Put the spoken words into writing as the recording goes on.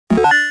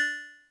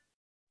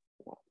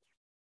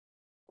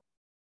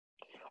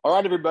All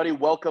right, everybody,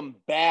 welcome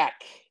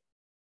back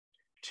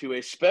to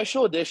a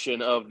special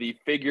edition of the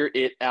Figure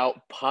It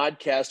Out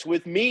podcast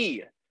with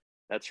me.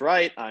 That's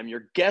right, I'm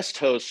your guest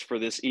host for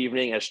this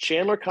evening as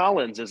Chandler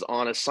Collins is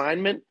on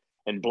assignment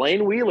and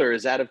Blaine Wheeler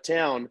is out of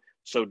town.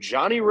 So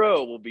Johnny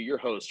Rowe will be your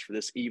host for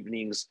this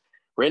evening's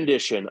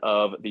rendition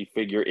of the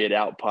Figure It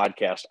Out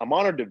podcast. I'm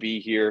honored to be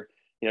here.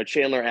 You know,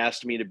 Chandler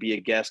asked me to be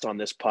a guest on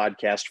this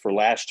podcast for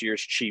last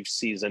year's Chiefs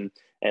season,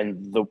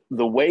 and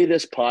the way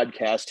this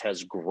podcast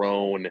has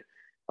grown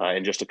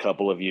in just a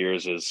couple of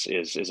years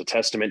is a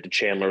testament to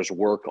Chandler's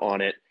work on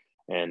it,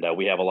 and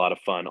we have a lot of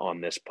fun on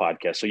this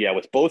podcast. So yeah,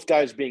 with both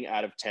guys being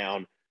out of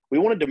town, we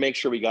wanted to make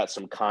sure we got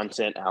some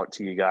content out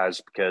to you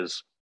guys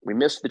because we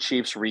missed the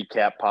Chiefs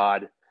recap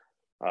pod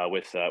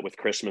with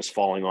Christmas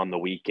falling on the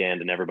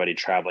weekend and everybody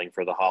traveling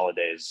for the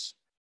holidays.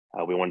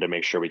 We wanted to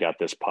make sure we got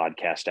this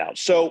podcast out.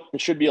 So it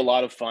should be a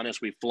lot of fun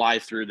as we fly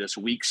through this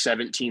Week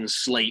 17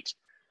 slate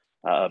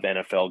of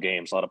NFL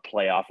games. A lot of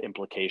playoff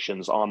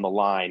implications on the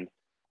line.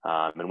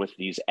 And with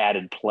these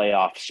added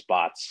playoff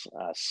spots,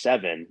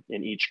 7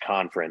 in each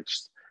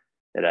conference,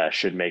 it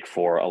should make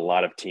for a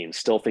lot of teams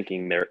still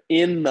thinking they're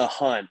in the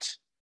hunt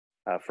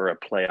for a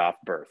playoff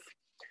berth.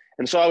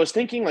 And so I was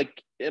thinking,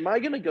 like, am I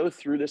going to go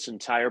through this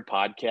entire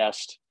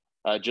podcast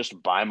just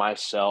by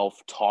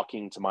myself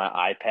talking to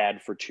my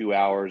iPad for 2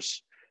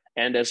 hours?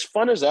 And as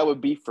fun as that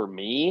would be for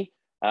me,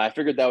 I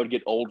figured that would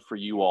get old for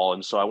you all.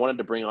 And so I wanted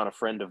to bring on a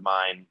friend of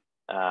mine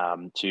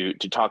to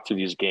talk through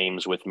these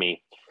games with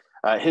me.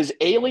 His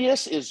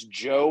alias is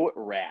Joe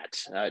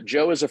Rat.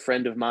 Joe is a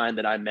friend of mine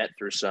that I met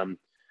through some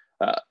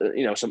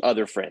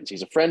other friends.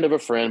 He's a friend of a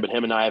friend, but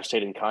him and I have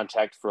stayed in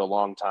contact for a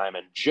long time.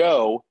 And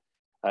Joe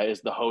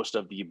is the host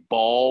of the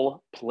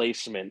Ball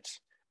Placement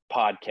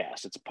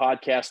podcast. It's a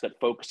podcast that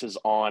focuses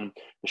on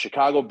the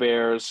Chicago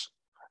Bears,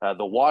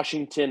 the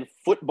Washington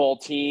football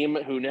team,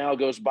 who now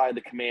goes by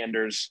the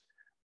Commanders.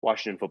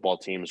 Washington football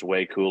team is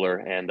way cooler.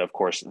 And of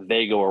course,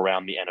 they go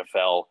around the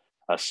NFL.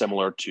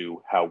 Similar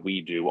to how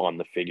we do on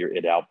the Figure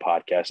It Out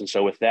podcast. And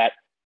so with that,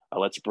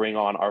 let's bring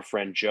on our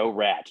friend Joe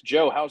Rat.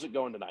 Joe, how's it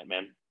going tonight,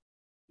 man?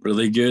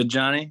 Really good,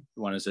 Johnny. I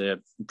want to say I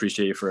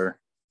appreciate you for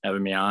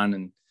having me on,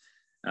 and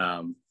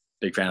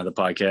big fan of the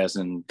podcast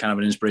and kind of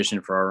an inspiration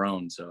for our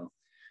own. So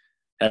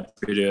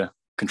happy to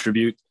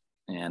contribute,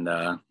 and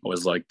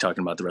always like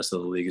talking about the rest of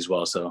the league as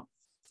well. So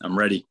I'm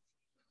ready.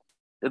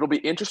 It'll be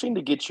interesting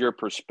to get your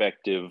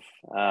perspective.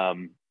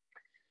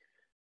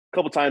 A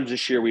couple times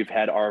this year, we've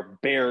had our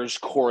Bears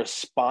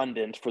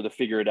correspondent for the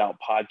Figure It Out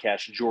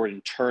podcast,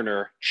 Jordan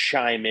Turner,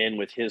 chime in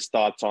with his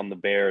thoughts on the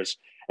Bears.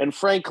 And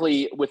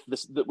frankly, with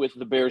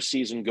the Bears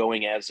season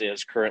going as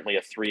is, currently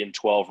a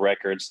 3-12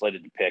 record,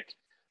 slated to pick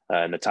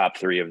in the top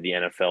 3 of the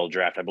NFL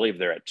draft. I believe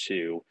they're at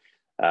 2.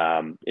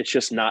 It's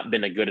just not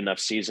been a good enough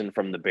season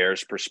from the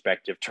Bears'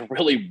 perspective to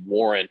really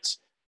warrant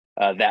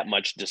that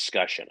much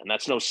discussion. And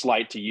that's no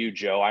slight to you,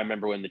 Joe. I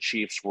remember when the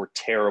Chiefs were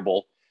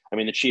terrible. I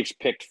mean, the Chiefs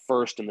picked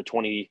first in the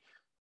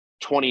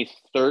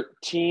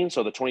 2013,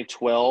 so the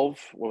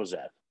 2012, what was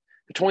that?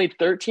 The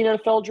 2013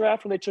 NFL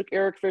draft when they took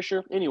Eric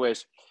Fisher.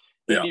 Anyways,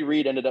 Andy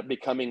Reid ended up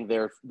becoming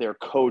their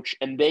coach,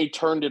 and they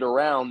turned it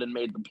around and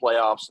made the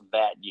playoffs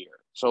that year.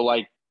 So,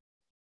 like,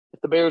 if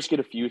the Bears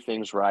get a few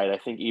things right, I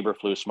think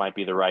Eberflus might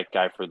be the right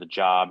guy for the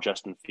job.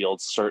 Justin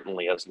Fields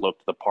certainly has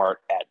looked the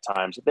part at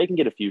times. If they can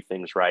get a few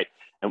things right,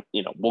 and,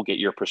 you know, we'll get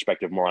your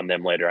perspective more on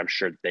them later. I'm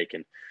sure that they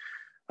can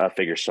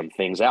figure some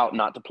things out,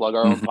 not to plug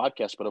our own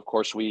podcast, but of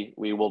course we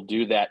will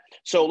do that.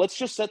 So let's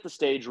just set the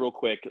stage real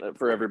quick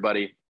for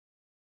everybody.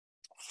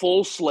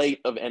 Full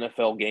slate of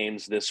NFL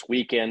games this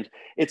weekend.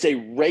 It's a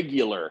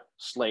regular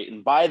slate.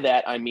 And by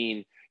that, I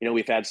mean, you know,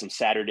 we've had some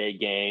Saturday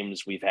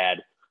games. We've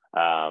had,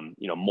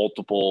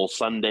 multiple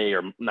Sunday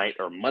or night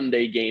or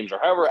Monday games or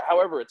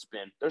however it's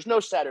been. There's no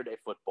Saturday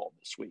football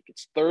this week.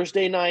 It's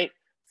Thursday night,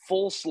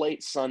 full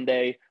slate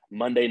Sunday,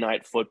 Monday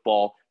Night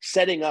Football,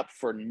 setting up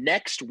for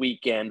next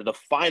weekend, the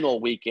final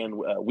weekend,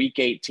 Week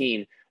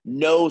 18.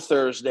 No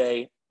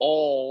Thursday.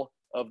 All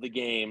of the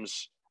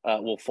games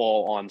will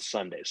fall on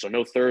Sunday. So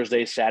no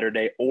Thursday,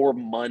 Saturday, or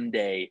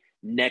Monday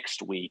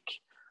next week.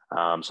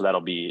 So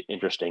that'll be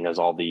interesting as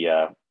all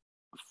the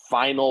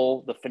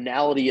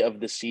finality of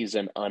the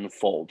season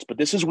unfolds. But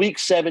this is Week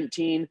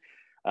 17.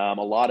 A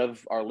lot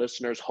of our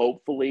listeners,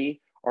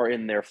 hopefully, are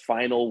in their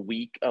final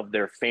week of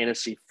their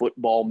fantasy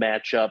football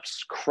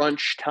matchups.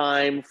 Crunch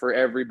time for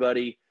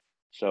everybody.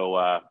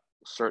 So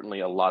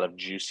certainly a lot of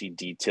juicy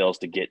details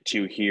to get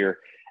to here.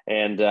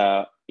 And,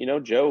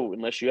 Joe,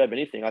 unless you have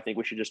anything, I think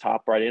we should just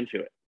hop right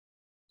into it.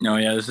 No,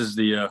 yeah, this is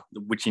the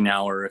witching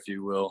hour, if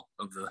you will,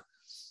 of the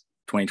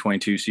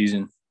 2022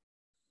 season.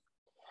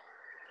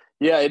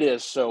 Yeah, it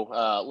is.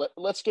 So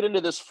let's get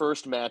into this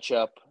first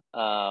matchup.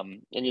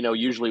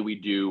 Usually we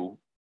do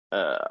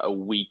a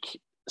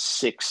Week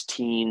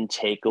 16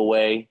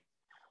 takeaway.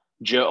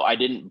 Joe, I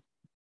didn't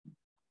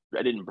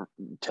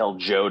tell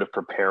Joe to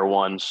prepare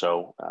one.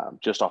 So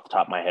just off the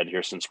top of my head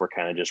here, since we're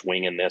kind of just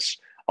winging this,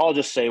 I'll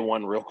just say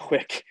one real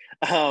quick.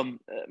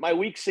 My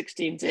Week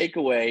 16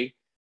 takeaway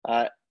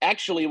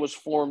actually was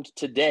formed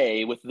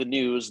today with the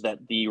news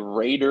that the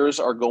Raiders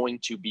are going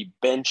to be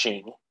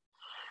benching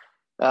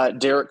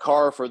Derek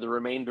Carr for the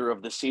remainder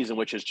of the season,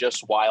 which is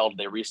just wild.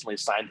 They recently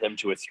signed him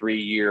to a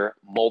 3-year,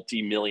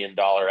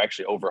 multi-million-dollar,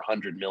 actually over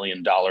 $100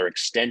 million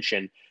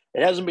extension.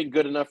 It hasn't been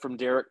good enough from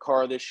Derek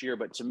Carr this year,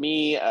 but to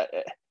me,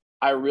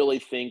 I really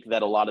think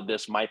that a lot of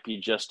this might be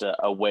just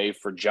a way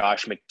for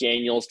Josh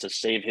McDaniels to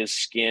save his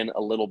skin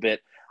a little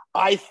bit.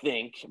 I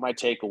think my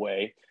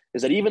takeaway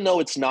is that even though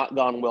it's not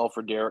gone well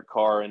for Derek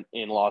Carr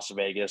in Las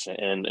Vegas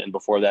and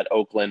before that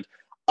Oakland,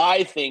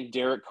 I think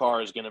Derek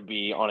Carr is going to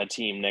be on a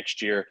team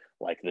next year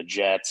like the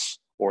Jets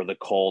or the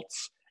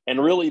Colts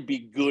and really be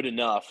good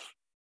enough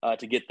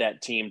to get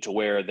that team to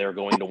where they're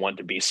going to want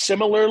to be.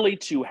 Similarly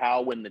to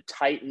how when the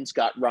Titans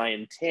got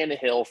Ryan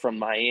Tannehill from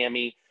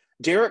Miami,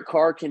 Derek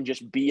Carr can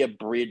just be a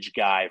bridge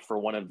guy for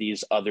one of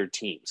these other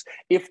teams.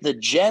 If the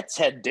Jets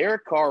had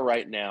Derek Carr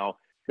right now,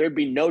 there'd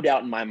be no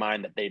doubt in my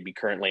mind that they'd be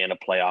currently in a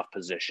playoff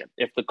position.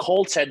 If the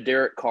Colts had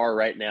Derek Carr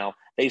right now,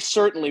 they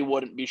certainly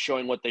wouldn't be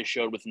showing what they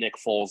showed with Nick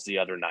Foles the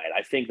other night.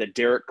 I think that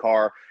Derek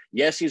Carr,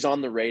 yes, he's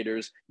on the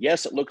Raiders.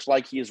 Yes, it looks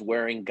like he is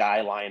wearing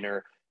guy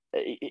liner.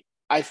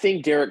 I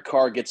think Derek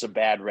Carr gets a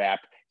bad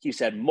rap. He's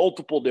had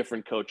multiple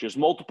different coaches,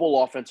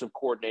 multiple offensive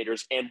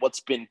coordinators, and what's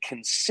been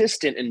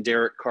consistent in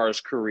Derek Carr's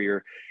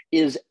career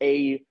is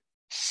a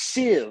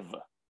sieve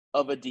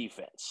of a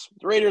defense.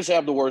 The Raiders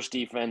have the worst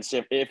defense,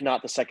 if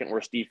not the second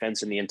worst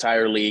defense in the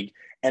entire league,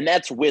 and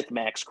that's with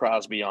Max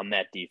Crosby on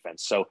that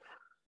defense. So,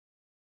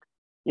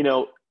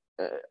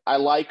 I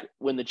like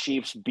when the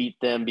Chiefs beat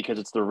them because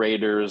it's the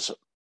Raiders.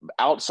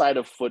 Outside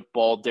of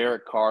football,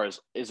 Derek Carr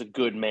is a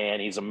good man.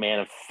 He's a man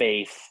of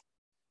faith.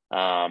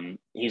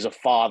 He's a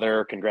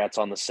father. Congrats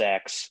on the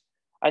sex.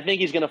 I think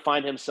he's going to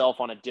find himself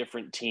on a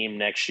different team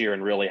next year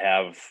and really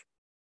have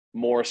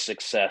more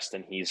success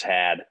than he's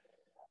had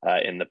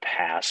in the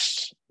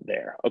past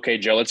there. Okay,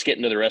 Joe, let's get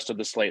into the rest of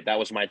the slate. That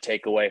was my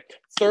takeaway.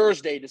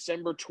 Thursday,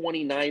 December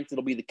 29th,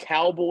 it'll be the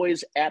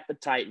Cowboys at the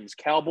Titans.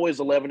 Cowboys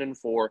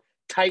 11-4,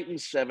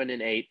 Titans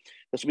 7-8.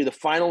 This will be the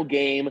final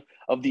game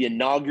of the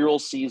inaugural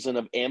season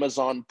of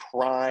Amazon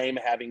Prime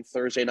having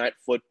Thursday night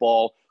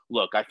football.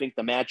 Look, I think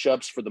the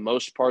matchups for the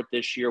most part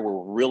this year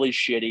were really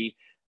shitty.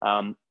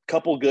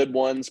 Couple good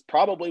ones.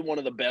 Probably one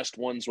of the best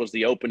ones was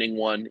the opening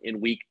one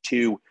in week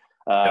 2,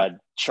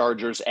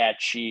 Chargers at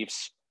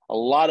Chiefs. A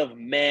lot of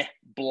meh,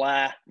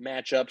 blah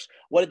matchups.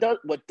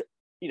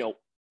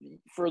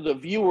 For the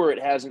viewer,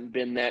 it hasn't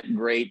been that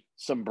great.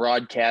 Some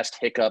broadcast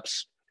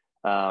hiccups,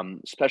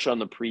 especially on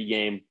the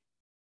pregame.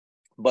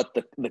 But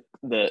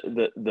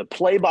the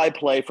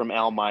play-by-play from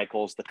Al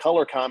Michaels, the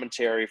color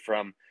commentary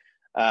from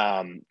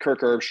Kirk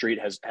Herbstreit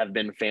have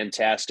been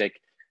fantastic.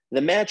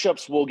 The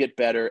matchups will get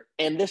better,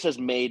 and this has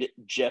made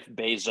Jeff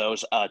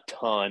Bezos a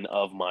ton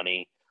of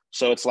money.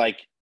 So it's like,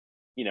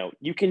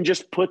 you can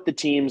just put the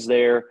teams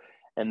there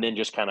and then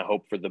just kind of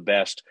hope for the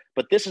best.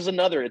 But this is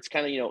another, it's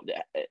kind of,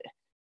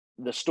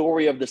 the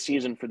story of the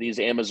season for these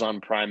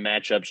Amazon Prime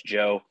matchups,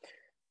 Joe.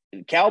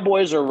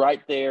 Cowboys are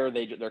right there.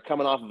 They're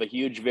coming off of a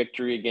huge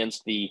victory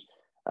against the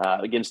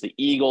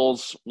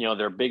Eagles,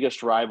 their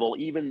biggest rival.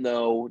 Even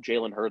though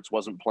Jalen Hurts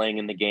wasn't playing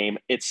in the game,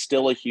 it's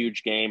still a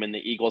huge game, and the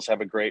Eagles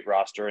have a great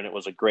roster, and it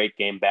was a great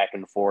game back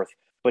and forth.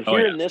 But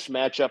here in this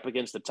matchup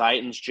against the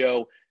Titans,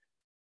 Joe,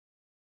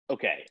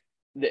 okay,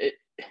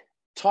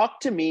 talk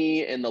to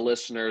me and the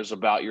listeners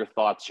about your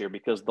thoughts here,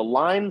 because the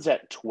line's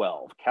at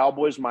 12,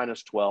 Cowboys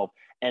 -12,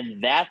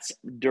 and that's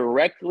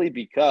directly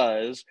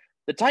because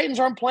the Titans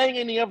aren't playing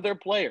any of their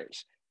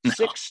players. No.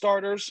 Six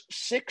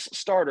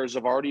starters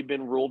have already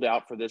been ruled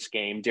out for this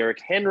game. Derrick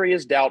Henry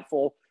is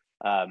doubtful.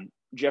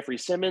 Jeffrey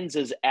Simmons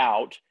is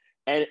out.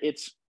 And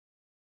it's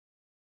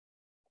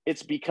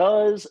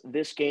because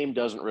this game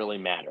doesn't really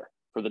matter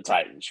for the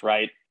Titans,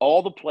 right?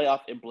 All the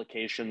playoff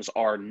implications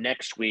are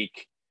next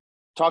week.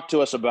 Talk to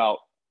us about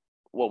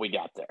what we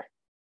got there.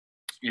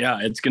 Yeah,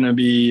 it's going to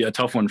be a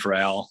tough one for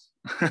Al.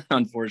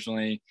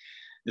 Unfortunately,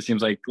 it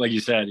seems like you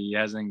said, he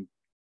hasn't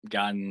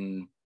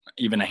gotten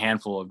even a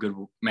handful of good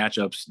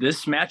matchups.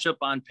 This matchup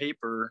on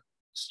paper,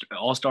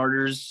 all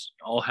starters,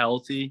 all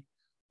healthy,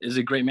 is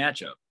a great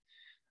matchup.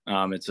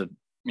 It's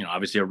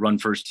obviously a run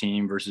first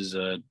team versus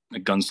a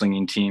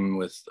gunslinging team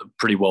with a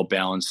pretty well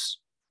balanced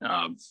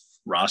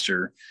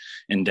roster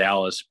in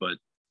Dallas, but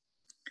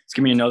it's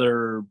gonna be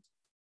another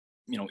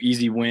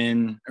easy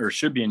win, or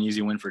should be an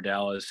easy win for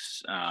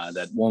Dallas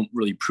that won't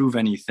really prove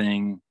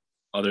anything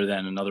other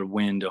than another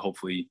win to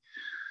hopefully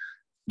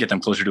get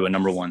them closer to a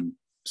number 1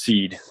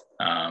 seed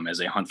as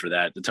they hunt for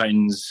that. The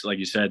Titans, like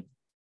you said,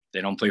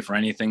 they don't play for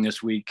anything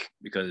this week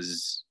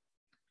because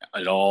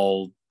it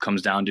all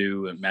comes down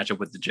to a matchup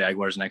with the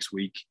Jaguars next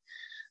week.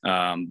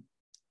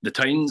 The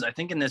Titans, I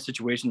think in this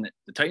situation, that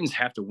the Titans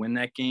have to win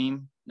that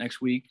game next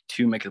week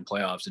to make the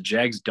playoffs. The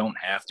Jags don't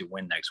have to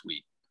win next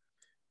week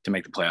to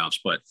make the playoffs,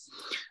 but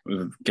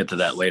we'll get to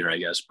that later, I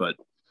guess. But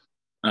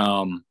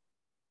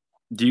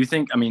do you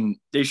think,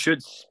 they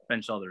should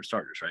bench all their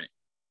starters, right?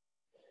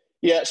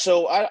 Yeah,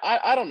 so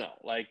I don't know.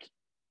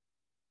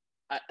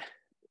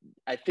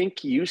 I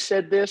think you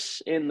said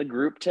this in the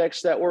group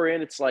text that we're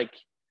in. It's like,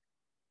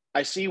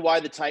 I see why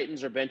the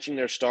Titans are benching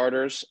their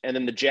starters, and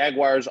then the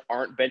Jaguars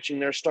aren't benching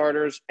their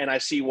starters, and I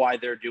see why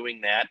they're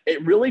doing that.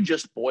 It really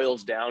just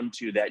boils down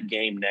to that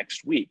game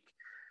next week.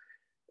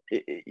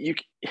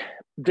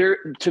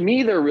 To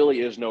me, there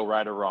really is no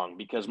right or wrong,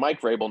 because Mike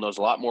Vrabel knows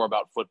a lot more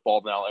about football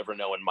than I'll ever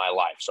know in my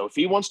life. So if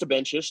he wants to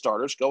bench his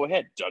starters, go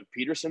ahead. Doug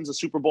Peterson's a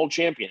Super Bowl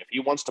champion. If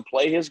he wants to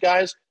play his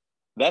guys,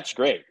 that's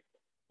great.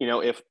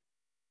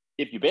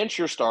 If you bench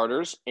your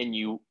starters and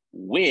you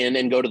win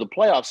and go to the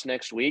playoffs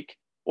next week,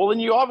 well,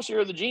 then you obviously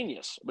are the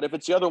genius. But if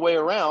it's the other way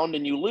around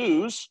and you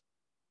lose,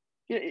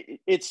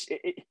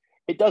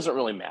 it doesn't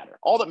really matter.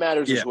 All that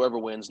matters is whoever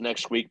wins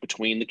next week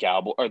between the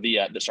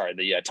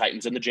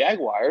Titans and the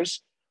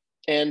Jaguars,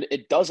 and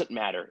it doesn't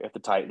matter if the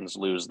Titans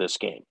lose this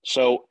game.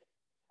 So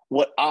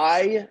what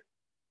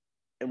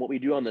we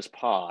do on this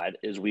pod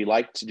is we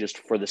like to just,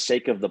 for the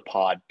sake of the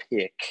pod,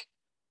 pick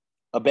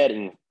what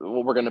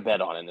we're going to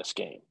bet on in this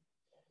game.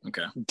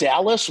 Okay.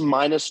 Dallas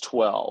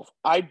 -12.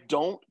 I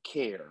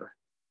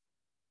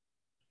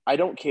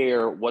don't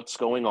care what's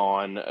going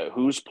on,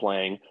 who's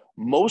playing.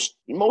 Most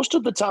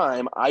of the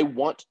time, I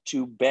want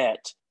to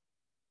bet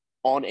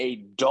on a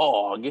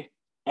dog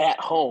at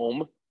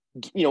home,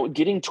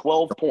 getting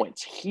 12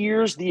 points.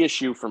 Here's the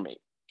issue for me.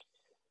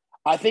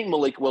 I think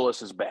Malik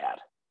Willis is bad.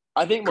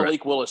 I think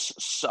Malik Willis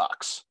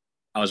sucks.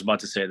 I was about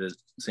to say the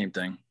same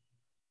thing.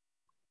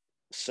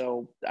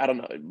 So, I don't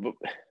know.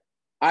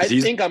 I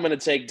think I'm going to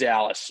take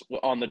Dallas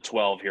on the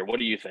 12 here. What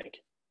do you think?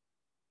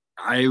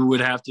 I would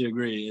have to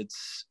agree.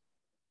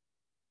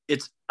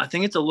 I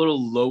think it's a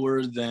little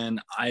lower than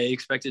I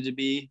expected to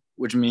be,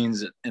 which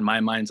means in my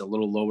mind it's a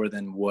little lower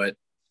than what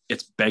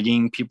it's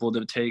begging people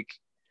to take.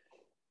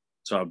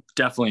 So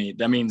definitely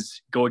that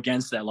means go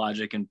against that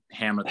logic and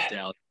hammer the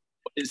Dallas.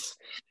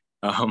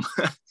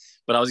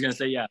 But I was going to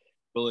say, yeah,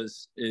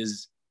 Willis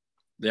is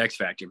the X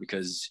factor,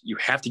 because you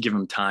have to give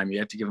him time. You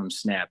have to give him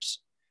snaps.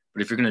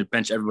 But if you're going to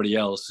bench everybody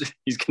else,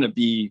 he's going to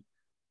be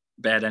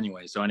bad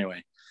anyway. So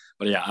anyway,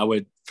 but yeah, I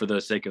would, for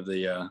the sake of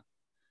the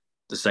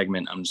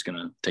segment, I'm just going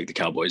to take the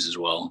Cowboys as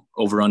well.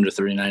 Over under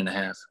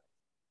 39.5.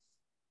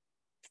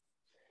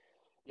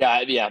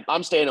 Yeah.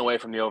 I'm staying away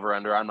from the over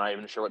under. I'm not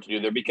even sure what to do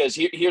there, because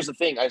here's the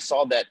thing. I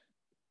saw that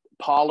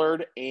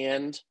Pollard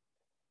and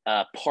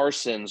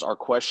Parsons are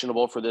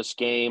questionable for this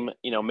game.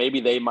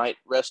 Maybe they might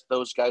rest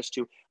those guys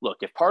too. Look,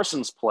 if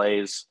Parsons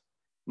plays,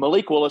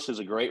 Malik Willis is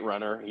a great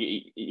runner.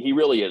 He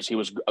really is. He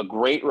was a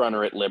great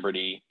runner at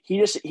Liberty. He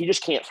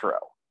just can't throw.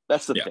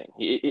 That's the thing.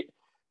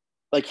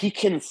 He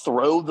can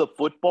throw the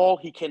football.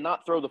 He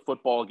cannot throw the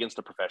football against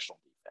a professional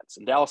defense.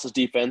 And Dallas's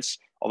defense,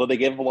 although they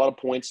gave up a lot of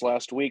points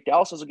last week,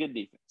 Dallas is a good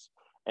defense,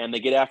 and they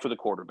get after the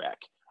quarterback.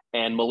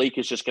 And Malik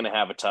is just going to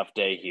have a tough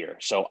day here.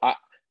 So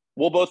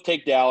we'll both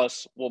take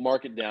Dallas. We'll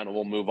mark it down, and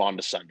we'll move on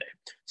to Sunday.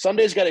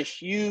 Sunday's got a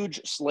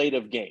huge slate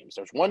of games.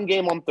 There's one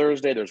game on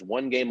Thursday. There's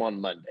one game on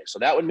Monday. So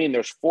that would mean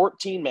there's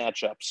 14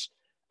 matchups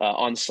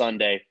on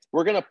Sunday.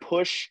 We're going to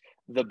push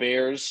the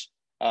Bears,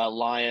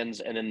 Lions,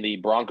 and then the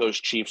Broncos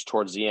Chiefs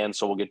towards the end.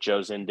 So we'll get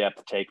Joe's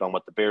in-depth take on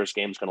what the Bears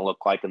game is going to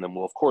look like. And then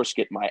we'll, of course,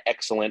 get my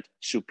excellent,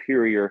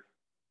 superior,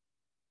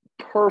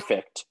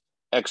 perfect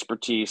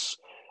expertise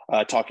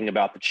talking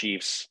about the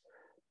Chiefs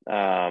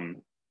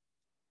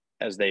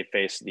as they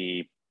face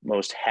the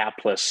most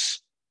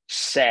hapless,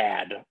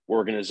 sad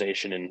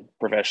organization in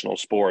professional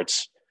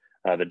sports,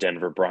 the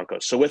Denver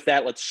Broncos. So with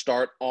that, let's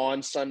start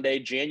on Sunday,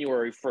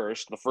 January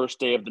 1st, the first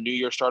day of the new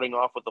year, starting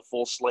off with a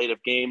full slate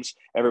of games.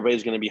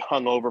 Everybody's going to be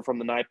hungover from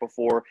the night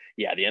before.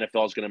 Yeah, the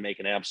NFL is going to make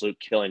an absolute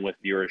killing with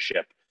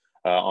viewership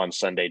on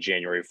Sunday,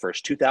 January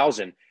 1st,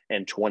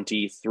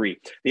 2023.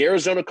 The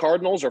Arizona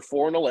Cardinals are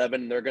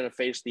 4-11. They're going to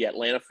face the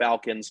Atlanta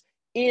Falcons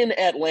in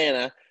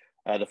Atlanta.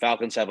 The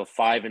Falcons have a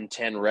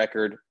 5-10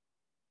 record.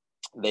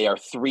 They are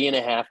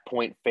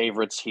 3.5-point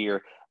favorites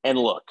here. And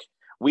look,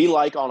 we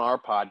like on our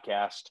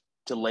podcast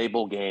to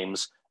label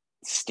games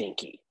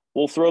stinky.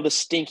 We'll throw the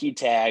stinky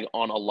tag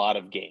on a lot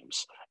of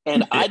games.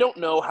 And I don't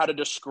know how to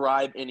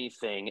describe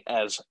anything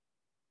as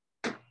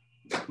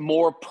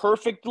more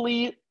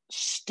perfectly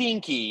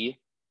stinky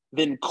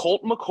than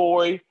Colt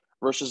McCoy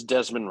versus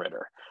Desmond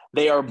Ridder.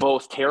 They are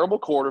both terrible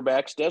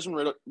quarterbacks.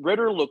 Desmond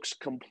Ridder looks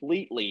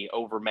completely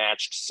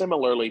overmatched,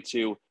 similarly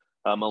to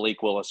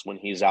Malik Willis when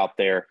he's out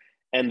there.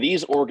 And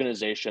these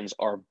organizations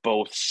are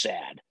both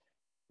sad.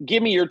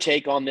 Give me your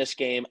take on this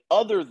game,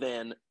 other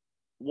than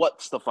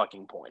what's the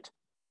fucking point?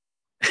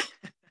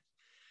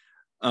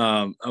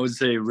 I would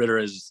say Ridder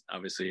is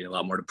obviously a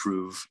lot more to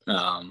prove.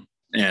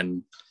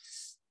 And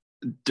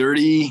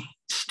dirty,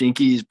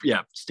 stinky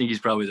is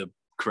probably the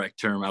correct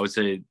term. I would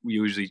say we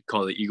usually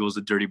call the Eagles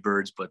the dirty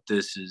birds, but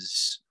this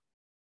is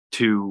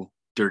two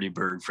dirty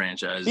bird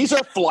franchises. These are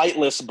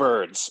flightless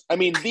birds. I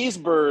mean, these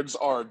birds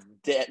are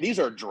dead. These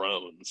are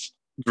drones.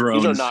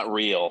 These are not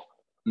real.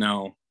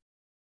 No.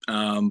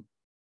 I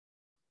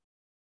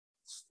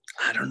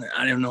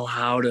don't know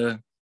how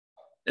to.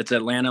 It's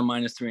Atlanta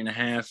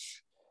 -3.5.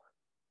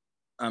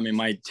 I mean,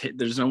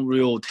 there's no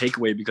real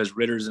takeaway because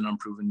Ritter's an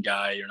unproven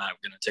guy. You're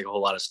not going to take a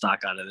whole lot of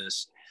stock out of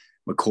this.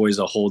 McCoy's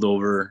a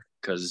holdover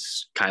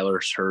because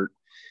Kyler's hurt.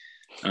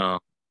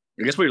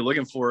 I guess what you're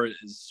looking for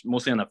is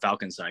mostly on the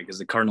Falcons side because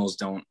the Cardinals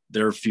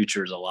their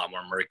future is a lot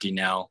more murky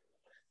now.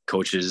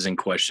 Coach is in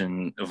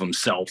question of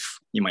himself.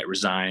 He might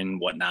resign,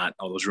 whatnot,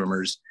 all those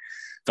rumors.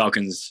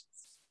 Falcons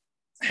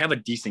have a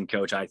decent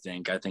coach, I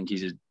think. I think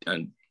he's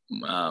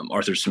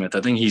Arthur Smith.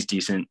 I think he's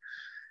decent.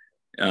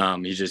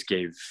 He just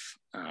gave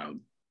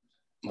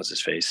what's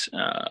his face?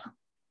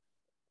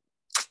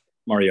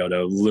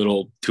 Mariota a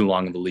little too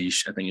long of a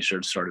leash. I think he should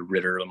have started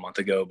Ritter a month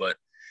ago, but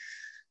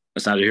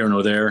that's neither here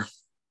nor there.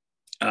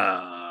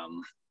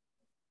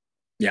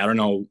 Yeah, I don't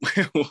know.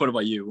 What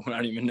about you? I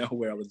don't even know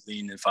where I would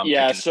lean if I'm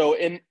picking. So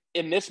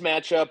in this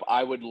matchup,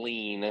 I would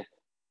lean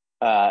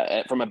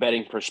from a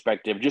betting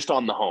perspective just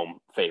on the home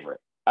favorite.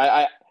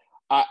 I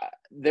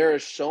there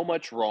is so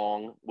much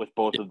wrong with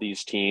both of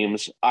these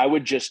teams. I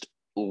would just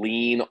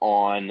lean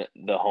on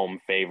the home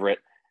favorite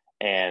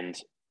and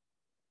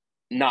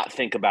not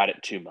think about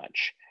it too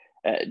much.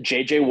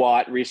 J.J.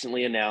 Watt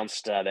recently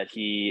announced that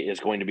he is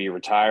going to be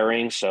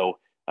retiring, so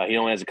he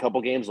only has a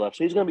couple games left,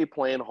 so he's going to be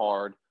playing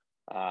hard.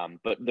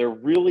 But there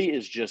really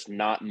is just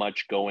not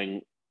much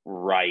going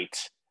right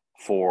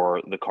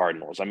for the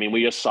Cardinals. I mean,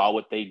 we just saw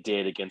what they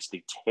did against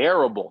the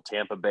terrible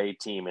Tampa Bay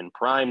team in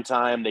prime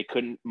time. They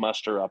couldn't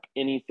muster up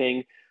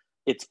anything.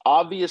 It's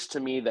obvious to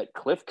me that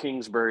Cliff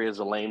Kingsbury is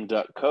a lame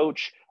duck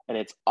coach, and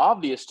it's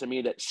obvious to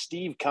me that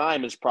Steve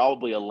Keim is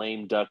probably a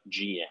lame duck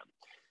GM.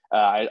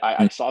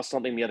 I saw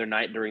something the other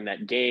night during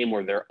that game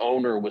where their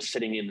owner was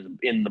sitting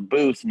in the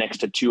booth next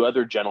to two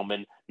other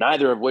gentlemen,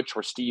 neither of which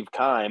were Steve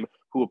Keim,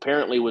 who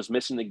apparently was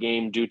missing the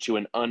game due to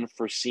an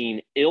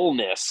unforeseen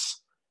illness.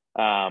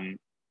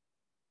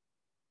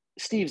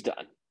 Steve's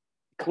done.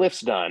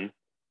 Cliff's done.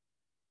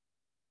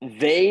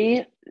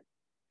 They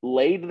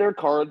laid their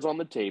cards on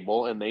the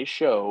table, and they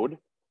showed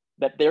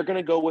that they're going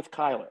to go with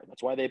Kyler.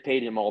 That's why they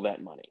paid him all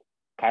that money.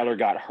 Kyler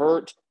got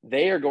hurt.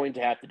 They are going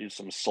to have to do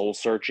some soul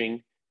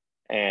searching.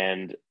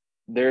 And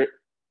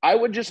I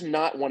would just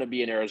not want to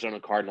be an Arizona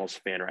Cardinals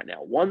fan right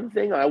now. One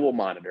thing I will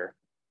monitor,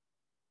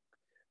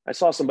 I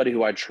saw somebody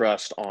who I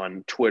trust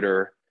on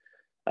Twitter,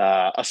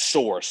 a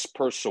source,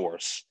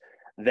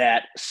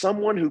 that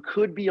someone who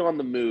could be on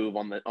the move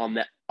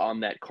on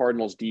that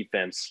Cardinals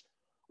defense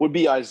would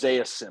be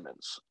Isaiah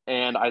Simmons.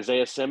 And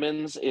Isaiah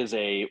Simmons is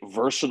a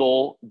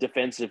versatile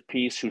defensive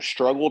piece who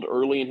struggled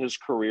early in his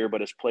career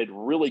but has played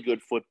really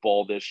good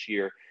football this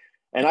year.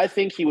 And I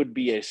think he would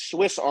be a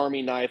Swiss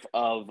Army knife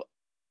of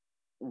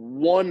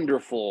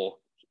wonderful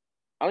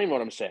 – I don't even know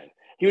what I'm saying.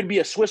 He would be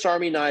a Swiss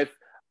Army knife,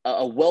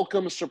 a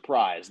welcome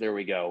surprise, there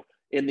we go,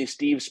 in the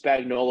Steve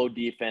Spagnuolo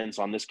defense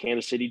on this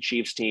Kansas City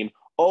Chiefs team.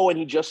 Oh, and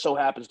he just so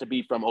happens to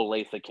be from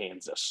Olathe,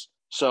 Kansas.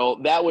 So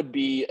that would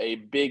be a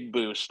big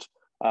boost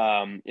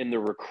in the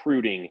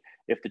recruiting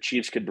if the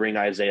Chiefs could bring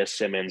Isaiah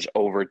Simmons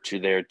over to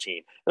their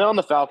team. And on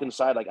the Falcons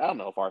side, I don't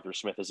know if Arthur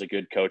Smith is a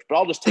good coach, but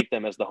I'll just take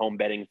them as the home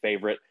betting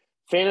favorite.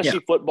 Fantasy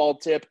football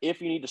tip: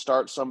 if you need to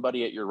start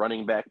somebody at your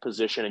running back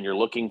position and you're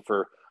looking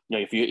for,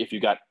 if you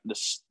got the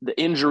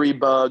injury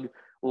bug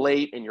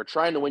late and you're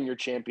trying to win your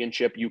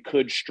championship, you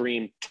could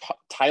stream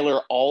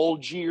Tyler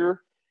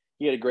Algier.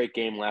 He had a great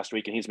game last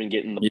week, and he's been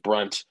getting the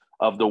brunt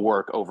of the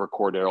work over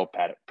Cordero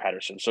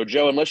Patterson. So,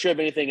 Joe, unless you have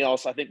anything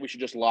else, I think we should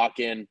just lock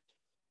in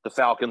the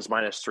Falcons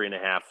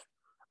 -3.5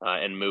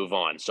 and move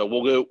on. So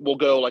we'll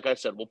go. Like I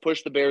said, we'll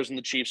push the Bears and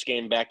the Chiefs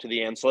game back to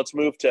the end. So let's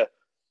move to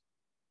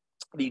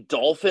the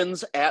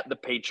Dolphins at the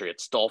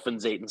Patriots.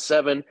 Dolphins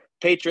 8-7,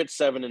 Patriots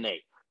 7-8.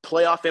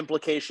 Playoff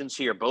implications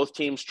here. Both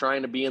teams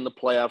trying to be in the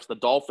playoffs. The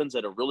Dolphins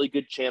had a really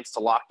good chance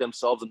to lock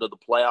themselves into the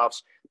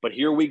playoffs, but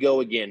here we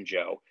go again,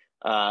 Joe.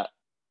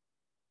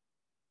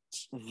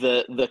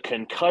 The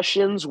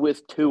concussions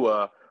with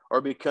Tua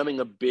are becoming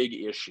a big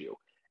issue,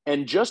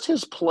 and just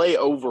his play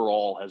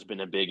overall has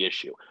been a big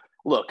issue.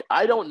 Look,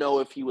 I don't know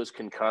if he was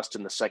concussed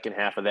in the second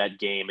half of that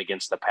game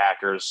against the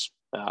Packers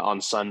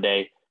on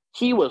Sunday.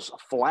 He was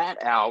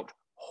flat out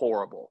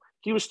horrible.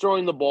 He was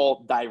throwing the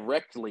ball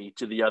directly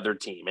to the other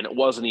team, and it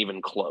wasn't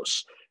even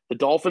close. The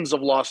Dolphins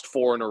have lost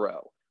 4 in a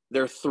row.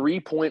 They're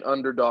 3-point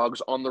underdogs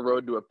on the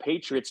road to a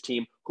Patriots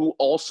team who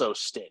also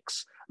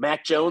stinks.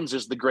 Mac Jones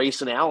is the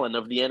Grayson Allen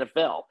of the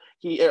NFL.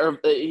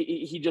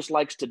 He just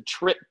likes to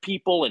trip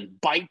people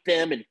and bite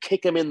them and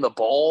kick them in the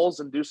balls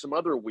and do some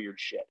other weird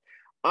shit.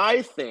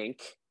 I think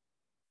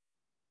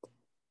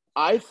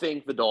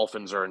the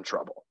Dolphins are in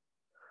trouble.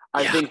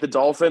 I think the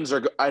Dolphins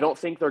are – I don't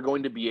think they're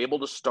going to be able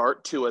to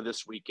start Tua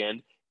this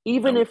weekend.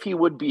 Even if he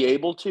would be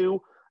able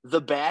to, the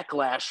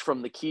backlash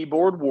from the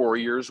keyboard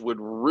warriors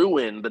would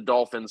ruin the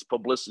Dolphins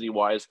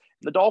publicity-wise.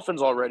 The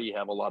Dolphins already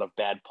have a lot of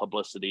bad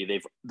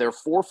publicity. They're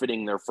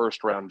forfeiting their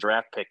first-round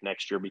draft pick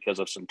next year because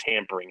of some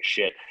tampering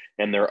shit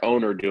and their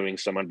owner doing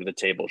some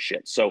under-the-table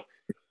shit. So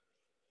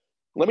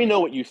let me know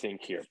what you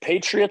think here.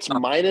 Patriots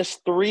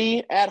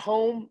 -3 at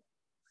home.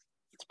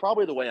 It's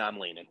probably the way I'm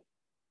leaning.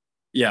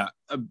 Yeah,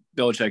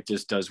 Belichick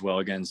just does well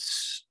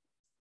against,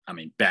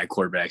 bad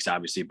quarterbacks,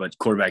 obviously, but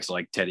quarterbacks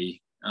like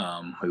Teddy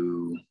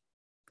who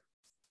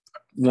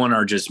one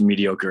are just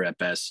mediocre at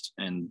best,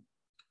 and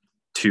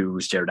two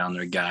stare down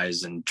their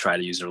guys and try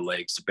to use their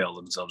legs to bail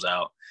themselves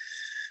out.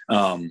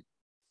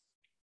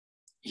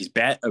 He's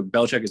bad.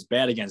 Belichick is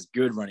bad against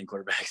good running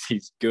quarterbacks.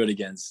 He's good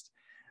against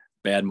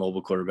bad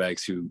mobile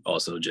quarterbacks who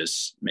also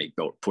just make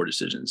poor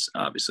decisions,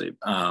 obviously.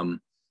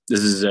 This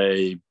is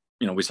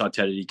we saw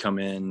Teddy come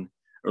in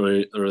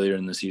earlier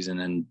in the season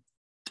and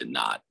did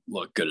not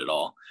look good at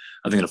all.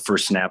 I think the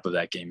first snap of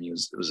that game, it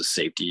was a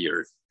safety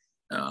or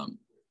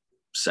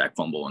sack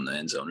fumble in the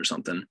end zone or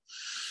something.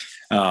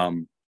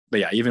 But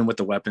yeah, even with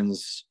the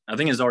weapons, I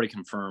think it's already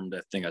confirmed.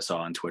 I think I saw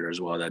on Twitter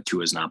as well that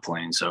Tua is not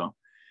playing. So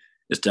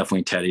it's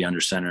definitely Teddy under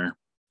center.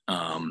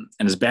 And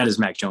as bad as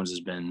Mac Jones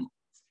has been,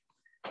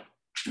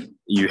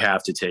 you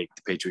have to take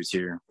the Patriots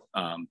here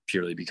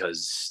purely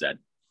because that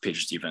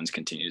Patriots defense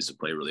continues to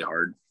play really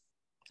hard.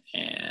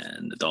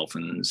 And the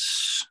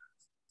Dolphins,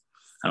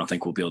 I don't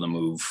think we'll be able to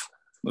move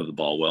the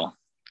ball well.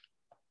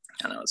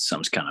 I know it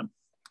sounds kind of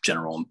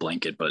general and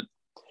blanket, but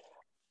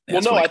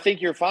well, no, I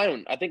think you're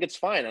fine. I think it's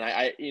fine. And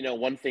I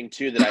one thing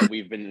too that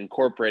we've been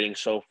incorporating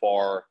so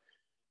far,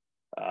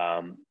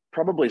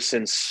 probably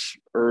since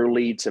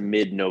early to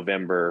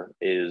mid-November,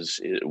 is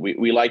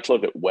we like to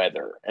look at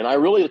weather. And I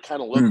really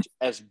kind of looked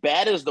as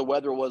bad as the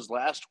weather was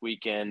last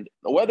weekend.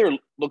 The weather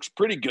looks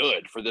pretty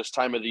good for this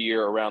time of the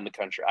year around the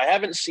country. I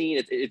haven't seen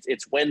it.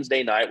 It's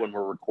Wednesday night when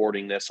we're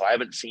recording this, so I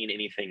haven't seen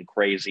anything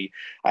crazy.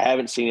 I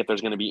haven't seen if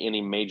there's going to be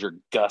any major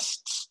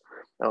gusts.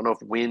 I don't know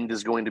if wind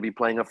is going to be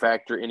playing a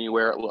factor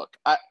anywhere. Look,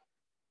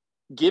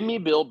 give me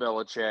Bill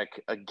Belichick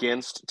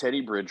against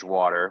Teddy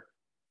Bridgewater.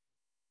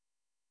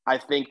 I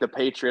think the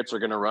Patriots are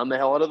going to run the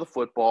hell out of the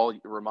football.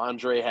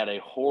 Ramondre had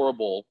a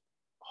horrible,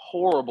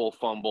 horrible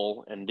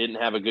fumble and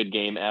didn't have a good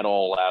game at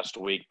all last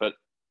week, but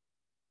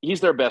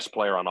he's their best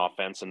player on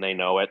offense, and they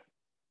know it.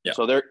 Yeah.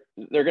 So they're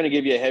going to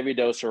give you a heavy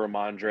dose of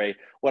Ramondre.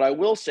 What I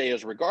will say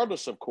is,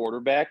 regardless of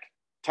quarterback,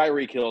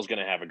 Tyreek Hill is going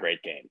to have a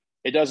great game.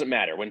 It doesn't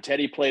matter. When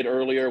Teddy played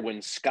earlier, when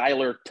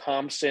Skylar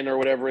Thompson or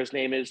whatever his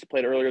name is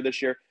played earlier this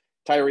year,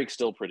 Tyreek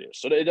still produced.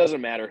 So it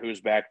doesn't matter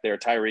who's back there.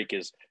 Tyreek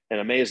is an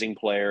amazing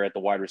player at the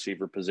wide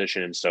receiver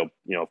position. And so,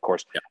 of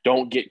course,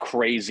 don't get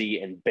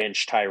crazy and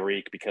bench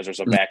Tyreek because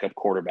there's a backup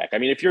quarterback. I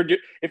mean, if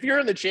you're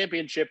in the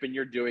championship and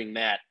you're doing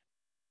that,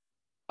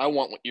 I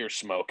want what you're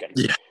smoking.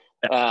 Yeah.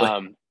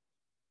 So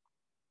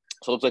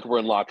it looks like we're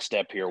in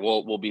lockstep here.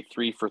 We'll be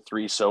 3 for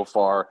 3 so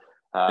far.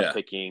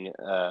 Picking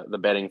the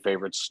betting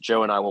favorites.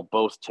 Joe and I will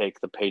both take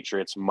the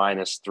Patriots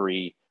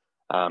 -3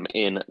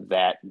 in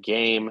that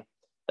game.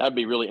 That would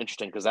be really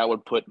interesting because that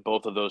would put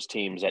both of those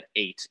teams at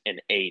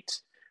 8-8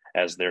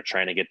 as they're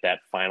trying to get that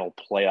final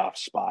playoff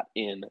spot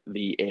in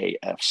the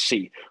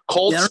AFC.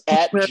 Colts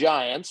at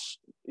Giants.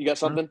 You got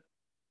something?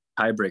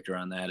 Tiebreaker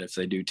on that if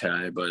they do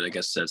tie, but I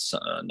guess that's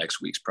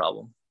next week's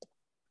problem.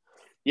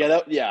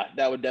 Yeah,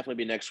 that would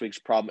definitely be next week's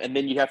problem. And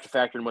then you have to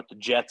factor in what the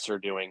Jets are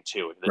doing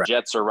too. The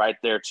Jets are right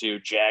there too.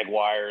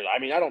 Jaguars. I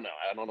mean, I don't know.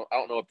 I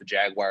don't know if the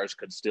Jaguars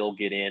could still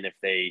get in if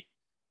they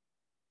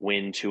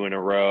win 2 in a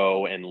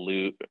row and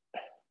lose.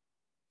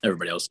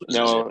 Everybody else loses.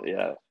 No,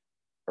 yeah.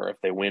 Or if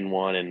they win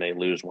 1 and they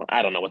lose 1.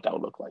 I don't know what that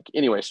would look like.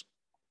 Anyways.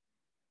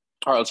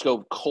 All right, let's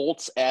go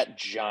Colts at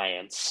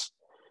Giants.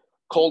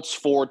 Colts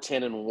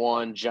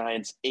 4-10-1,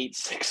 Giants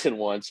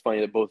 8-6-1. It's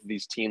funny that both of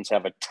these teams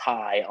have a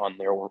tie on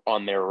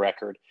their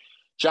record.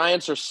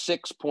 Giants are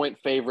 6-point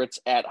favorites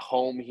at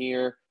home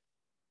here.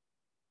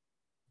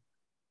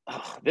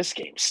 Oh, this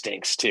game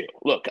stinks too.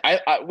 Look,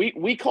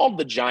 we called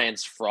the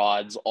Giants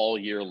frauds all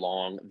year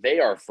long. They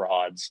are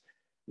frauds.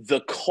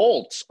 The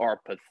Colts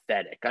are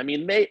pathetic. I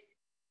mean,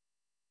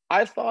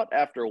 I thought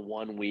after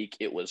 1 week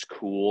it was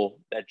cool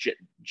that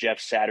Jeff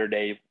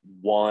Saturday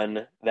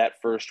won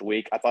that first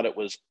week. I thought it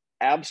was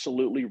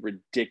absolutely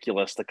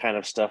ridiculous, the kind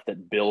of stuff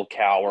that Bill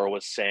Cowher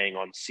was saying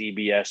on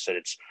CBS, that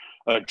it's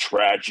a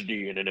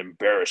tragedy and an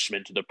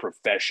embarrassment to the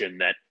profession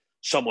that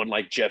someone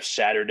like Jeff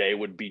Saturday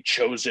would be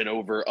chosen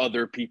over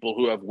other people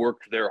who have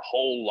worked their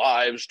whole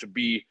lives to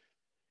be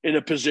in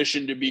a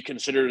position to be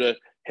considered a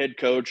head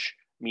coach.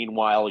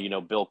 Meanwhile,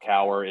 Bill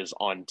Cowher is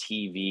on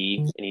TV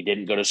and he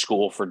didn't go to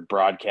school for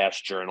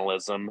broadcast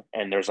journalism.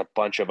 And there's a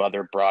bunch of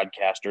other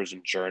broadcasters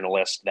and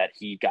journalists that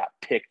he got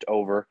picked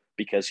over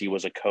because he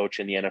was a coach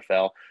in the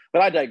NFL.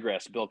 But I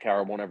digress. Bill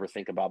Cowher won't ever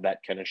think about that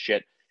kind of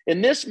shit.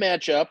 In this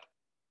matchup,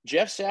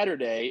 Jeff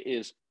Saturday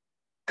is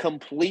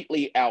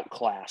completely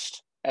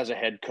outclassed as a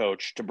head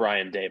coach to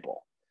Brian Daboll.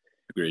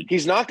 Agreed.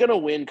 He's not going to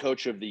win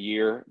Coach of the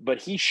Year,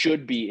 but he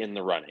should be in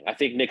the running. I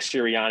think Nick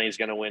Sirianni is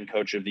going to win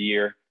Coach of the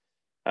Year.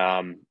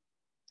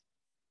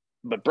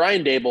 But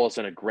Brian Daboll has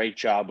done a great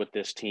job with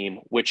this team,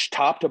 which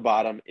top to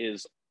bottom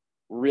is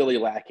really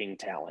lacking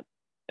talent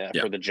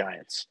for the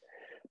Giants.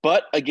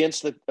 But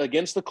against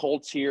the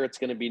Colts here, it's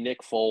going to be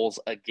Nick Foles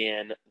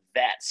again.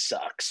 That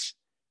sucks.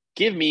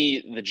 Give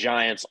me the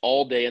Giants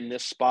all day in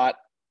this spot.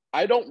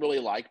 I don't really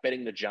like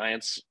betting the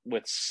Giants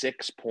with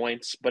 6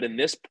 points, but in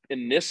this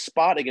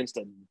spot against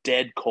a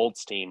dead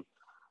Colts team,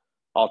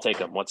 I'll take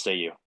them. What say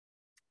you?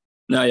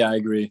 No, yeah, I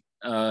agree.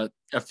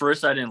 At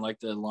first, I didn't like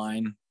the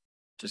line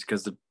just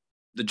because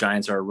the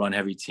Giants are a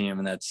run-heavy team,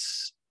 and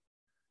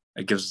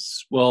it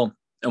gives, well,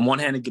 on one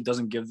hand, it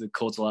doesn't give the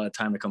Colts a lot of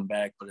time to come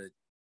back, but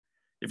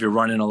if you're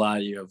running a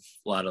lot, you have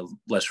a lot of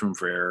less room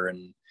for error,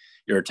 and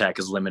your attack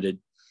is limited.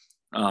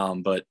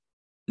 But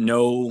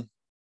no,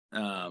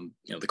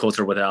 the Colts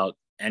are without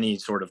any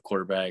sort of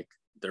quarterback.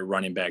 Their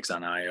running backs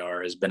on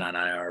IR, has been on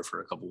IR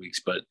for a couple of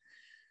weeks, but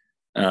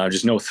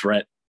just no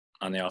threat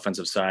on the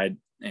offensive side.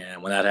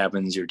 And when that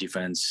happens, your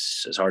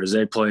defense, as hard as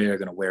they play, are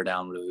going to wear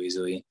down really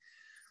easily.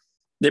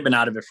 They've been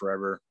out of it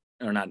forever,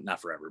 or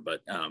not forever,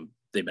 but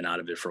they've been out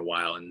of it for a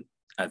while, and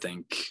I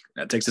think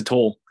that takes a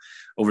toll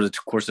over the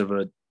course of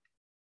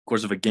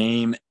a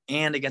game,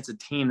 and against a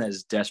team that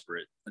is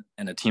desperate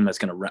and a team that's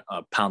going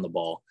to pound the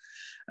ball.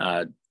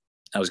 I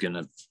was going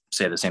to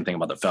say the same thing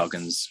about the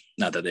Falcons,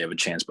 not that they have a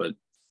chance, but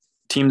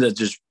teams that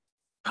just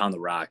pound the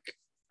rock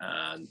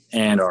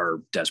and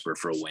are desperate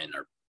for a win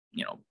are,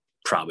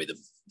 probably the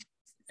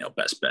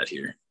best bet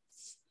here.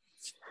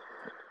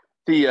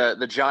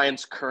 The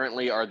Giants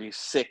currently are the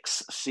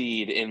 6th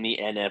seed in the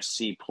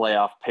NFC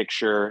playoff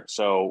picture.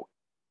 So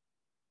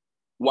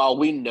while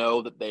we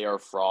know that they are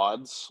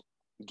frauds,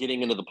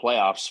 getting into the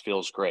playoffs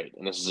feels great.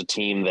 And this is a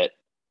team that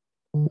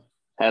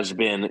has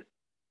been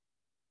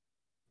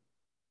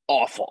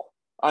awful.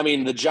 I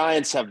mean, the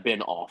Giants have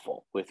been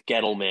awful with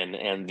Gettleman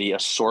and the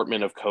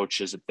assortment of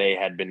coaches that they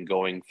had been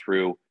going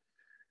through.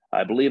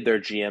 I believe their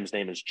GM's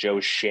name is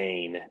Joe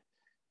Shane,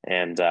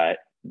 and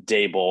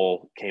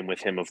Daboll came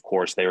with him, of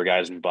course. They were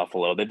guys in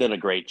Buffalo. They've done a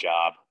great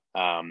job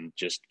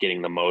just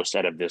getting the most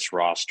out of this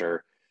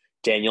roster.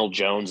 Daniel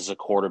Jones is a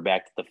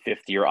quarterback that the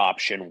fifth-year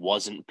option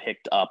wasn't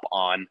picked up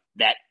on.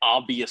 That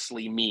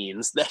obviously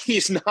means that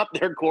he's not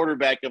their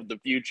quarterback of the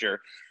future.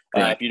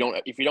 If you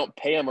don't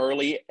pay him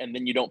early and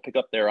then you don't pick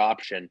up their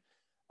option,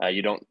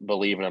 you don't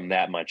believe in him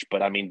that much.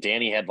 But I mean,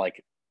 Danny had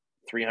like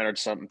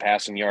 300-something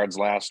passing yards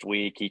last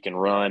week. He can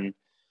run.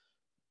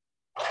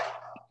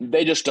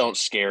 They just don't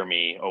scare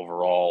me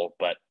overall.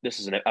 But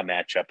this is a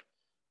matchup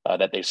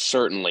that they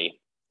certainly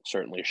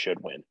should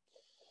win.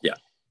 Yeah.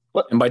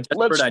 And by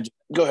desperate,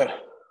 go ahead.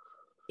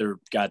 They've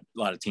got a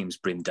lot of teams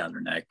breathing down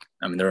their neck.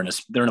 I mean, they're in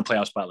a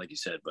playoff spot, like you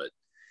said, but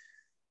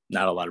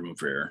not a lot of room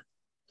for error.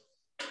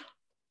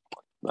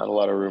 Not a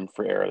lot of room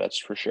for error, that's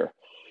for sure.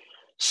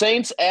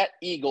 Saints at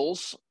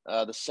Eagles.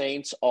 The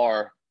Saints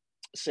are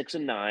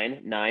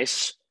 6-9,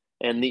 nice,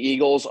 and the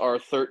Eagles are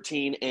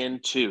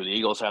 13-2. The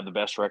Eagles have the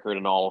best record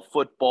in all of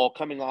football,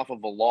 coming off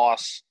of a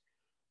loss.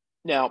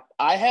 Now,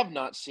 I have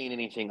not seen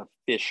anything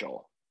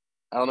official.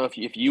 I don't know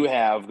if you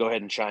have, go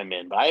ahead and chime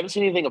in, but I haven't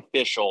seen anything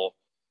official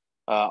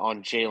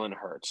on Jalen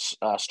Hurts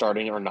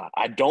starting or not.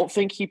 I don't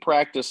think he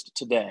practiced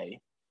today,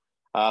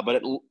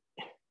 but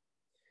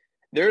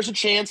there's a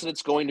chance that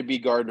it's going to be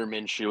Gardner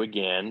Minshew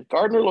again.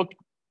 Gardner looked,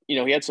 he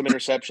had some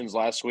interceptions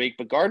last week,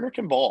 but Gardner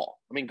can ball.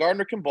 I mean,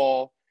 Gardner can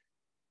ball,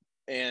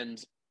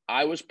 and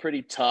I was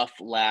pretty tough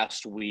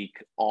last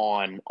week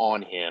on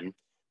him.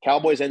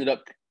 Cowboys ended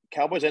up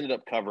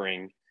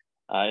covering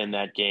in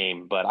that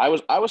game, but I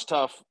was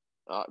tough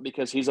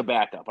because he's a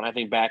backup, and I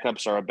think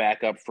backups are a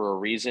backup for a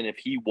reason. If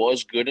he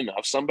was good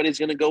enough, somebody's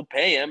going to go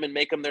pay him and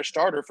make him their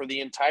starter for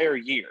the entire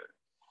year.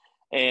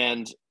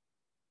 And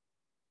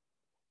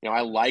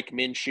I like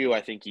Minshew.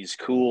 I think he's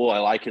cool. I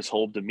like his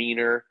whole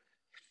demeanor.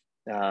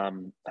 I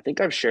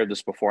think I've shared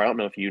this before. I don't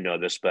know if you know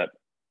this, but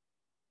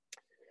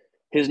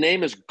his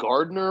name is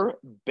Gardner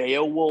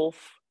Beowulf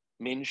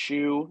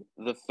Minshew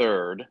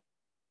III.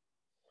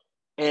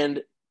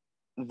 And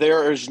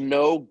there is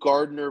no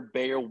Gardner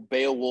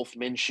Beowulf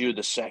Minshew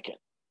II.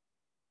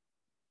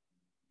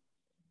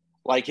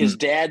 Like his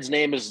dad's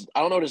name is, I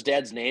don't know what his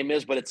dad's name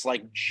is, but it's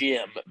like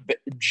Jim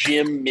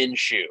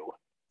Minshew.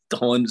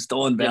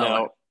 Stolen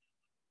valor.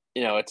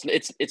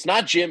 It's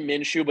not Jim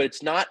Minshew, but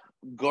it's not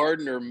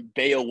Gardner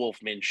Beowulf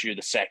Minshew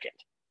II.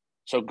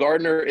 So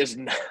Gardner is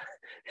not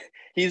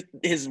 –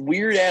 his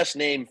weird-ass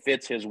name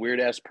fits his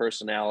weird-ass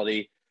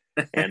personality,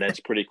 and it's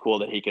pretty cool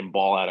that he can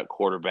ball out at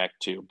quarterback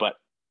too. But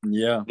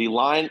yeah, the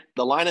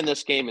line in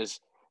this game is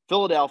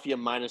Philadelphia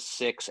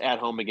 -6 at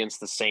home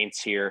against the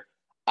Saints here.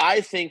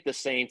 I think the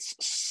Saints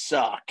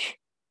suck,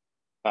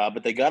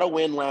 but they got a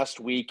win last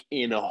week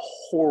in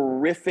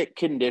horrific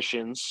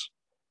conditions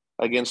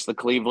against the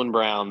Cleveland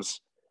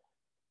Browns.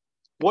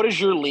 What is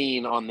your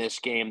lean on this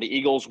game? The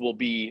Eagles will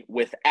be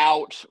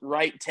without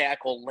right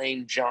tackle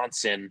Lane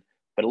Johnson,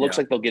 but it looks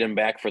like they'll get him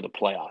back for the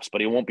playoffs, but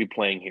he won't be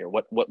playing here.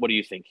 What do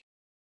you think?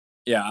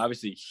 Yeah,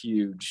 obviously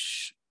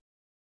huge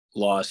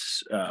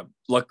loss.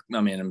 Look,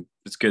 I mean,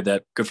 it's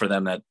good for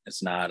them that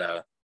it's not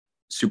a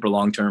super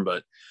long term,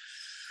 but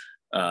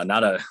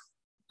not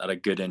a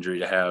good injury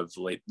to have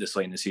this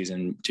late in the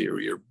season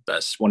to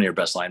one of your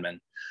best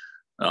linemen,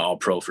 all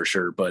pro for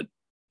sure. But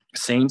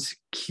Saints,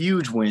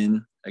 huge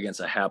win against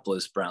a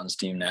hapless Browns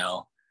team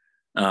now.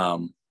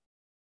 Not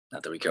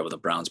that we cover the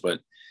Browns,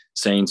 but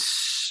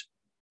Saints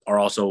are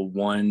also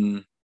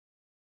one.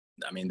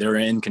 I mean, they're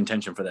in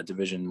contention for that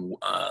division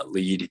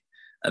lead.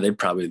 They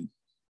probably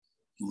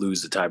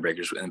lose the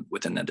tiebreakers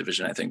within that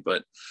division, I think.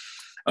 But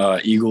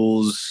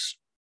Eagles,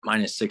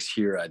 -6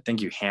 here, I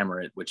think you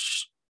hammer it,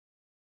 which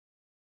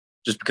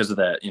just because of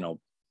that,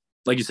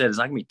 like you said, it's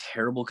not going to be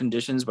terrible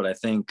conditions, but I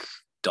think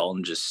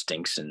Dalton just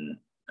stinks in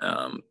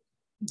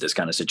this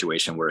kind of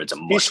situation where it's a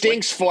He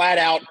stinks flat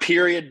out,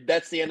 period.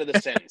 That's the end of the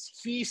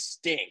sentence. He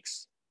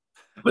stinks.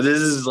 But this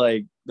is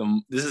like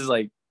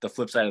the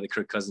flip side of the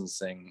Kirk Cousins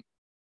thing.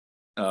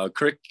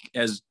 Kirk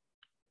has,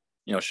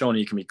 shown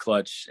he can be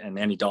clutch, and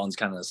Andy Dalton's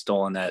kind of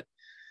stolen that,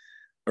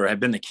 or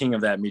have been the king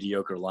of that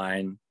mediocre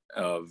line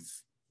of,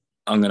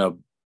 I'm going to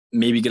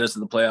maybe get us to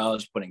the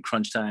playoffs, but in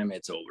crunch time,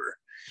 it's over.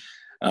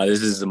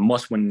 This is a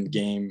must-win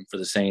game for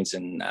the Saints,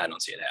 and I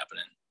don't see it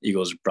happening.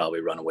 Eagles would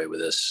probably run away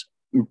with this.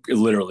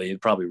 Literally,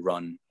 probably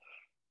run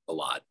a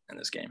lot in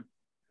this game.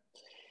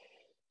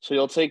 So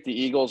you'll take the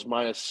Eagles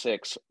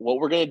 -6. What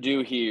we're going to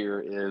do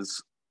here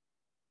is,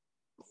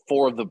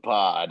 for the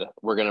pod,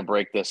 we're going to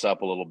break this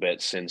up a little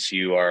bit, since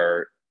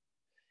we're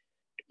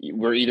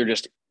either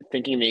just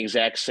thinking the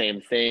exact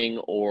same thing,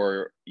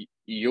 or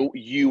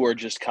you are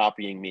just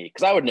copying me,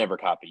 because I would never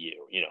copy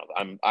you.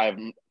 I have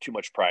too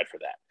much pride for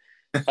that.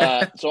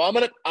 So I'm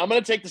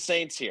gonna take the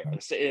Saints here.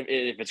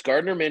 If it's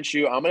Gardner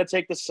Minshew, I'm gonna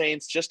take the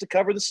Saints just to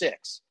cover the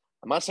 6.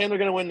 I'm not saying they're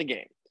gonna win the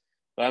game,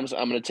 but I'm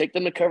gonna take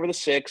them to cover the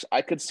 6.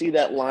 I could see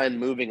that line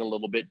moving a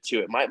little bit too.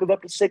 It might move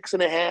up to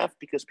 6.5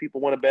 because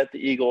people want to bet the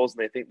Eagles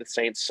and they think the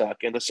Saints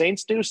suck, and the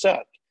Saints do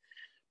suck,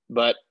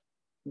 but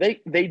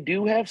they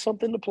do have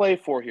something to play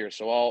for here.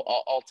 So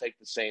I'll take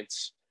the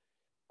Saints.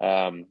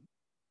 Yeah.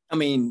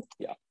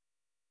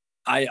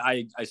 I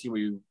see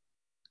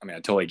I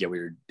totally get what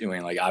you're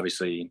doing. Like,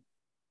 obviously,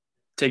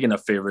 taking the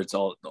favorites,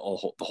 the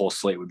whole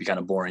slate would be kind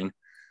of boring.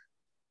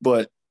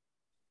 But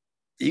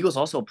the Eagles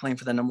also playing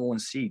for the number 1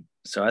 seed,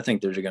 so I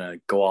think they're going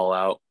to go all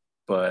out.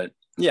 But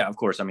yeah, of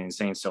course, the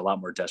Saints are a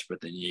lot more desperate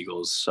than the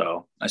Eagles,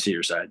 so I see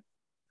your side.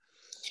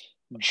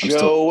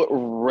 Joe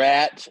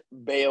Rat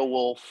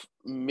Beowulf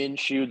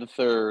Minshew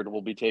III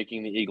will be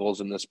taking the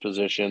Eagles in this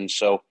position.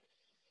 So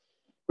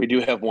we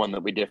do have one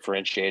that we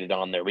differentiated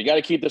on there. We got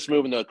to keep this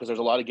moving, though, because there's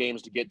a lot of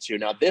games to get to.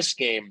 Now, this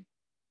game,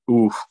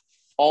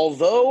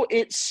 although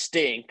it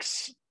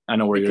stinks, I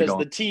know where you're going,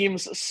 because the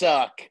teams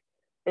suck,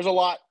 there's a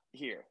lot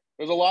here.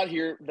 There's a lot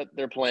here that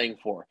they're playing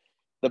for.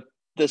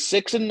 The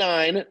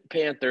 6-9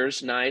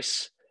 Panthers,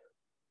 nice,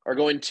 are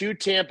going to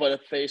Tampa to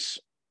face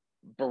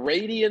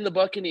Brady and the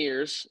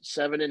Buccaneers,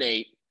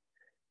 7-8.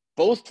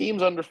 Both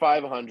teams under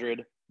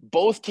 500.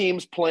 Both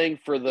teams playing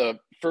for the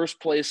first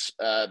place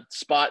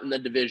spot in the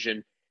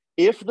division.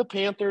 If the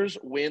Panthers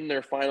win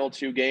their final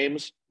 2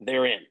 games,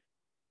 they're in.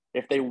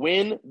 If they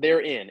win,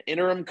 they're in.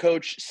 Interim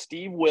coach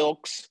Steve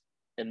Wilks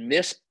and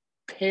this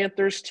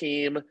Panthers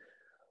team,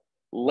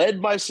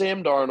 led by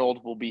Sam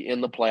Darnold, will be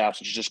in the playoffs,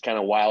 which is just kind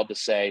of wild to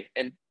say.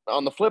 And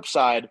on the flip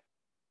side,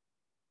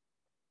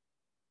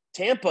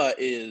 Tampa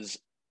is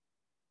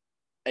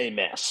a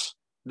mess.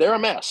 They're a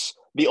mess.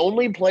 The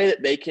only play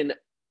they can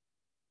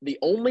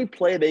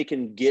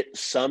get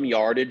some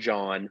yardage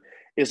on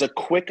is a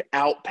quick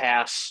out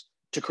pass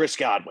to Chris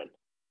Godwin.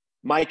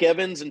 Mike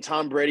Evans and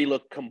Tom Brady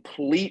look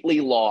completely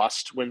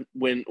lost when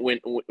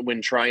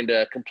trying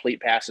to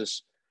complete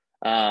passes.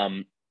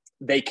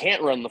 They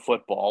can't run the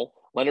football.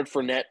 Leonard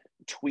Fournette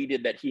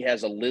tweeted that he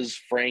has a Liz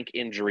Frank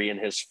injury in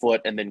his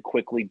foot and then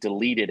quickly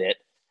deleted it.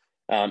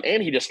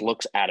 And he just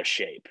looks out of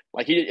shape.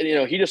 Like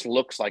he just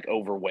looks like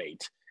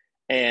overweight.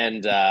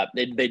 And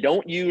they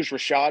don't use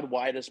Rachaad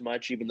White as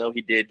much, even though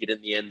he did get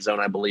in the end zone,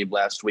 I believe,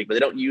 last week. But they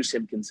don't use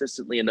him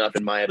consistently enough,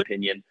 in my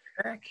opinion.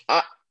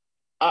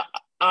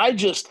 I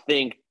just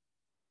think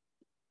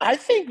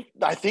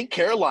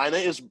Carolina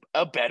is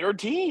a better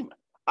team.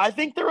 I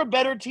think they're a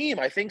better team.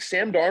 I think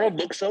Sam Darnold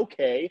looks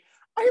okay.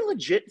 I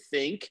legit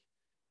think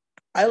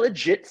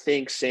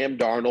Sam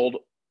Darnold,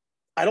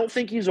 I don't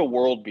think he's a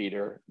world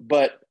beater,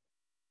 but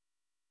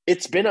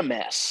it's been a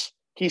mess.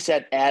 He's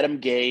had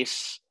Adam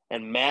Gase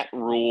and Matt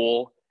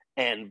Rule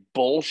and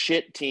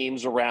bullshit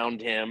teams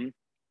around him.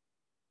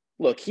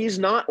 Look, he's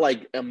not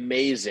like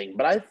amazing,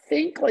 but I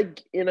think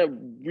like in a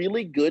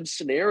really good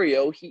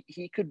scenario,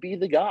 he could be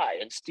the guy.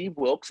 And Steve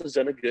Wilks has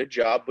done a good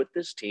job with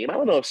this team. I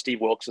don't know if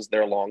Steve Wilks is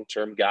their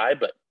long-term guy,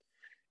 but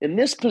in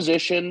this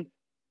position,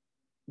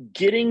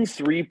 getting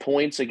 3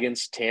 points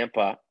against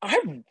Tampa,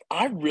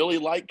 I really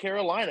like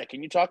Carolina.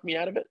 Can you talk me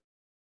out of it?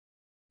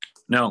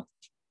 No.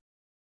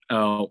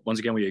 Once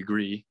again, we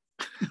agree,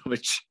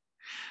 which,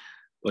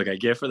 look, I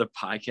get for the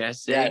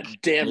podcast sake. Yeah,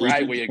 damn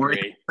right we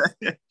agree.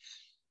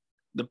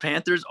 The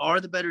Panthers are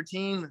the better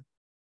team.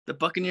 The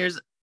Buccaneers,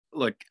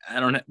 look,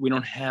 we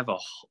don't have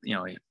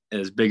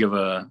as big of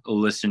a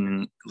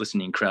listening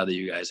crowd that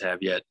you guys have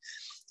yet.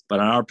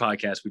 But on our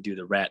podcast, we do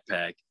the Rat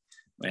Pack,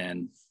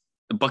 and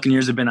the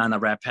Buccaneers have been on the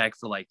Rat Pack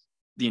for like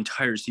the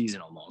entire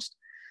season almost.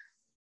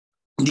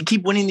 And you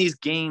keep winning these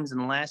games in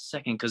the last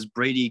second because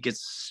Brady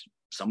gets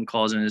some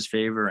calls in his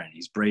favor, and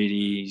he's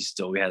Brady. He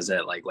still has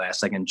that like last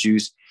second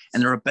juice,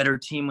 and they're a better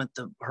team with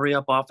the hurry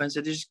up offense.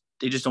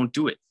 They just don't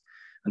do it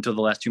until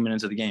the last 2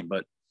 minutes of the game.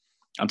 But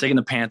I'm taking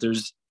the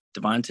Panthers.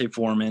 Devontae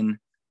Foreman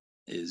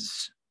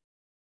is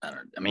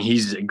I mean,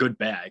 he's a good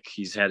back.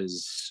 He's had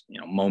his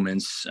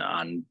moments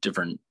on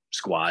different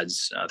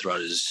squads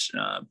throughout his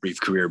brief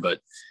career, but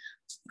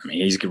I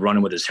mean, he's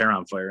running with his hair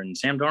on fire, and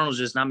Sam Darnold's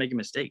just not making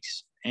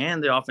mistakes.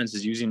 And the offense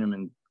is using him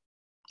in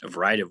a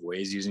variety of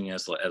ways, using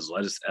as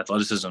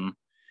athleticism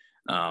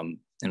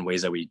in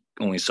ways that we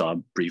only saw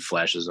brief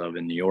flashes of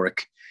in New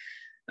York.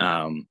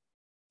 And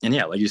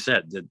yeah, like you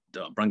said, the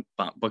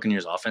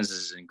Buccaneers offense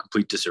is in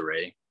complete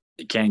disarray.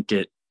 They can't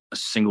get a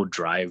single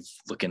drive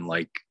looking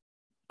like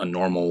a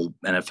normal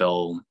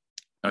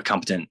a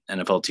competent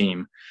NFL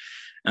team,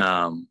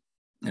 and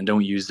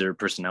don't use their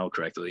personnel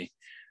correctly.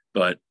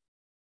 But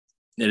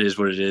it is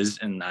what it is,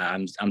 and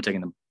I'm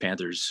taking the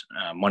Panthers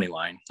money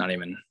line.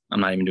 I'm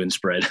not even doing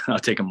spread. I'll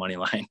take a money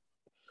line.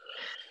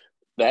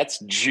 That's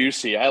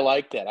juicy. I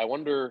like that. I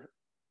wonder.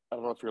 I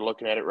don't know if you're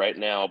looking at it right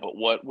now, but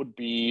what would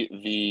be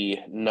the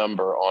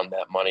number on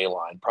that money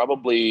line?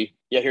 Probably,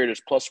 yeah, here it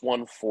is, plus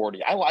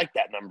 140. I like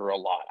that number a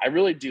lot. I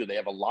really do. They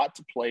have a lot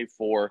to play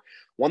for.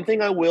 One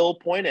thing I will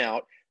point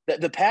out,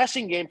 that the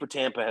passing game for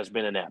Tampa has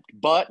been inept,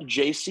 but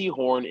J.C.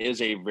 Horn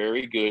is a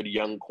very good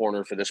young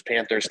corner for this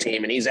Panthers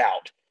team, and he's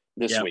out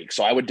this week.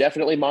 So I would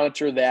definitely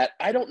monitor that.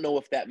 I don't know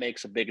if that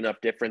makes a big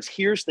enough difference.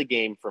 Here's the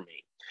game for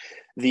me.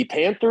 The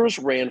Panthers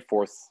ran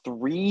for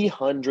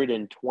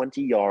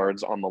 320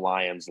 yards on the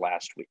Lions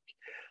last week.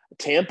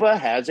 Tampa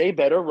has a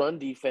better run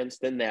defense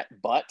than that,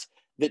 but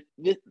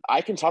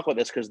I can talk about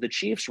this because the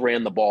Chiefs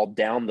ran the ball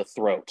down the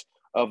throat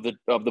of the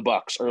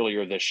Bucs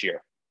earlier this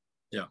year.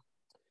 Yeah.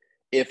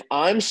 If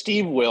I'm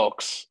Steve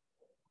Wilks,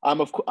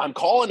 I'm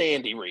calling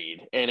Andy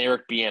Reid and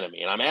Eric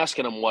Bieniemy, and I'm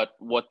asking them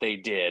what they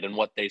did and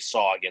what they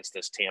saw against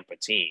this Tampa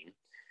team.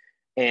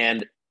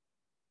 And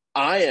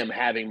I am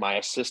having my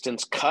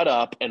assistants cut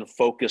up and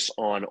focus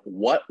on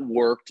what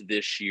worked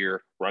this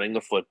year running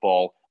the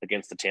football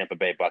against the Tampa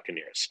Bay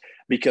Buccaneers.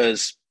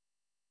 Because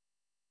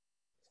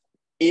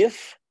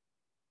if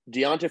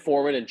Deontay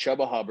Foreman and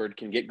Chuba Hubbard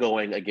can get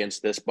going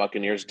against this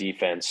Buccaneers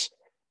defense,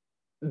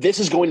 this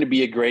is going to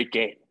be a great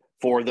game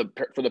for the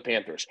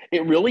Panthers.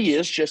 It really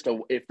is just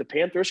if the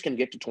Panthers can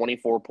get to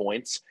 24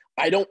 points,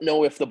 I don't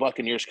know if the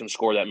Buccaneers can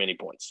score that many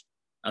points.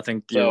 I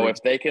think so.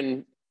 If they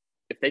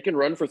can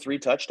run for 3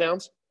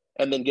 touchdowns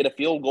and then get a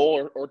field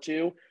goal or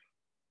two,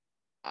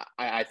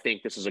 I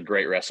think this is a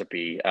great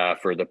recipe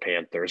for the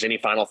Panthers. Any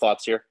final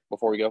thoughts here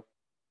before we go?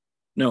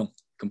 No,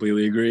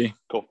 completely agree.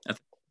 Cool. I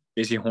think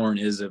J.C. Horn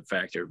is a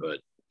factor, but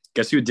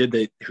guess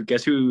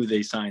who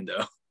they signed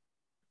though?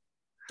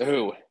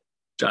 Who?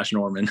 Josh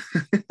Norman.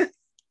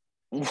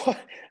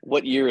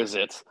 What year is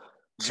it?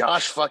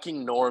 Josh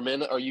fucking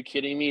Norman? Are you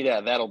kidding me?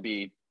 That'll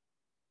be.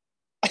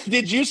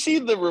 Did you see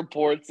the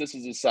reports? This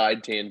is a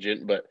side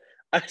tangent, but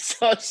I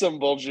saw some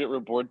bullshit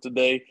report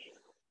today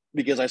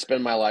because I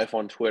spend my life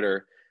on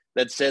Twitter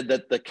that said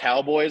that the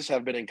Cowboys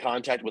have been in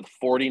contact with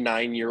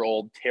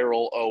 49-year-old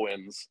Terrell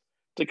Owens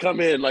to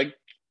come in. Like,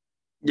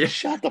 yeah,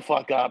 shut the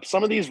fuck up.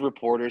 Some of these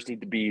reporters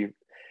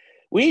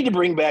we need to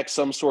bring back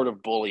some sort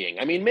of bullying.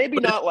 I mean, maybe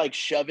not like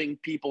shoving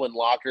people in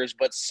lockers,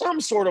 but some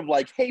sort of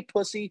like, hey,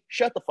 pussy,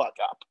 shut the fuck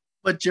up.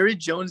 But Jerry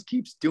Jones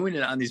keeps doing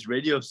it on these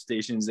radio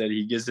stations that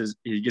he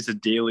gets a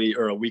daily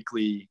or a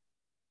weekly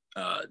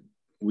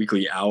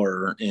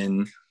hour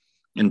in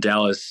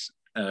Dallas.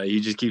 He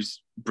just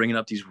keeps bringing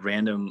up these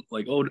random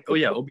like, oh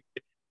yeah,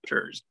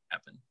 sure,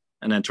 happen.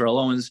 And then Terrell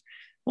Owens,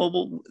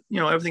 well,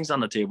 everything's on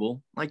the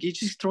table. Like he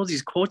just throws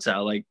these quotes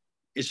out. Like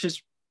it's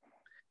just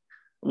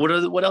what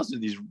else are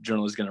these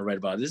journalists going to write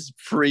about? This is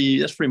free.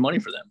 That's free money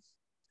for them.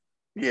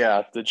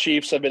 Yeah, the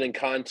Chiefs have been in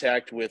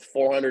contact with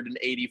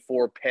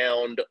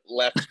 484-pound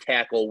left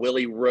tackle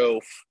Willie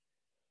Roaf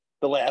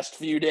the last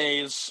few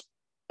days.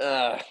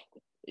 Yeah,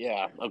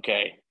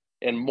 okay.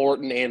 And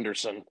Morton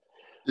Anderson.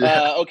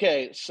 Yeah.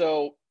 Okay,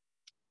 so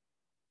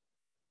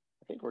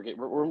I think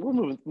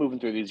we're moving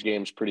through these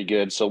games pretty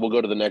good. So we'll go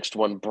to the next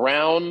one.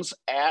 Browns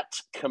at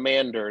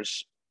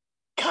Commanders.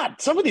 God,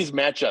 some of these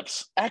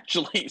matchups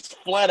actually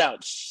flat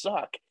out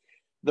suck.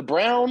 The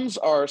Browns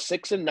are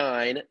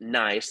 6-9.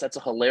 Nice. That's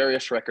a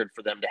hilarious record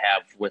for them to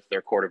have with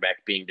their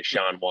quarterback being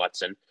Deshaun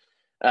Watson.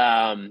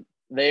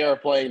 They are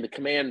playing the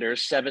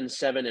Commanders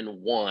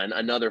 7-7-1,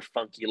 another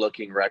funky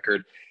looking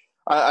record.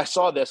 I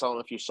saw this. I don't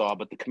know if you saw,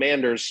 but the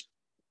Commanders,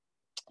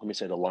 let me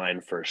say the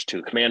line first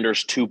too.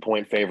 Commanders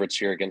 2-point favorites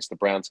here against the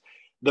Browns.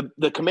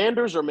 The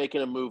Commanders are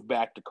making a move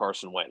back to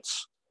Carson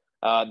Wentz.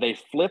 They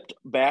flipped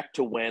back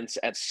to Wentz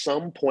at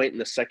some point in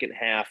the second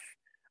half.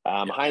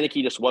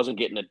 Heineke just wasn't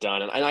getting it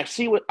done. And I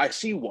see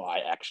why,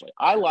 actually.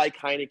 I like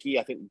Heineke.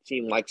 I think the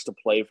team likes to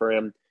play for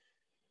him.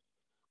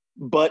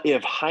 But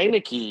if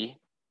Heineke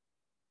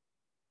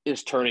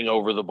is turning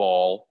over the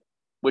ball,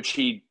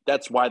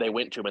 that's why they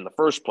went to him in the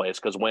first place,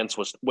 because Wentz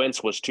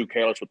was too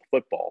careless with the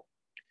football.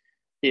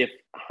 If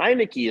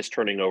Heineke is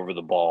turning over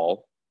the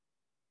ball,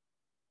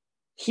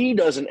 he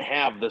doesn't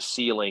have the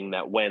ceiling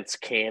that Wentz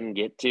can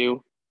get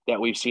to that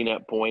we've seen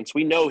at points.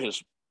 We know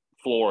his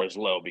floor is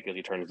low because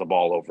he turns the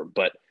ball over.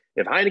 But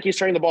if Heineke's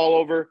turning the ball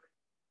over,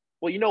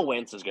 well,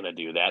 Wentz is going to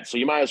do that. So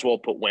you might as well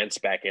put Wentz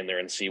back in there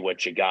and see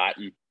what you got.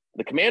 And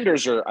The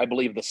Commanders are, I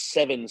believe, the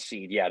 7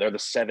 seed. Yeah, they're the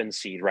 7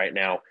 seed right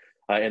now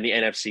in the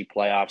NFC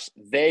playoffs.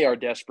 They are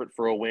desperate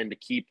for a win to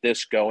keep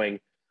this going.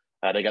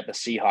 They got the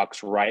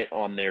Seahawks right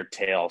on their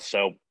tail.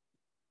 So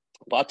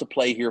a lot to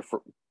play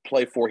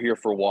for here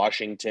for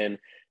Washington.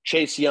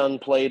 Chase Young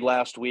played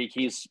last week.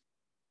 He's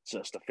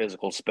just a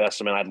physical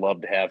specimen. I'd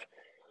love to have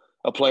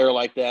a player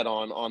like that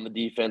on the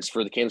defense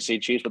for the Kansas City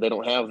Chiefs, but they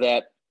don't have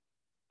that.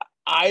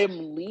 I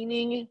am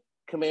leaning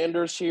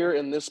Commanders here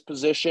in this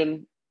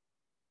position.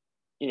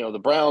 The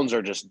Browns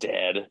are just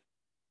dead.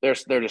 They're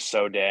just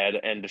so dead.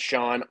 And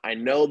Deshaun, I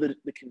know that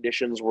the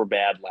conditions were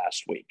bad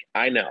last week.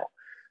 I know.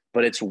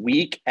 But it's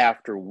week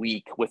after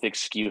week with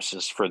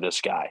excuses for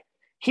this guy.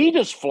 He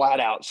just flat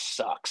out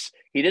sucks.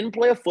 He didn't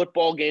play a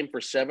football game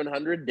for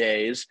 700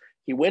 days.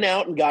 He went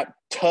out and got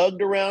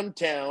tugged around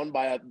town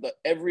by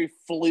every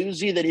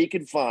floozy that he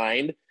could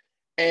find.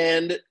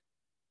 And,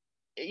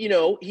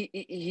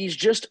 he's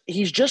just a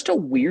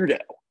weirdo.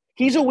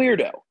 He's a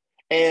weirdo.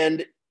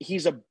 And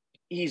he's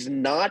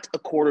not a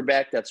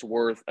quarterback that's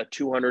worth a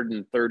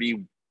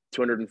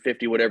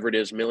 250, whatever it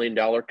is, $1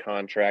 million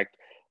contract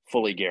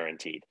fully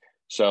guaranteed.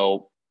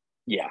 So,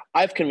 yeah,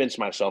 I've convinced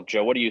myself.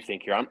 Joe, what do you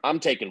think here? I'm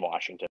taking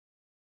Washington.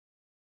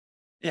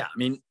 Yeah, I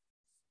mean,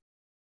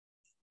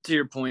 to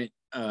your point,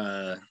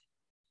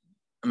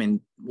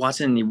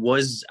 Watson, he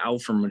was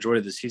out for majority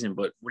of the season,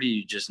 but what are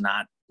you just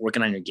not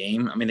working on your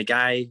game? I mean, the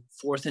guy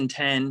 4th and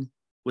 10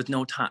 with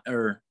no time,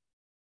 or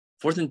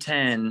 4th and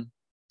 10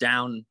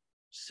 down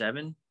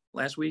 7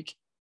 last week,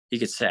 he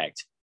gets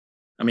sacked.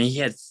 I mean, he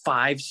had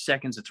 5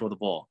 seconds to throw the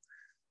ball.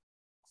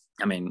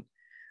 I mean,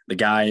 the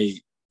guy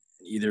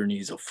either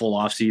needs a full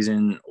off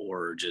season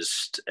or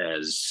just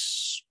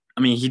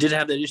he did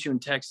have that issue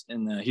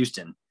in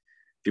Houston.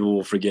 People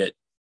will forget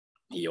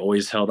he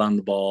always held on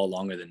the ball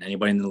longer than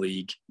anybody in the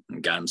league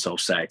and got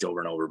himself sacked over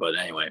and over. But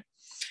anyway,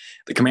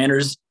 the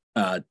Commanders,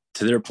 to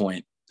their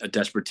point, a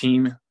desperate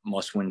team,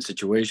 must-win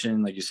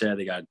situation. Like you said,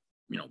 they got,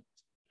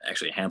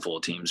 actually a handful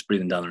of teams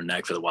breathing down their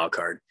neck for the wild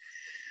card.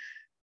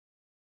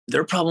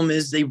 Their problem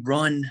is they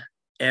run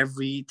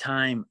every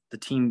time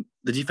the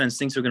defense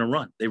thinks they're going to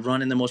run. They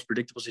run in the most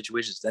predictable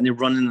situations. Then they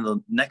run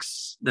in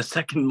the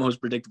second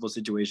most predictable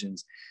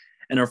situations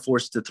and are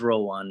forced to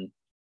throw on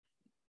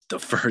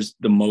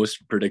the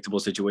most predictable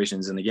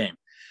situations in the game.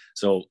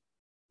 So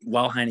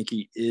while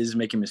Heineke is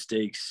making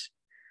mistakes,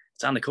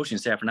 it's on the coaching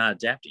staff for not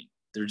adapting.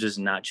 They're just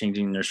not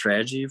changing their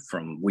strategy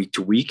from week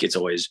to week. It's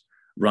always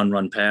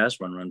run, pass,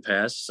 run,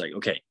 pass. It's like,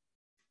 okay,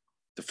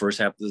 the first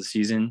half of the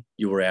season,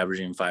 you were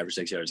averaging 5 or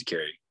 6 yards a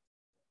carry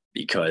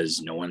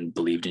because no one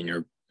believed in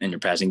your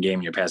passing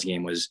game. Your passing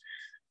game was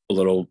a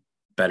little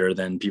better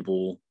than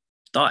people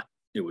thought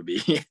it would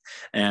be.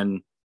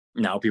 And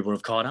now people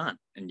have caught on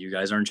and you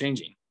guys aren't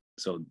changing.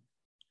 So,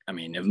 I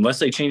mean, unless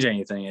they change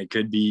anything, it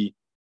could be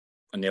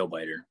a nail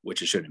biter,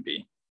 which it shouldn't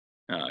be,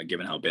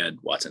 given how bad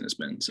Watson has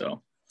been.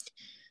 So,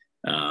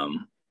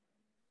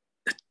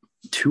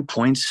 2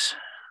 points.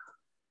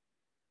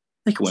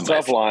 They could win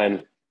tough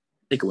line.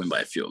 They could win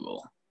by a field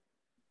goal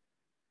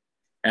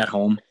at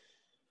home.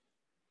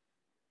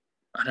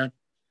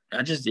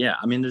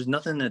 There's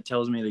nothing that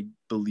tells me to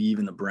believe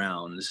in the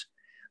Browns.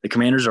 The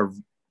Commanders are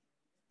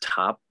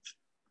top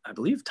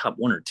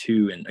 1 or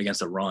 2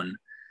 against the run.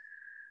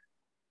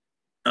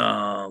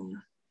 And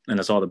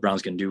that's all the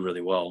Browns can do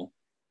really well.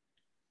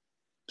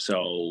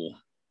 So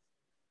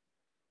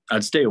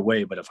I'd stay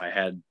away, but if I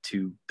had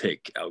to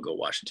pick, I would go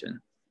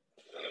Washington.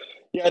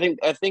 Yeah,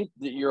 I think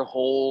that your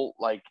whole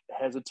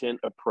hesitant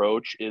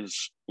approach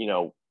is,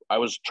 I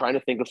was trying to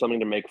think of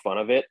something to make fun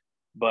of it,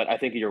 but I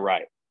think you're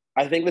right.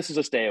 I think this is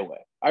a stay away.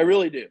 I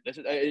really do.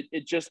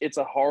 It's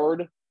a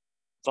hard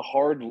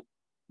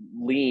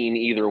lean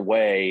either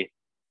way,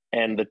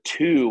 and the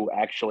 2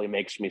 actually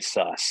makes me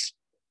sus.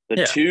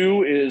 The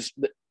 2 is,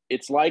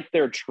 it's like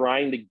they're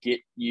trying to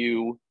get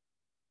you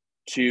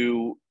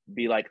to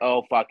be like,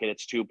 oh, fuck it,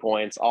 it's 2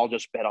 points. I'll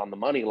just bet on the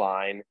money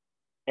line.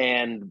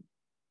 And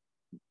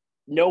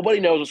nobody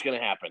knows what's going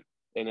to happen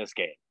in this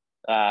game.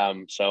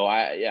 So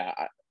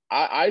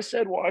I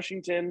said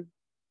Washington.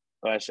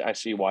 I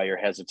see why you're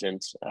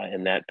hesitant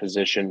in that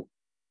position.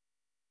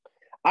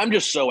 I'm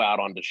just so out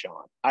on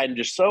Deshaun. I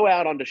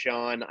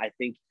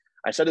think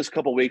I said this a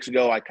couple of weeks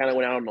ago. I kind of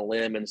went out on a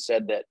limb and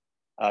said that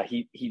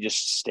he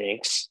just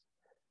stinks.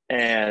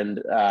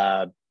 And,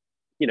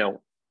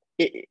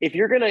 if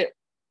you're going to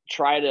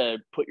try to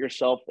put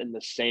yourself in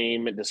the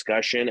same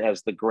discussion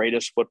as the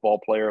greatest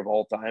football player of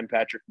all time,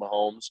 Patrick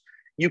Mahomes,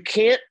 you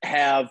can't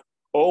have,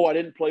 I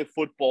didn't play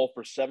football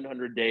for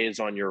 700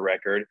 days on your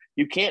record.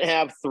 You can't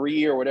have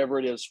 3 or whatever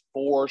it is,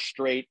 4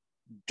 straight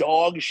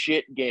dog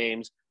shit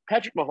games.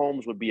 Patrick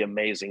Mahomes would be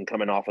amazing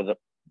coming off of the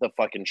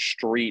fucking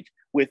street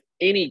with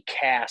any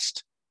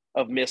cast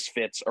of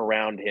misfits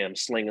around him,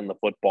 slinging the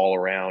football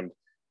around.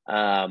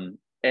 And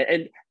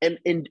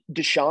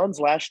Deshaun's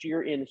last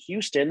year in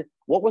Houston,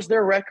 what was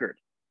their record?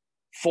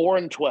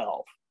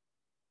 4-12.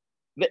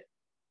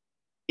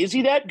 Is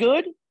he that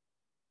good?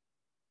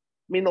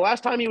 I mean, the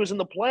last time he was in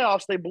the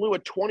playoffs, they blew a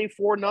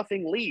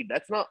 24-0 lead.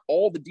 That's not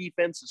all the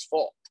defense's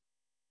fault.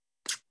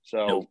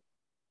 So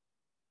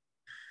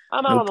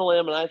I'm out Nope. on a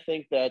limb, and I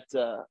think that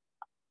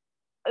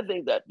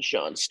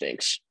Deshaun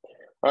stinks.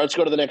 All right, let's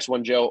go to the next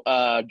one, Joe.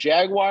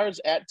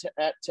 Jaguars at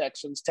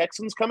Texans.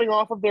 Texans coming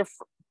off of their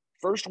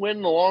first win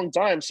in a long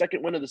time,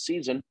 second win of the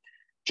season.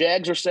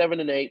 Jags are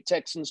 7-8.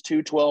 Texans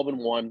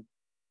 2-12-1.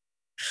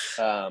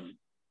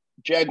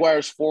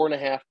 Jaguars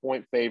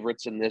 4.5-point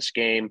favorites in this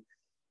game.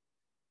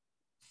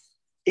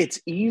 It's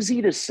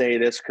easy to say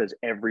this because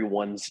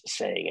everyone's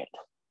saying it,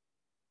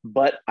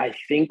 but I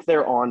think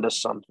they're onto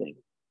something.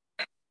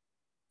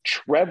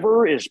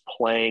 Trevor is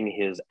playing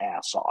his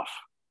ass off.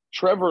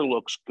 Trevor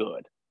looks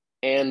good.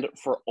 And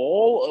for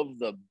all of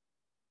the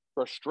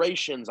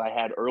frustrations I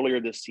had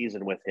earlier this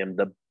season with him,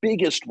 the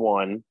biggest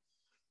one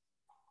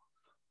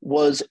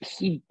was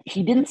he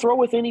didn't throw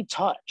with any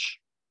touch.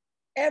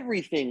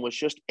 Everything was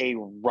just a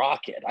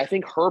rocket. I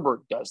think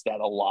Herbert does that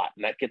a lot,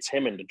 and that gets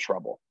him into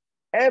trouble.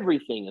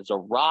 Everything is a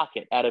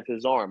rocket out of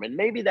his arm. And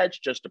maybe that's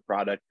just a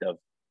product of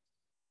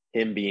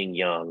him being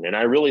young. And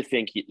I really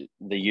think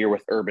the year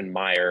with Urban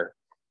Meyer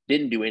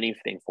didn't do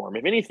anything for him.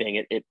 If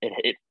anything,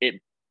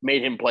 it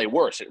made him play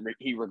worse.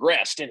 He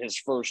regressed in his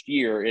first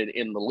year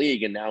in the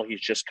league, and now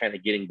he's just kind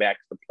of getting back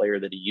to the player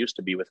that he used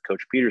to be with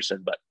Coach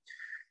Peterson. But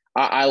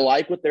I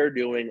like what they're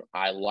doing.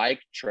 I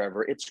like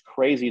Trevor. It's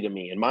crazy to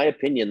me. In my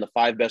opinion, the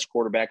 5 best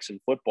quarterbacks in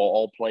football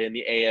all play in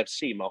the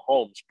AFC: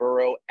 Mahomes,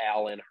 Burrow,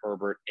 Allen,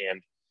 Herbert,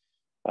 and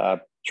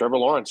Trevor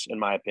Lawrence, in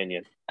my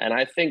opinion. And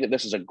I think that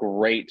this is a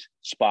great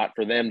spot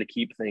for them to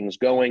keep things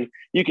going.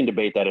 You can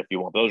debate that if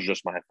you want. Those are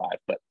just my 5.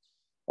 But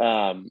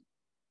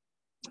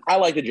I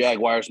like the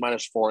Jaguars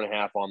minus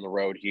 4.5 on the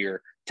road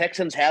here.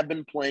 Texans have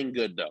been playing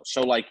good, though.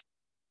 So,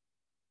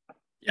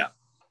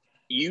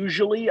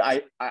 usually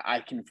I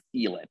can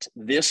feel it.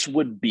 This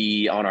would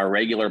be on our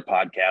regular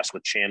podcast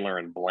with Chandler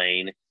and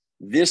Blaine.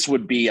 This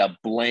would be a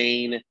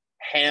Blaine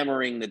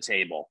hammering the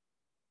table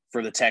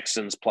for the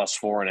Texans plus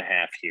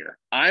 4.5 here.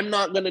 I'm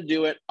not going to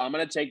do it. I'm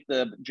going to take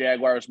the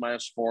Jaguars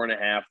minus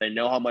 4.5. They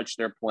know how much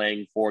they're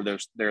playing for.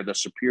 They're the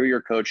superior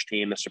coach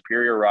team, the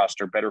superior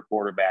roster, better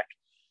quarterback.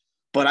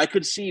 But I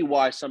could see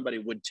why somebody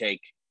would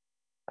take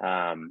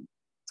the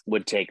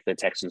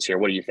Texans here.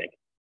 What do you think?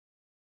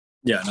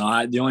 Yeah,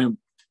 no, the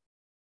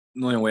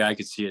only way I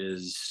could see it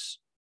is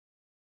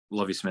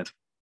Lovie Smith.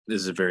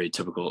 This is a very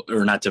typical,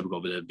 or not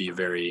typical, but it'd be a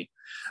very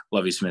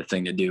Lovie Smith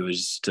thing to do,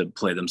 is to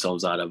play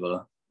themselves out of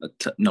a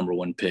number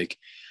 1 pick.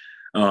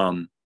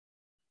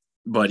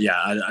 But yeah,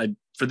 I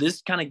for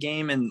this kind of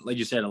game, and like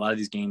you said, a lot of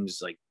these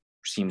games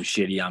seem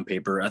shitty on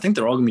paper. I think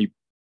they're all gonna be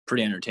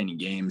pretty entertaining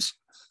games,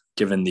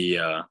 given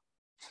the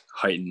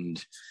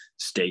heightened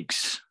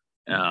stakes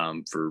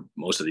for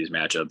most of these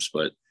matchups.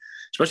 But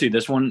especially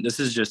this one, this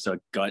is just a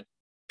gut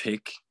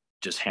pick.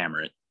 Just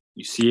hammer it.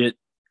 You see it.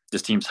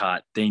 This team's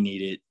hot. They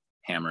need it.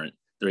 Hammer it.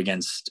 They're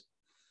against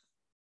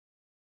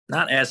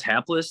not as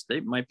hapless.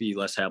 They might be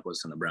less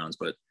hapless than the Browns,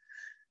 but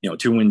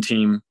 2-win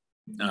team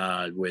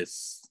with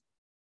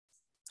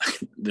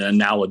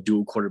now a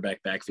dual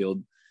quarterback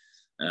backfield,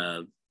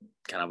 kind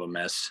of a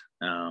mess.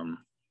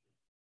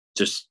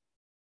 Just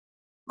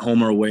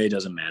home or away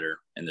doesn't matter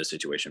in this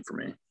situation for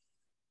me.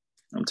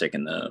 I'm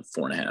taking the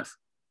 4.5.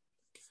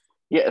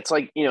 Yeah, it's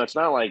it's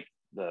not like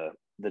the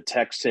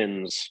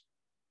Texans.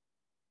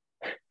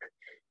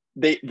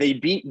 They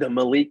beat the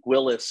Malik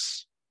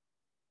Willis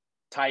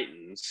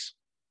Titans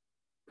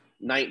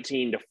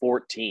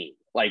 19-14.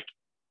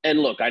 And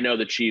look, I know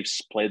the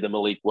Chiefs played the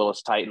Malik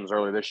Willis Titans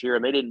earlier this year,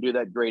 and they didn't do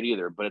that great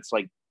either. But it's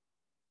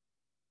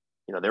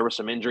there were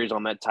some injuries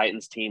on that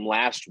Titans team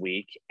last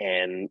week,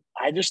 and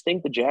I just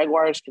think the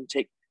Jaguars can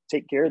take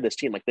care of this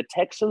team. The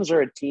Texans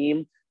are a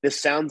team. This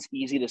sounds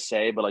easy to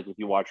say, but if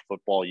you watch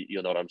football,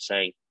 you'll know what I'm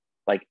saying.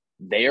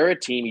 They are a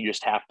team you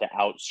just have to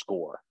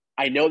outscore.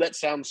 I know that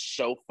sounds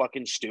so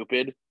fucking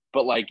stupid,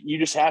 but you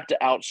just have to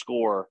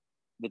outscore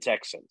the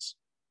Texans.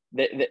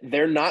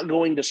 They're not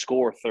going to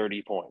score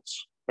 30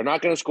 points. They're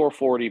not going to score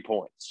 40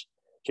 points.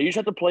 So you just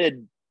have to play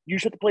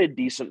a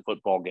decent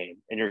football game,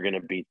 and you're going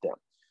to beat them.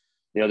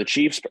 The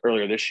Chiefs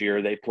earlier this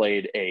year, they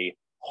played a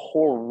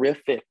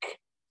horrific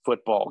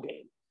football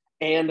game,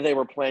 and they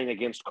were playing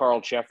against Carl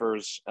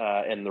Cheffers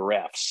and the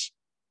refs.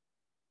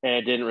 And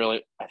it didn't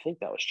really – I think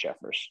that was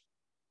Cheffers.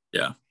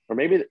 Yeah. Or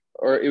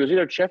it was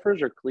either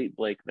Cheffers or Clete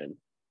Blakeman.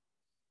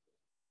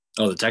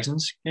 Oh, the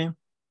Texans game?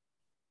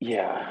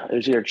 Yeah, it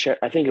was either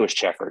I think it was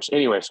Cheffers.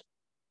 Anyways,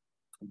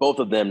 both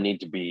of them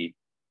need to be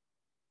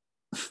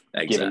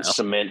given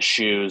cement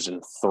shoes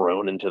and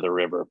thrown into the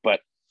river. But,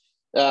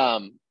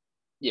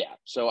 yeah,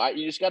 so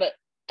you just got to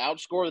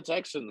outscore the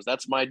Texans.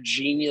 That's my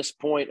genius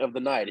point of the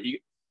night.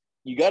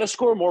 You got to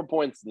score more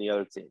points than the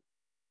other team.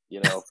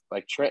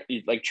 Like Trent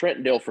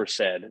Dilfer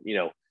said,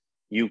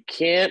 you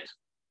can't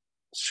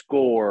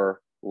score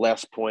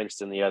less points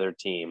than the other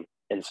team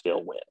and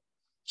still win.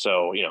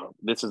 So,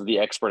 this is the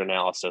expert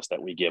analysis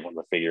that we give on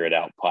the Figure It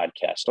Out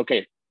podcast.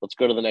 Okay, let's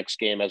go to the next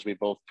game as we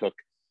both took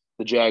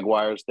the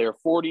Jaguars. They're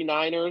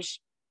 49ers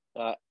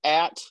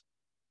at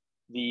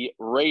the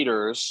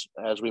Raiders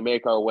as we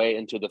make our way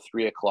into the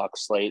 3:00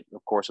 slate.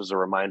 Of course, as a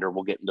reminder,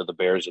 we'll get into the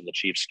Bears and the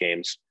Chiefs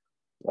games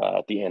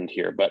at the end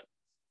here. But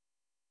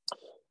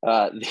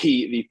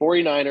the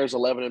 49ers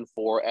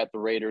 11-4 at the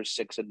Raiders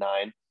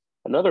 6-9,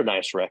 another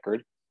nice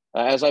record.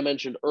 As I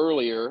mentioned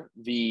earlier,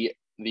 the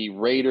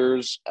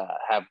Raiders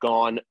have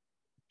gone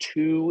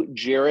to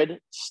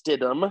Jarrett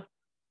Stidham.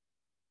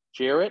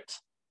 Jarrett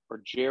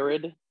or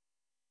Jared?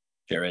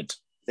 Jarrett.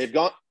 They've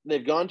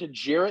gone to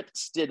Jarrett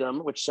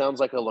Stidham, which sounds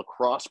like a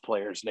lacrosse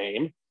player's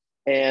name.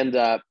 And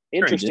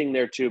interesting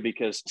there too,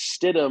 because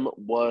Stidham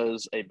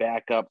was a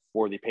backup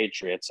for the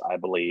Patriots, I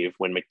believe,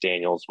 when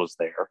McDaniels was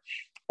there.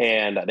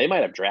 And they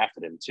might have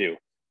drafted him too.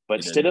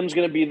 But Stidham's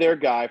going to be their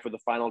guy for the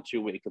final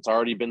 2 weeks. It's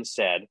already been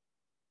said,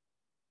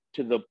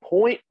 to the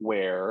point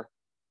where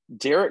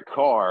Derek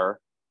Carr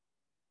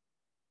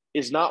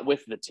is not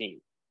with the team.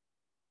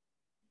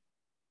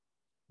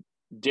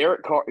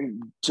 Derek Carr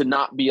to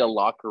not be a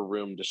locker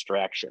room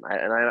distraction.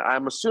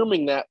 I'm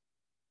assuming that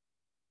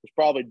was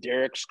probably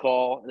Derek's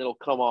call, and it'll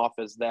come off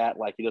as that,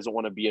 like he doesn't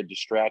want to be a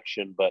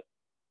distraction. But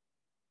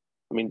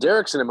I mean,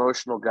 Derek's an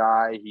emotional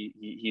guy.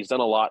 He's done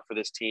a lot for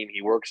this team.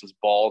 He works his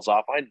balls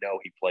off. I know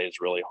he plays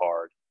really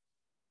hard.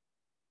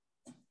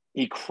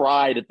 He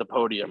cried at the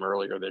podium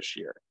earlier this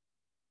year.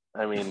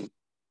 I mean,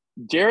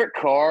 Derek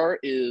Carr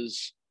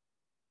is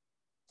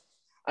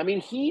 – I mean,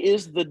 he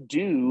is the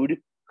dude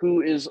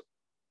who is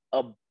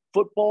a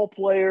football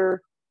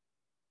player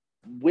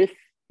with,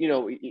 you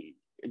know, a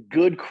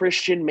good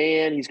Christian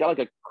man. He's got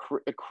like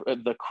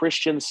the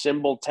Christian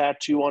symbol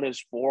tattoo on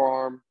his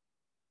forearm,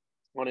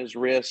 on his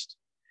wrist.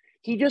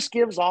 He just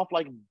gives off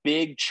like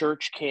big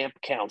church camp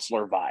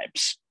counselor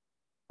vibes.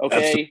 Okay.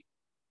 Absolutely.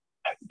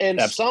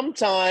 And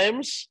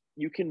sometimes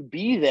you can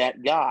be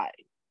that guy.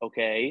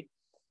 Okay.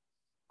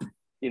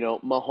 You know,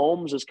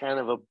 Mahomes is kind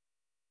of a,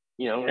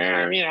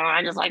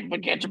 I just like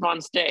ketchup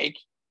on steak.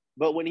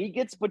 But when he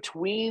gets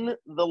between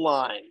the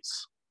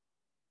lines,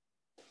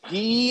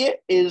 he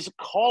is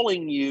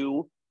calling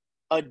you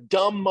a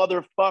dumb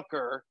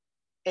motherfucker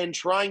and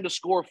trying to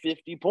score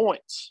 50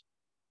 points.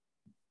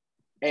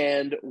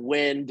 And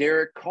when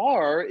Derek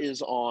Carr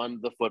is on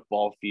the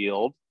football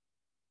field,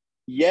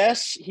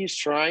 yes, he's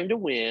trying to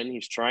win.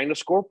 He's trying to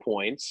score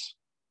points.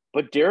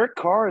 But Derek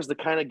Carr is the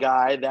kind of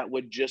guy that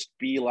would just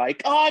be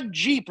like, oh,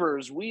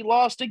 jeepers, we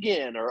lost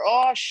again. Or,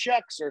 oh,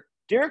 shucks. Or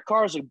Derek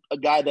Carr is a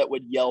guy that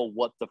would yell,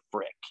 what the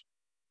frick?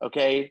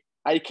 Okay?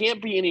 I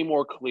can't be any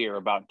more clear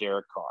about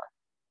Derek Carr.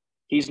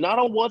 He's not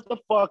a what the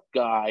fuck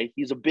guy.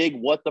 He's a big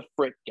what the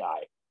frick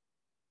guy.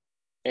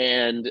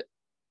 And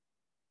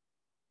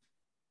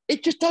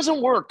it just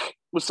doesn't work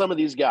with some of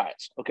these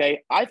guys,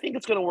 okay? I think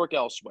it's going to work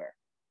elsewhere.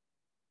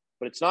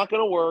 But it's not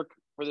going to work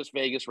for this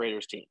Vegas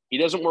Raiders team. He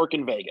doesn't work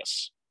in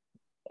Vegas.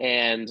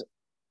 And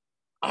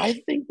I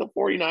think the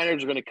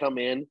 49ers are going to come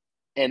in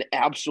and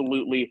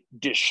absolutely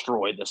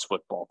destroy this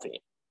football team.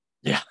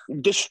 Yeah.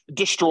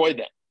 Destroy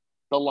them.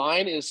 The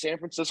line is San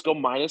Francisco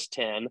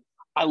 -10.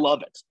 I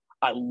love it.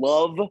 I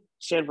love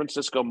San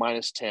Francisco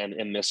 -10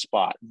 in this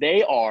spot.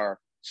 They are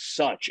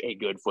such a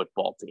good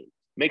football team.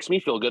 Makes me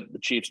feel good that the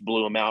Chiefs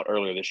blew them out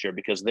earlier this year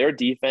because their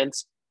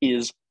defense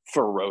is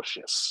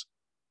ferocious.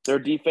 Their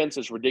defense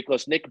is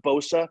ridiculous. Nick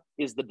Bosa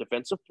is the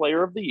defensive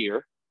player of the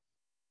year.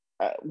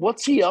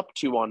 What's he up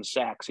to on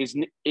sacks?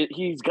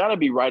 He's got to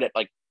be right at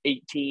like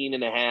 18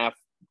 and a half,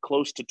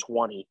 close to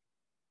 20.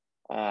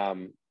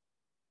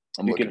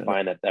 You can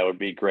find that. That would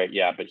be great.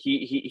 Yeah, but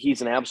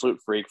he's an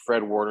absolute freak.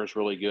 Fred Warner's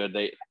really good.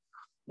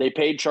 They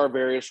paid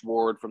Charvarius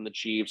Ward from the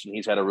Chiefs, and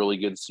he's had a really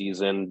good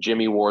season.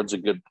 Jimmy Ward's a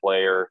good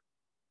player.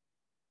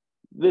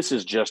 This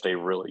is just a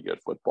really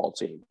good football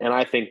team, and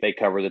I think they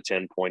cover the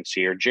 10 points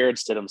here. Jarrett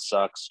Stidham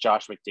sucks.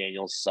 Josh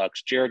McDaniels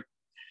sucks.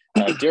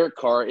 Derek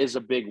Carr is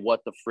a big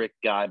what the frick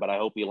guy, but I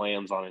hope he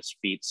lands on his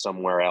feet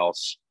somewhere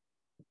else.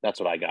 That's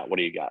what I got. What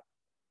do you got?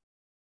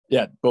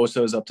 Yeah,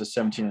 Bosa is up to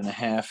 17 and a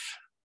half.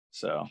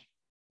 So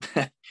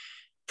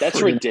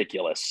that's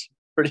ridiculous.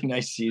 Pretty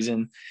nice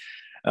season.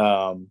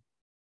 I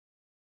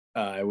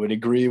would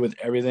agree with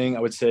everything.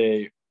 I would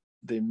say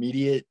the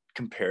immediate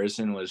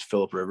comparison was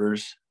Phillip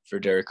Rivers for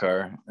Derek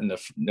Carr and the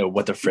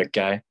what the frick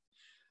guy.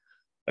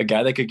 A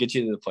guy that could get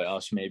you to the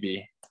playoffs,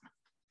 maybe.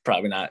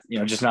 Probably not,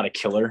 just not a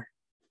killer.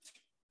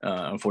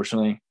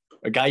 Unfortunately,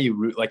 a guy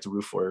you like to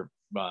root for,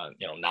 not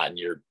in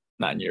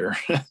your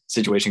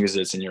situation because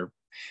it's in your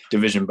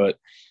division, but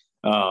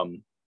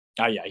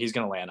yeah, he's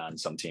going to land on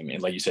some team.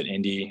 And like you said,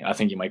 Indy, I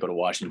think he might go to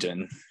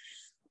Washington.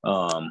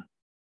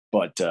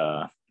 But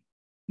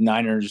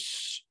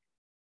Niners,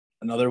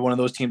 another one of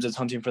those teams that's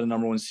hunting for the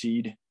number one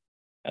seed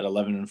at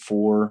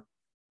 11-4,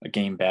 a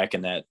game back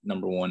in that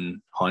number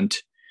one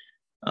hunt.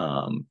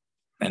 And,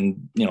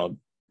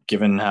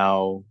 given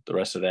how the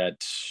rest of the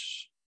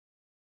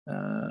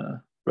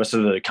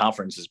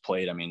conference is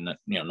played, I mean,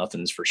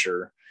 nothing's for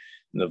sure.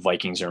 The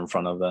Vikings are in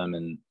front of them,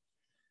 and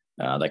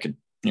that could,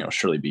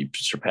 surely be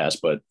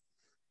surpassed. But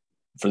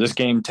for this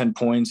game, 10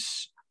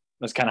 points,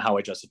 that's kind of how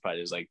I justified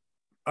it. Is like,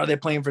 are they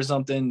playing for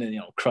something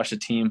to, crush a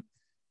team?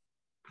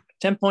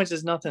 10 points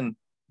is nothing.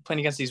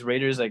 Playing against these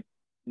Raiders, like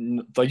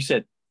you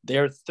said,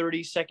 they're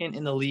 32nd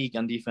in the league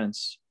on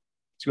defense.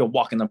 It's going to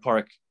walk in the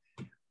park.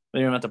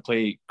 They don't have to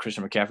play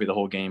Christian McCaffrey the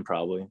whole game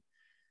probably.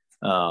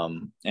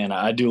 And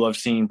I do love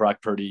seeing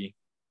Brock Purdy,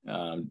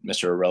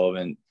 Mr.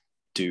 Irrelevant,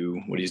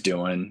 do what he's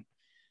doing.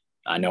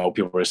 I know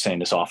people are saying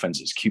this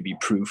offense is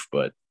QB proof,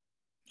 but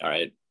all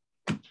right.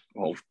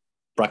 Well,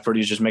 Brock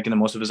Purdy is just making the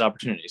most of his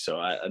opportunity. So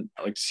I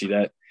like to see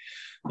that,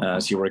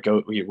 see where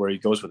he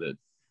goes with it.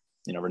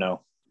 You never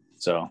know.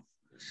 So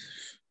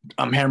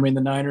I'm hammering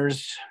the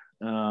Niners,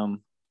 and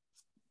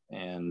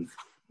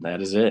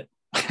that is it.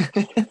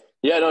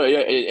 Yeah, no,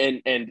 yeah,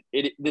 and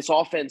this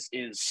offense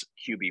is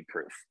QB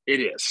proof. It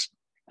is.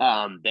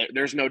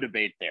 There's no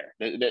debate there.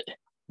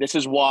 This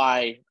is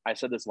why I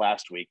said this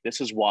last week.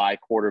 This is why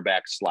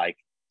quarterbacks like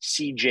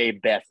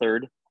C.J.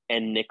 Beathard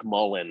and Nick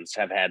Mullins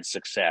have had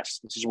success.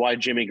 This is why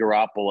Jimmy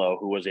Garoppolo,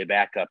 who was a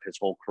backup his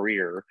whole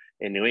career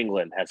in New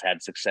England, has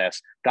had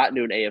success, got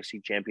into an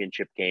AFC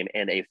championship game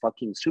and a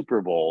fucking Super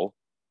Bowl.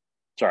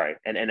 Sorry,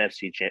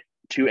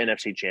 two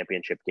NFC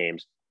championship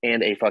games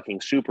and a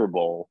fucking Super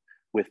Bowl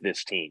with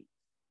this team.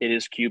 It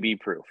is QB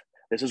proof.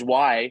 This is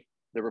why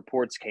the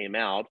reports came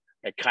out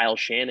that Kyle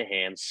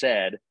Shanahan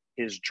said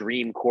his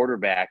dream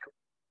quarterback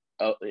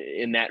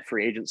in that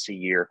free agency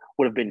year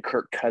would have been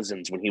Kirk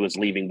Cousins when he was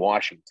leaving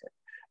Washington,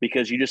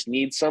 because you just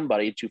need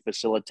somebody to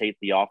facilitate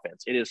the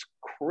offense. It is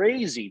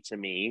crazy to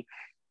me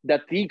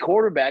that the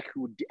quarterback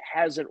who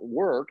hasn't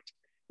worked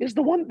is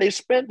the one they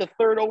spent the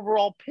third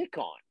overall pick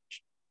on,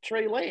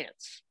 Trey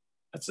Lance.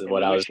 That's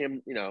what I was.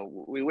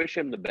 We wish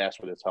him the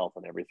best with his health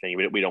and everything.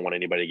 We don't want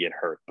anybody to get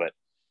hurt, but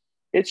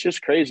it's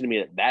just crazy to me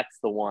that that's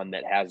the one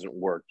that hasn't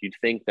worked. You'd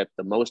think that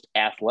the most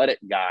athletic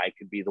guy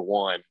could be the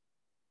one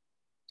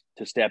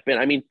to step in.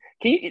 I mean,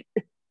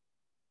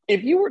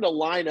 if you were to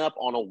line up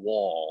on a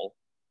wall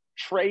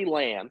Trey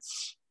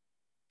Lance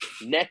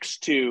next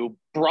to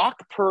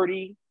Brock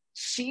Purdy,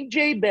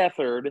 C.J.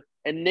 Beathard,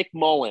 and Nick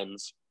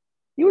Mullins,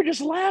 you would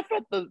just laugh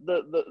at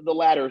the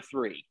latter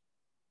three.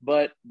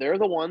 But they're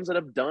the ones that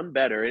have done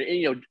better.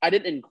 And I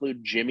didn't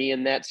include Jimmy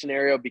in that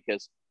scenario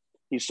because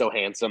he's so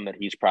handsome that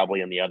he's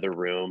probably in the other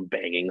room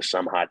banging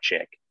some hot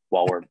chick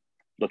while we're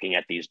looking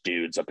at these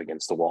dudes up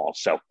against the wall.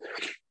 So,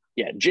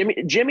 yeah,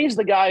 Jimmy's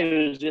the guy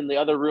who's in the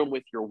other room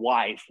with your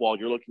wife while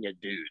you're looking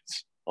at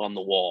dudes on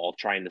the wall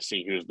trying to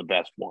see who's the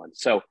best one.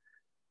 So,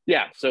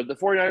 yeah, so the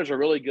 49ers are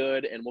really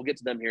good, and we'll get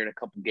to them here in a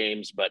couple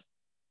games. But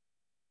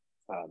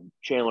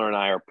Chandler and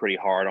I are pretty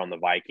hard on the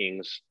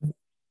Vikings.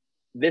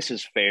 This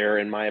is fair,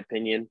 in my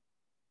opinion.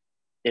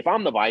 If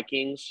I'm the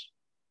Vikings,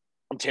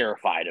 I'm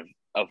terrified of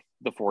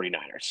the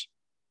 49ers.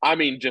 I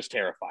mean, just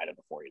terrified of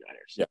the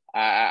 49ers.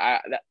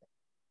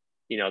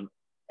 Yeah.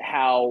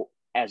 How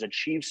as a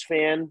Chiefs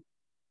fan,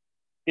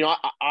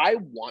 I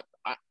want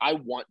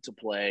to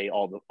play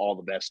all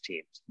the best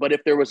teams. But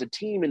if there was a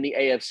team in the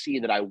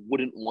AFC that I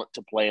wouldn't want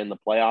to play in the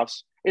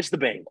playoffs, it's the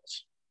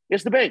Bengals.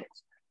 It's the Bengals.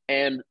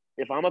 And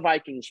if I'm a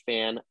Vikings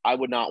fan, I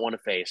would not want to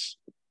face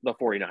the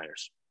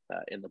 49ers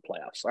in the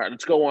playoffs. All right,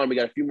 let's go on. We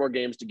got a few more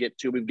games to get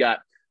to. We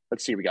got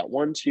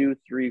 1, 2,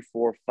 3,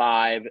 4,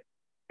 5.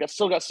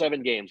 Still got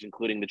 7 games,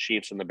 including the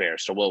Chiefs and the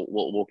Bears. So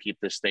we'll keep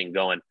this thing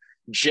going.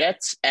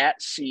 Jets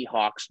at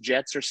Seahawks.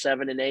 Jets are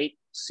 7-8.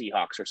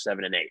 Seahawks are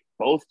 7-8.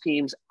 Both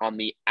teams on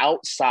the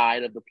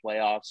outside of the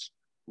playoffs,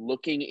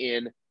 looking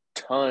in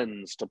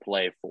tons to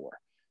play for.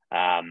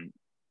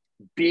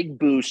 Big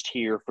boost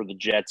here for the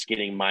Jets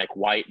getting Mike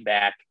White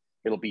back.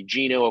 It'll be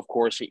Geno, of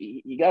course.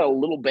 He got a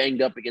little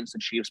banged up against the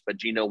Chiefs, but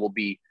Geno will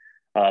be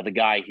the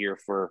guy here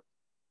for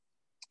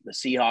the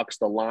Seahawks.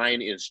 The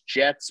line is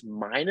Jets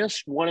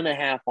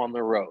 -1.5 on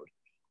the road,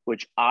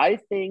 which I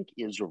think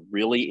is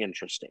really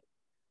interesting.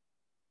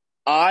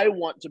 I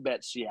want to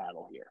bet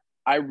Seattle here.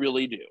 I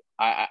really do.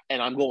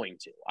 And I'm going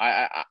to.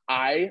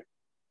 I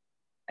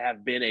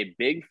have been a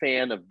big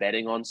fan of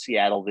betting on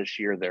Seattle this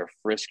year. They're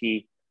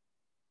frisky.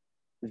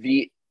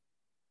 The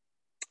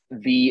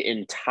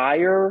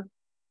entire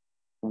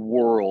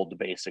world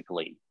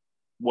basically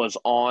was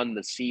on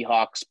the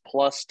Seahawks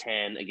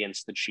 +10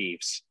 against the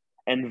Chiefs,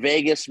 and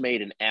Vegas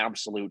made an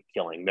absolute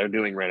killing. They're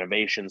doing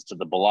renovations to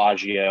the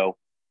Bellagio.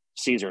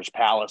 Caesar's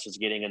Palace is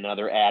getting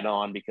another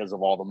add-on because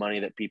of all the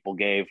money that people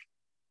gave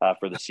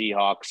for the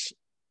Seahawks.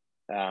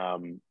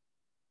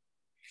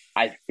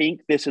 I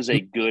think this is a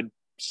good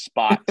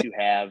spot to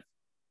have.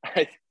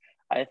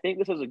 I think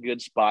this is a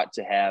good spot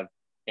to have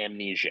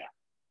amnesia.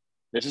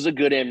 This is a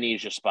good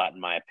amnesia spot, in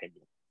my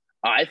opinion.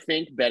 I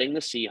think betting the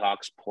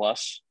Seahawks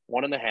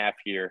 +1.5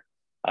 here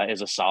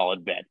is a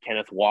solid bet.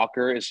 Kenneth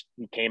Walker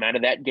he came out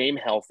of that game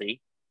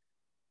healthy.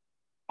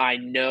 I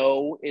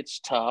know it's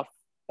tough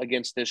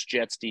against this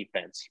Jets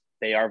defense.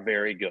 They are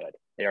very good.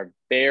 They are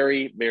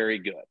very, very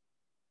good.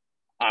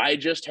 I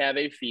just have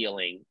a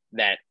feeling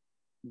that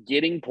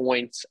getting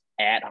points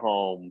at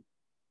home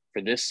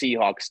for this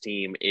Seahawks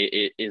team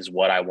is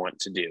what I want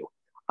to do.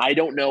 I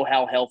don't know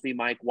how healthy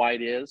Mike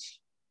White is.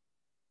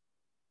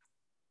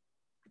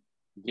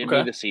 Give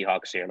me the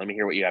Seahawks here. Let me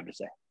hear what you have to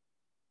say.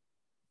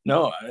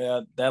 No,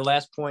 that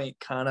last point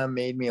kind of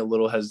made me a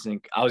little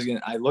hesitant.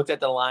 I looked at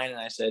the line and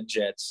I said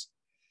Jets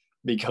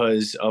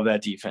because of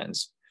that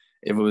defense.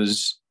 It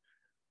was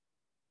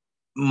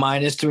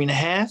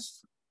 -3.5.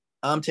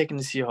 I'm taking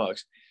the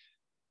Seahawks.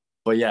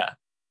 But yeah,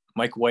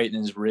 Mike White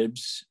and his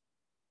ribs,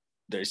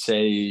 they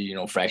say,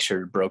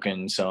 fractured,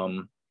 broken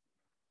some.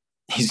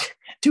 He's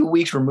 2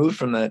 weeks removed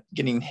from that,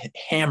 getting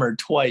hammered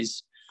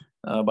twice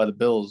by the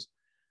Bills.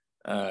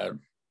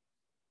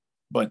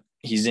 But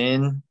he's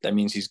in. That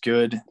means he's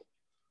good.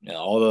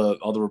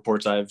 All the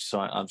reports I've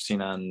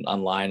seen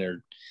online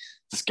are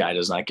this guy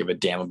does not give a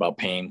damn about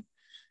pain,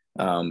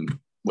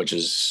 which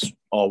is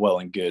all well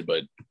and good,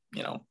 but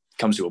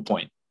comes to a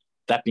point.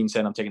 That being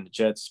said, I'm taking the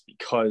Jets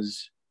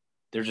because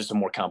they're just a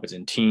more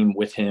competent team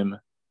with him.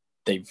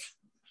 They've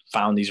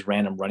found these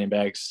random running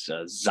backs.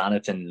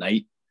 Jonathan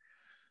Knight,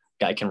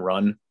 guy can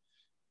run,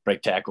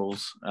 break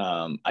tackles.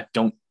 I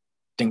don't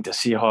think the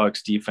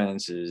Seahawks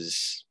defense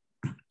is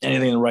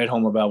anything to write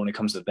home about when it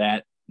comes to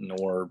that,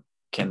 nor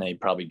can they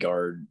probably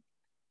guard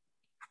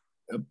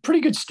a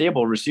pretty good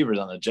stable receivers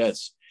on the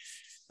Jets.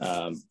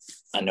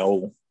 I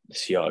know the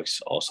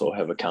Seahawks also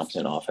have a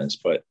competent offense,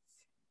 but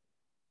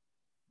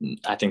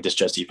I think this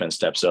Jets defense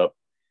steps up.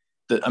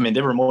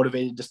 They were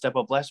motivated to step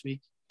up last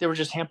week. They were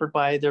just hampered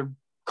by their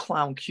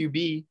clown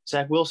QB,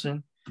 Zach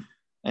Wilson.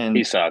 And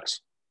he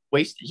sucks.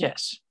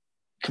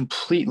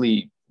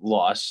 Completely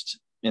lost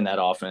in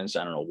that offense.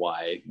 I don't know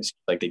why. It's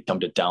like they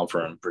dumped it down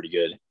for him pretty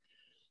good.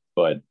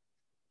 But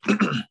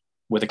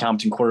with a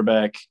competent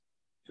quarterback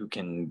who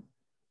can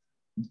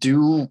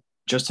do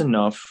just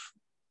enough,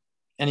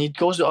 and he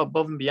goes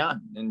above and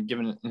beyond, and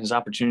given his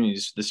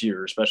opportunities this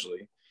year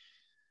especially,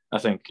 I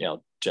think,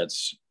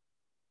 Jets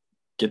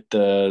get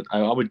I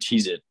would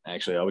tease it,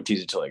 actually. I would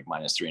tease it to like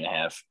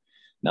 -3.5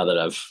 now that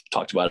I've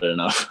talked about it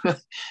enough.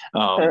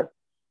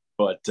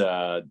 But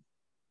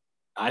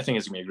I think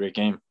it's going to be a great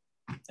game.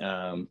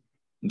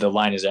 The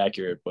line is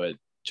accurate, but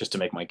just to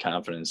make my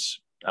confidence,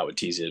 I would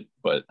tease it.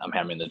 But I'm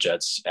hammering the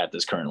Jets at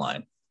this current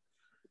line.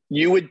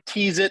 You would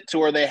tease it to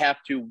where they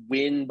have to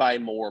win by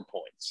more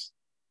points.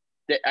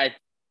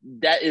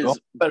 That is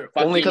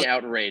fucking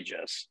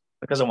outrageous.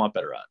 Because I want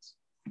better odds.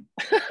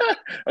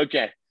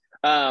 Okay.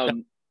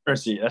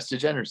 That's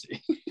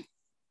degeneracy.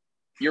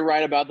 You're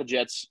right about the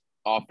Jets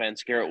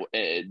offense.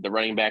 The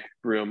running back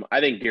room.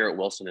 I think Garrett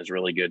Wilson is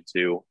really good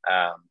too.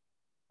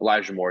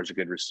 Elijah Moore is a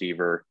good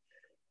receiver.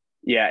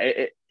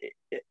 Yeah,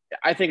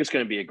 I think it's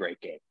going to be a great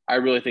game. I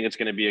really think it's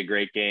going to be a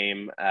great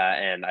game,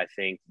 and I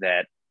think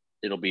that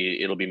it'll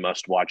be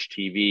must-watch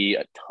TV.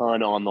 A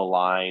ton on the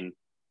line.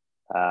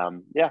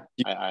 I'm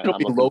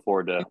looking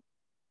forward to.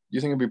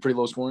 You think it'll be pretty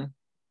low scoring?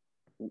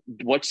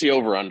 What's the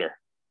over/under?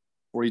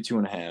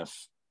 42.5.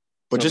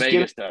 But so just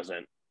Vegas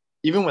doesn't.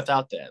 Even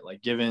without that,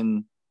 like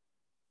given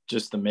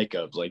just the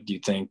makeup, like do you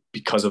think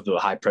because of the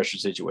high pressure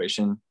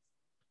situation?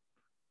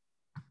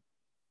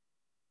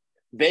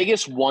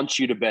 Vegas wants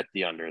you to bet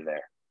the under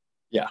there.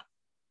 Yeah.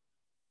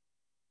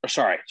 Or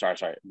sorry.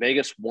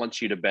 Vegas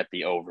wants you to bet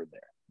the over there.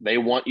 They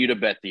want you to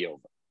bet the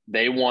over.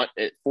 They want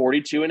it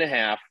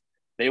 42.5.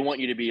 They want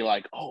you to be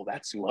like, oh,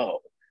 that's low.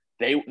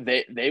 They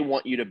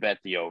want you to bet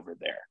the over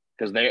there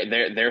because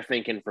they're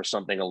thinking for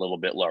something a little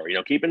bit lower.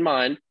 Keep in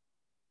mind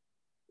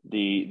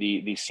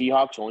the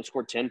Seahawks only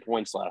scored 10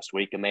 points last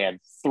week, and they had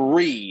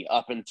 3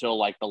 up until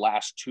like the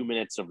last 2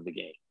 minutes of the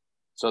game.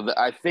 So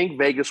I think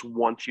Vegas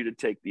wants you to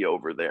take the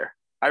over there.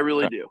 I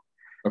really do.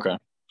 Okay.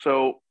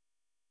 So,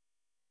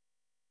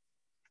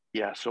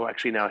 yeah. So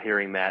actually now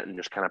hearing that and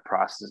just kind of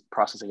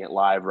processing it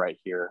live right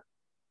here,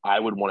 I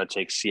would want to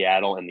take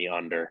Seattle and the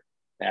under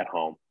at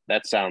home.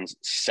 That sounds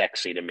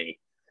sexy to me.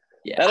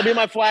 Yeah. That'll be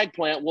my flag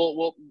plant.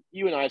 We'll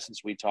you and I,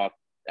 since we talk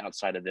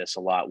outside of this a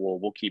lot,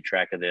 we'll keep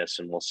track of this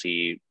and we'll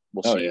see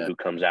who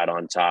comes out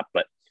on top.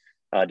 But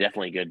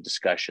definitely good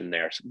discussion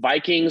there. So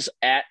Vikings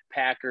at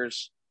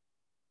Packers.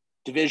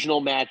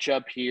 Divisional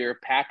matchup here.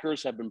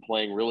 Packers have been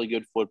playing really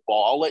good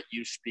football. I'll let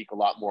you speak a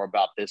lot more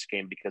about this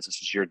game because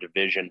this is your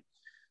division,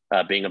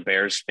 being a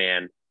Bears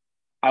fan.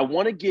 I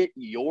want to get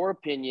your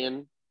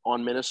opinion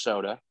on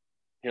Minnesota.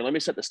 Here, let me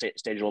set the stage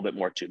a little bit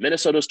more too.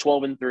 Minnesota's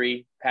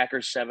 12-3,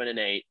 Packers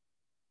 7-8.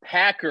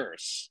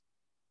 Packers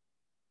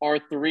are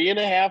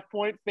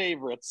 3.5-point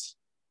favorites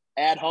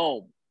at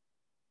home.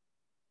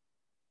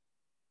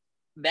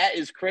 That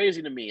is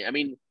crazy to me. I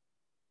mean,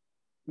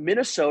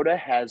 Minnesota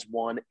has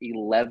won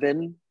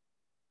 11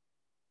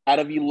 out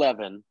of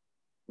 11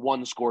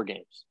 one-score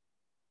games.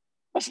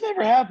 That's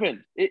never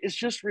happened. It's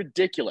just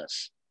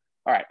ridiculous.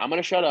 All right, I'm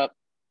going to shut up.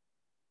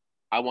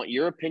 I want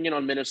your opinion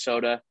on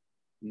Minnesota,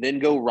 then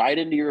go right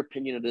into your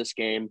opinion of this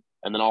game,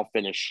 and then I'll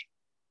finish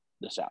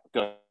this out.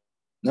 Go.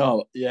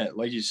 No, yeah,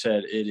 like you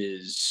said, it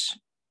is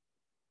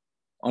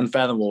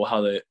unfathomable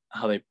how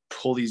they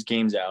pull these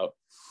games out.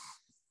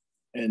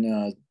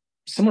 And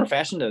similar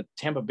fashion to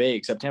Tampa Bay,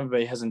 except Tampa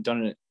Bay hasn't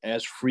done it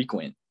as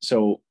frequent.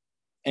 So,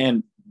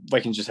 and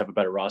Vikings just have a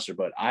better roster,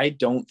 but I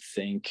don't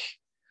think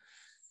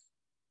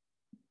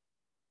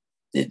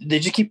they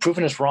just keep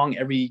proving us wrong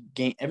every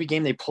game. Every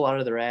game they pull out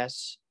of their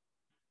ass,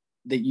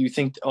 that you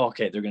think, oh,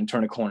 okay, they're going to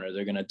turn a corner.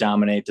 They're going to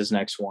dominate this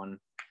next one.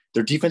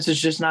 Their defense is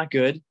just not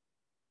good,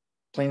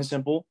 plain and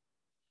simple.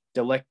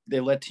 They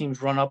let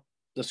teams run up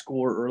the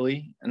score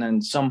early and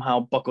then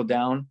somehow buckle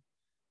down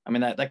I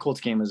mean, that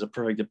Colts game is a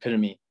perfect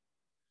epitome.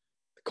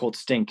 The Colts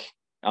stink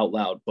out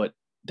loud, but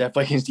that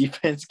Vikings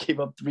defense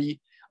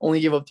only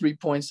gave up 3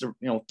 points,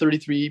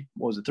 33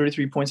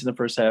 points in the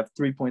first half,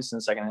 3 points in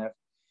the second half.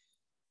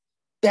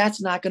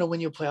 That's not going to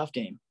win you a playoff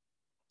game.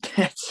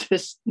 That's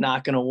just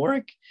not going to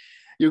work.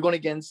 You're going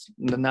against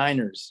the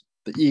Niners,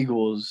 the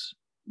Eagles,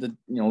 the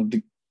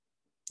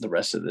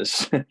rest of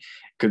this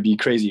could be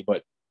crazy,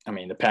 but I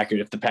mean,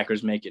 if the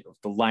Packers make it,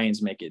 if the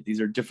Lions make it,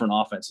 these are different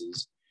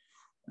offenses.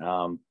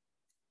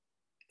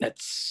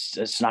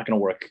 That's not going to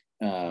work.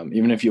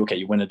 Even if you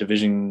win a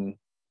division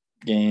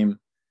game,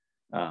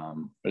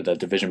 or the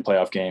division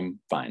playoff game,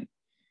 fine.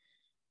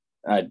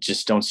 I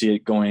just don't see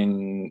it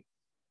going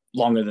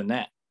longer than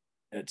that.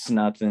 It's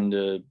nothing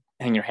to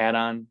hang your hat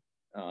on.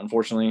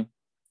 Unfortunately,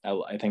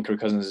 I think Kirk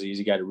Cousins is an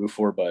easy guy to root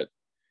for, but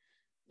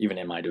even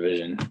in my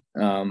division,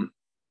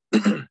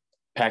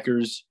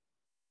 Packers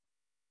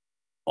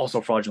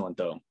also fraudulent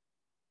though.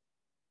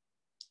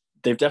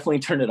 They've definitely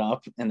turned it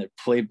up and they've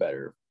played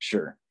better,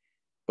 sure,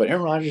 but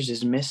Aaron Rodgers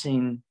is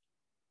missing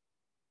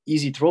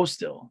easy throws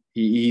still.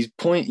 He's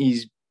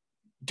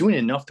doing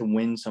enough to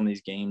win some of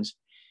these games,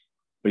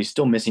 but he's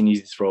still missing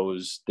easy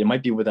throws. They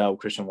might be without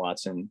Christian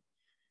Watson.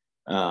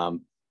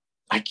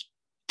 I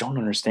don't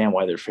understand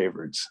why they're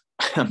favorites.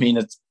 I mean,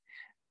 it's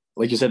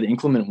like you said, the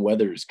inclement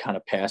weather is kind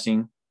of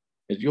passing.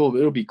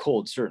 It'll be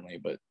cold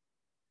certainly,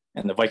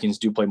 and the Vikings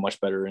do play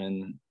much better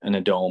in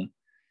a dome,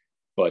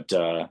 but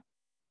I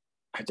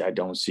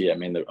don't see it. I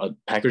mean, the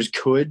Packers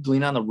could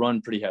lean on the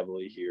run pretty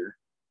heavily here.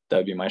 That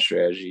would be my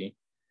strategy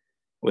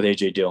with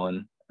A.J.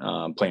 Dillon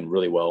playing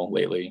really well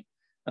lately,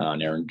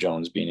 and Aaron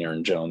Jones being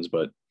Aaron Jones.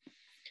 But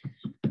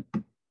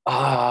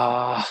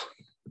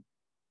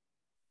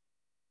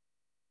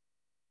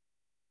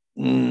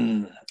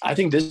I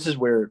think this is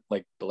where,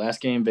 like the last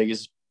game,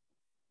 Vegas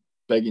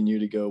begging you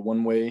to go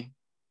one way.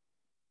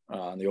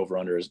 The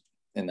over-under is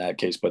in that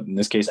case, but in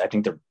this case, I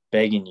think they're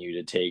begging you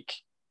to take.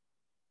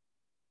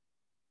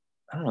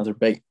 I don't know.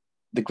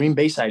 The Green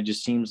Bay side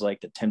just seems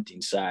like the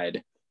tempting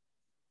side.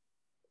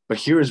 But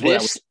here is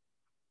what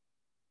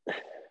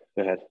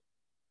Go ahead.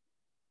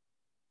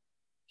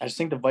 I just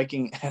think the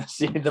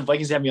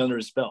Vikings have me under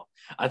a spell.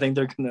 I think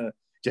they're gonna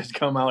just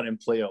come out and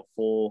play a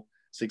full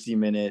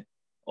 60-minute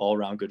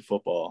all-around good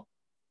football.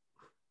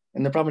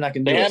 And they're probably not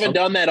going to do it. They haven't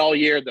done that all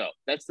year, though.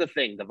 That's the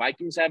thing. The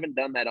Vikings haven't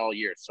done that all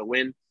year. So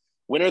when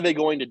are they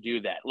going to do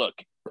that? Look,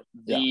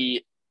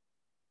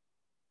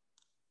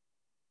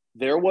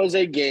 there was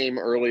a game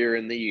earlier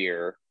in the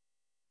year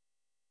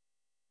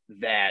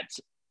that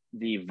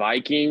the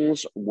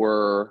Vikings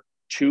were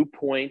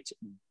 2-point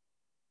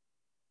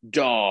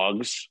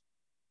dogs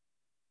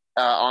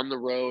on the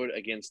road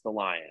against the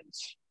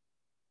Lions.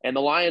 And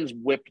the Lions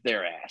whipped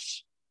their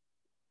ass.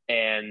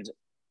 And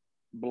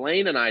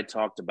Blaine and I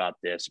talked about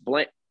this.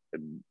 Blaine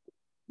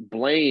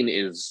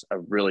is a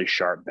really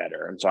sharp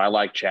bettor, and so I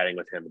like chatting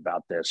with him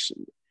about this.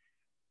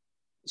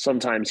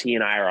 Sometimes he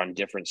and I are on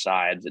different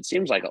sides. It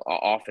seems like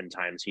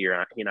oftentimes he and I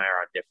are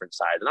on different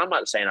sides. And I'm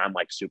not saying I'm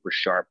like super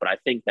sharp, but I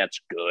think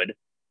that's good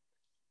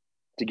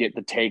to get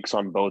the takes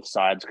on both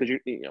sides because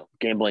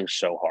gambling's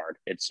so hard.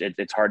 It's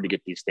hard to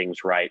get these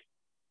things right.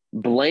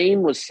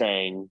 Blaine was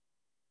saying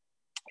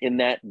in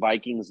that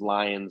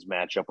Vikings-Lions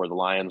matchup where the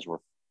Lions were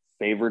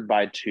favored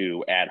by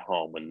 2 at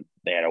home and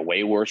they had a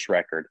way worse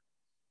record,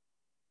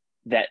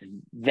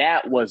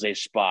 that was a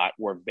spot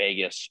where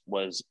Vegas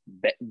was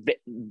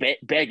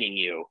begging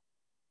you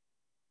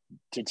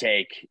to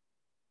take.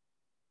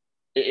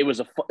 It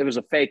was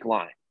a fake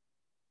line.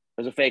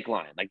 It was a fake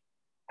line. Like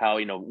how,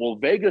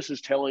 Vegas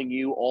is telling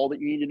you all that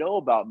you need to know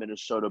about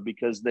Minnesota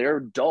because they're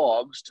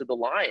dogs to the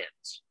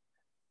Lions.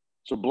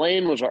 So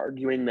Blaine was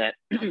arguing that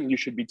you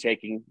should be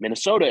taking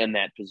Minnesota in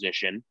that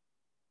position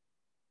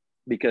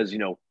because,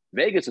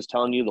 Vegas is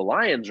telling you the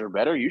Lions are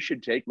better. You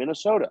should take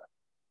Minnesota.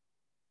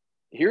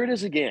 Here it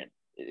is again.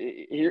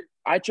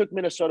 I took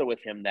Minnesota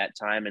with him that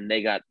time, and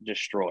they got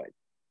destroyed.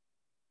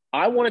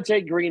 I want to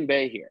take Green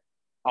Bay here.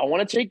 I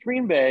want to take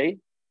Green Bay.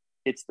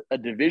 It's a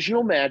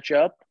divisional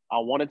matchup. I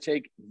want to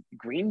take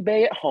Green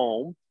Bay at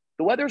home.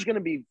 The weather's going to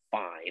be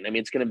fine. I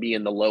mean, it's going to be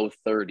in the low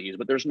 30s,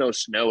 but there's no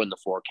snow in the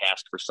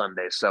forecast for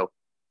Sunday. So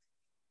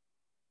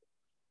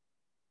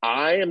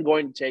I am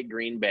going to take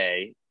Green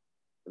Bay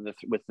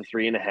with the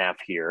 3.5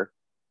 here.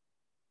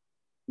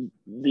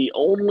 The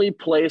only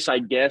place I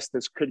guess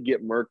this could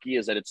get murky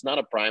is that it's not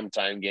a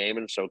primetime game,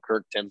 and so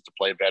Kirk tends to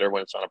play better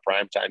when it's on a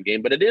primetime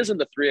game, but it is in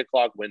the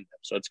 3:00 window,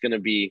 so it's going to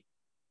be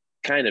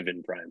kind of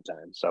in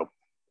primetime. So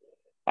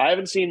I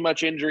haven't seen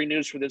much injury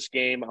news for this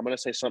game. I'm going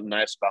to say something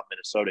nice about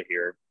Minnesota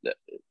here.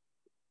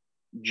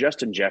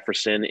 Justin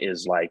Jefferson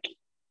is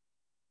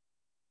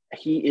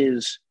he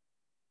is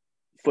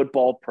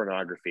football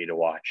pornography to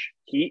watch.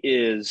 He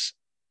is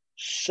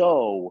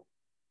so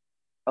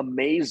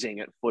amazing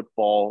at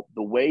football.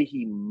 The way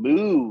he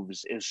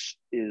moves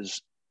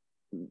is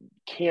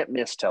can't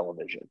miss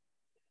television.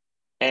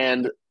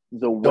 And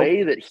the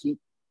way that he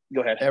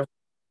go ahead every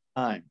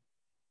time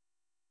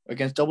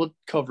against double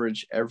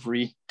coverage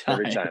every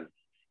time.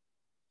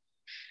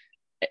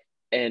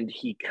 and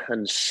he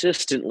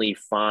consistently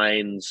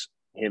finds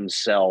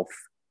himself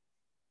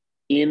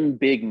in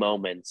big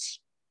moments,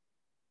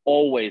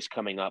 always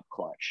coming up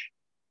clutch.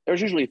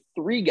 There's usually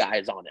 3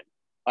 guys on him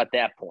at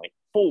that point,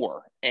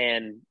 4,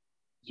 and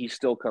he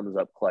still comes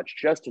up clutch.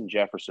 Justin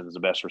Jefferson is the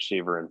best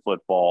receiver in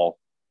football.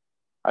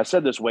 I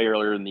said this way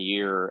earlier in the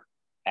year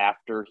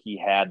after he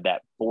had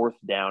that 4th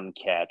down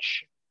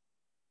catch.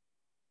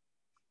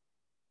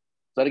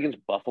 Is that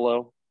against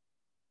Buffalo?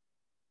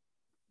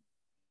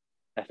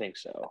 I think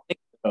so.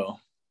 Oh,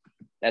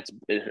 That's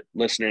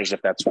listeners.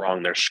 If that's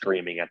wrong, they're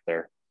screaming at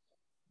their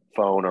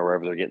phone or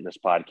wherever they're getting this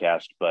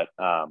podcast. But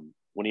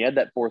when he had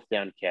that 4th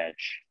down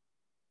catch,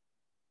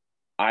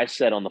 I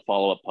said on the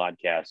follow-up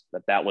podcast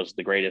that was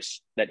the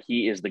greatest, that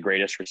he is the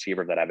greatest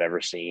receiver that I've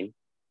ever seen.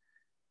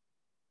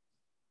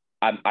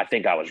 I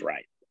think I was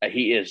right.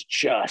 He is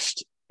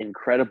just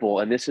incredible.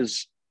 And this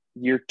is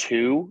year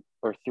 2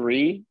 or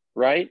 3,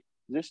 right?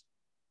 Is this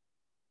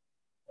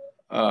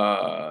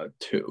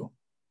 2.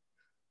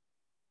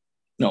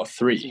 No,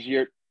 3. This is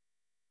year.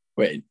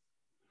 Wait.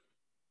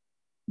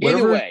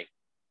 Either way.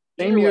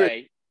 Same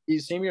year.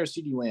 Same year as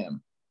CeeDee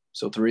Lamb.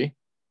 So 3.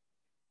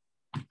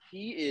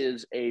 He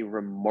is a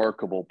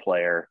remarkable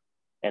player,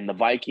 and the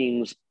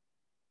Vikings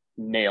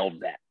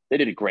nailed that. They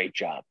did a great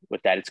job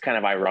with that. It's kind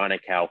of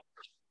ironic how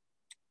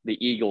the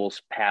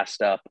Eagles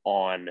passed up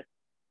on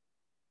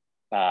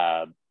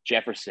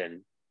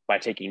Jefferson by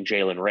taking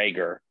Jalen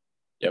Reagor.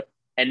 Yep.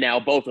 And now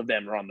both of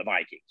them are on the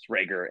Vikings,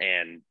 Reagor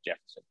and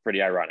Jefferson.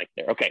 Pretty ironic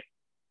there. Okay.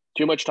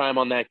 Too much time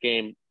on that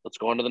game. Let's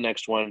go on to the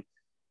next one.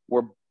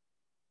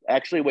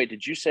 Wait,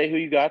 did you say who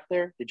you got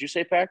there? Did you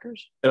say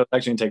Packers? It'll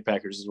actually take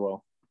Packers as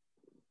well.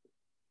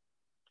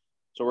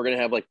 So we're going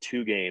to have like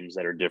 2 games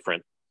that are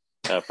different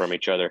from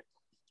each other.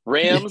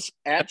 Rams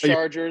at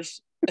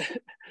Chargers.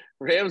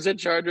 Rams at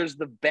Chargers,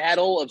 the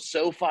battle of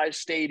SoFi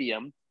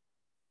Stadium.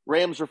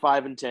 Rams are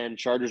 5-10.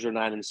 Chargers are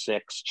 9-6.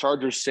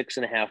 Chargers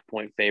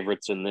 6.5-point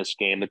favorites in this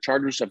game. The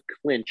Chargers have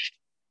clinched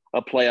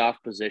a playoff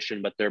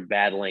position, but they're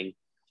battling,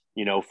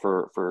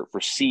 for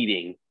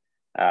seeding.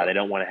 They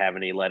don't want to have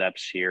any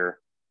let-ups here.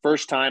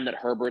 First time that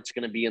Herbert's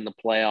going to be in the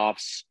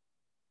playoffs.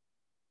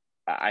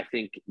 I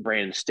think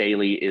Brandon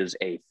Staley is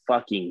a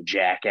fucking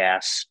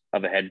jackass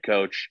of a head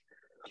coach.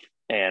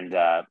 And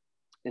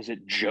is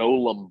it Joe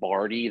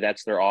Lombardi?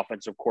 That's their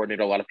offensive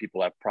coordinator. A lot of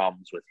people have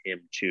problems with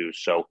him too.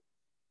 So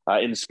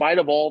in spite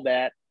of all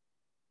that,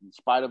 in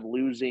spite of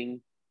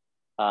losing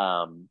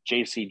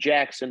J.C.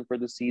 Jackson for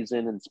the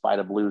season, in spite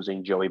of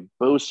losing Joey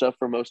Bosa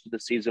for most of the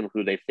season,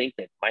 who they think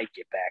they might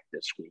get back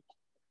this week.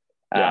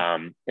 Yeah.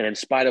 And in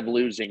spite of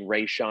losing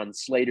Rashawn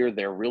Slater,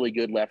 their really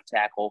good left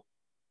tackle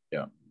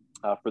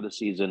for the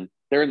season,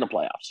 they're in the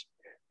playoffs.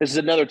 This is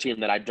another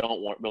team that I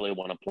don't really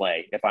want to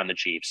play if I'm the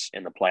Chiefs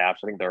in the playoffs.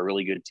 I think they're a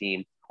really good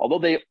team, although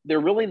they're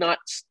really not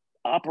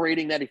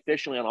operating that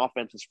efficiently on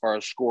offense as far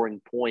as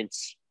scoring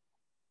points.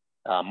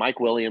 Mike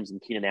Williams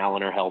and Keenan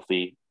Allen are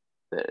healthy.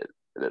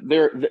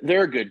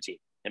 They're a good team,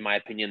 in my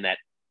opinion, that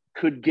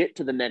could get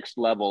to the next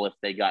level if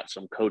they got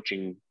some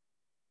coaching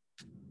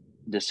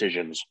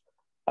decisions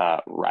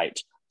right.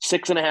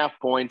 6.5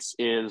 points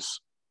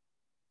is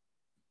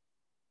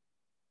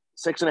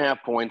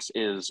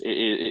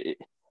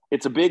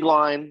it's a big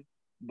line,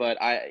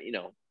 but I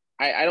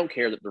don't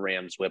care that the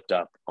Rams whipped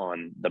up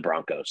on the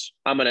Broncos.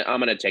 I'm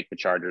gonna take the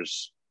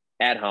Chargers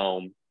at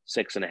home,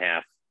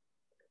 6.5.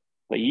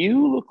 But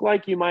you look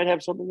like you might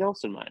have something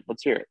else in mind.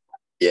 Let's hear it.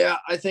 Yeah,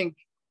 I think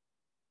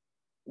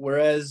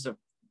whereas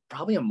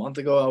probably a month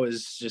ago I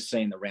was just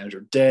saying the Rams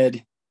are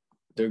dead.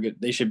 They're good.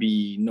 They should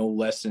be no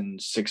less than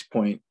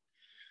 6-point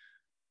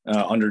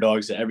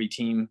underdogs to every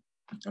team.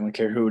 I don't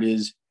care who it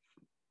is.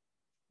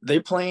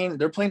 They're playing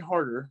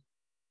harder.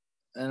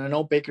 And I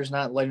know Baker's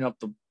not lighting up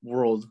the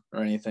world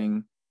or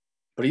anything,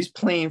 but he's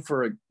playing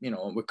for a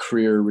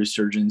career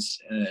resurgence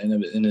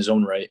in his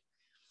own right.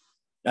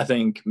 I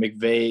think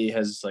McVay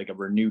has like a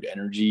renewed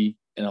energy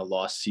in a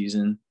lost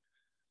season.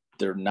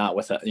 They're not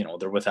without,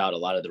 they're without a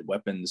lot of their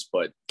weapons,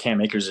 but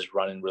Cam Akers is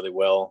running really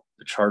well.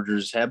 The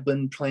Chargers have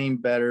been playing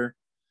better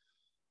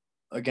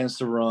against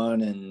the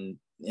run and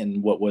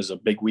what was a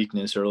big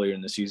weakness earlier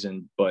in the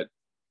season. But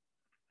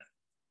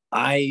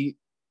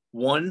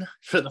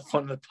for the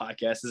fun of the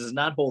podcast, this is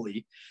not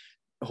holistically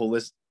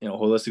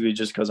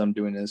just because I'm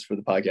doing this for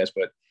the podcast,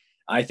 but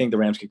I think the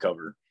Rams could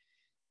cover.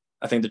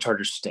 I think the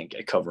Chargers stink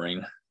at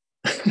covering,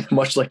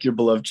 much like your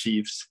beloved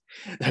Chiefs.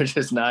 They're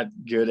just not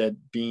good at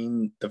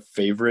being the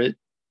favorite.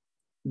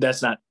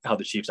 That's not how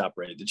the Chiefs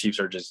operate. The Chiefs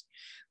they're just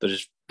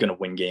going to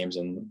win games,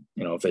 and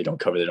if they don't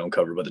cover, they don't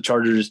cover. But the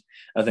Chargers,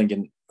 I think,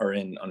 are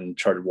in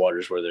uncharted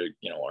waters where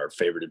they are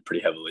favorited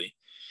pretty heavily.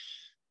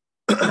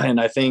 And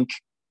I think,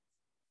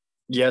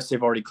 yes,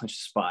 they've already clinched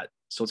a spot,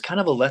 so it's kind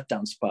of a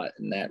letdown spot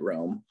in that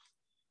realm.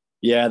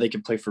 Yeah, they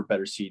can play for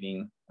better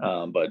seeding,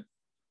 but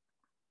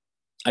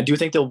I do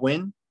think they'll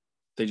win.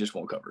 They just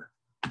won't cover.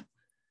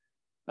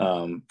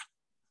 On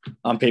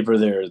paper,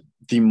 they're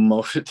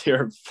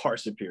far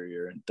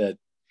superior. That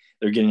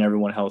they're getting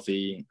everyone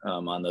healthy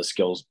on the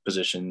skills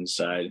position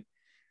side.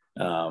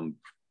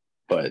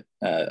 but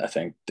I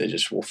think they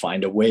just will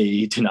find a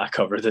way to not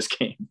cover this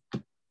game.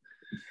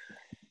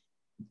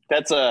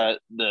 That's a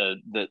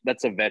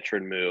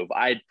veteran move.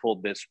 I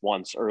pulled this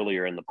once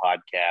earlier in the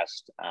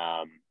podcast,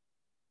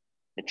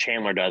 and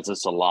Chandler does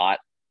this a lot.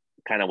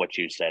 Kind of what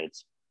you said.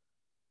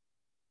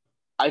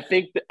 I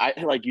think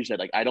that like you said,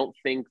 like I don't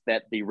think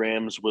that the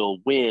Rams will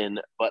win,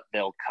 but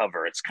they'll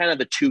cover. It's kind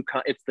of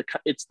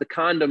it's the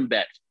condom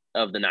bet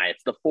of the night.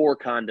 It's the 4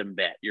 condom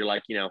bet. You're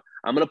like,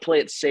 I'm going to play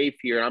it safe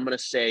here, and I'm going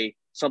to say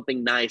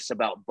something nice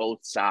about both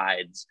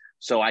sides,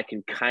 so I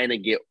can kind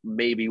of get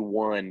maybe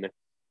one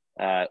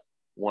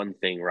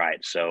thing right.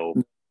 So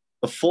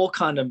the full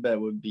condom bet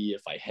would be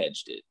if I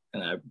hedged it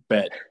and I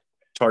bet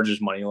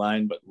Chargers money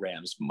line, but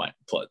Rams might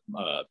plus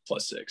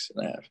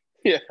 6.5.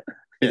 Yeah,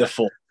 the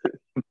full.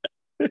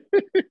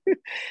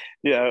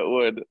 Yeah, it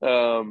would.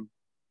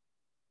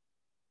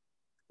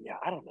 Yeah,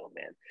 I don't know,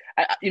 man.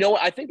 You know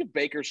what? I think if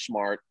Baker's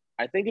smart,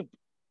 I think if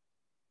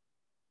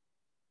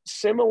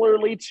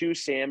similarly to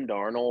Sam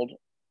Darnold,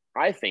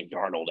 I think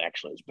Darnold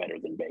actually is better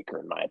than Baker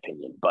in my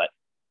opinion, but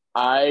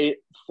I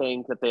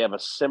think that they have a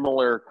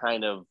similar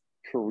kind of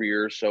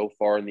career so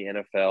far in the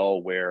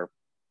NFL where,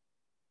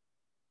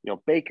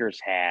 Baker's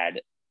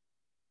had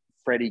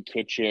Freddie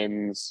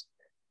Kitchens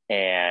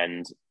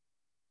and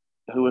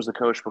who was the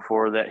coach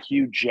before that?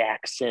 Hugh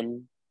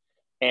Jackson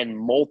and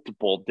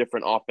multiple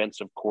different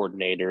offensive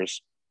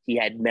coordinators. He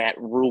had Matt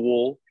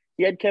Rule.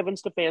 He had Kevin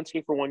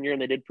Stefanski for 1 year,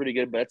 and they did pretty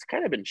good, but it's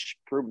kind of been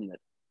proven that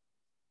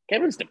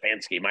Kevin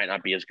Stefanski might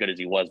not be as good as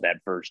he was that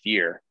first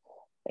year.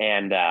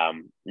 And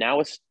now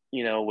it's,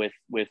 with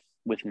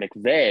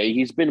McVay,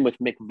 he's been with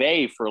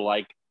McVay for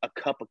like a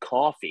cup of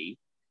coffee,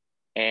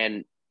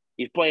 and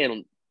he's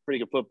playing pretty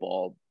good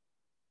football,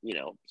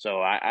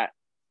 So I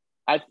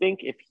think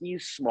if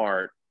he's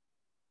smart,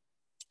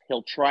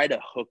 he'll try to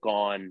hook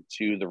on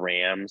to the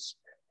Rams.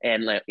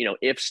 And,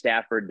 if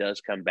Stafford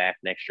does come back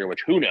next year,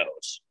 which who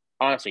knows,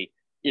 honestly,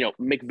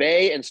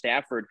 McVay and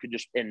Stafford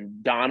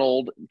and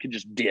Donald could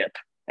just dip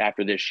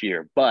after this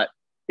year. But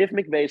if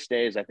McVay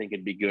stays, I think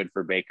it'd be good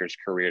for Baker's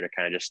career to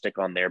kind of just stick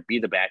on there, be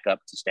the backup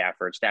to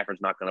Stafford.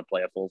 Stafford's not going to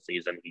play a full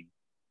season.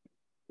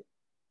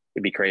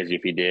 It'd be crazy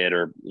if he did,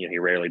 or, he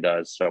rarely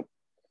does. So,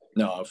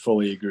 no, I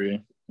fully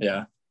agree.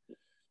 Yeah.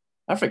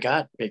 I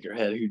forgot Baker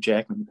had Hugh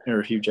Jackson.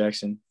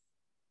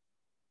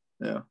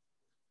 Yeah.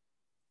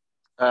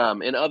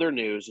 In other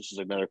news, this is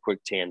another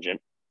quick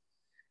tangent.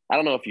 I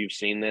don't know if you've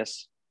seen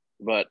this,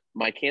 but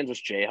my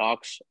Kansas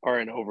Jayhawks are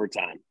in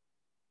overtime.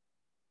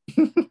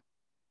 The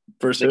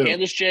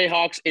Kansas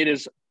Jayhawks, it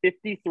is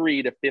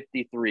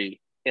 53-53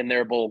 in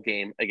their bowl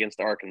game against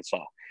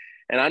Arkansas.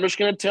 And I'm just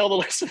going to tell the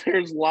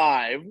listeners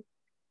live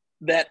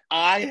that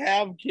I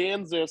have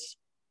Kansas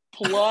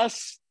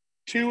plus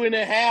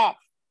 2.5.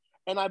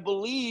 And I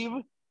believe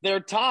they're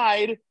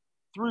tied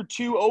through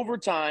 2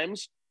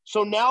 overtimes.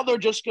 So now they're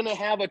just going to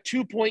have a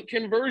 2-point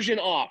conversion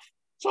off.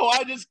 So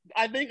I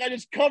think I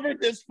just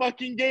covered this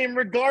fucking game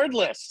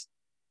regardless.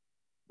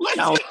 Let's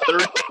go.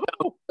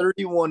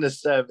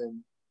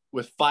 31-7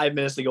 with 5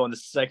 minutes to go in the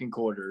second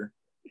quarter.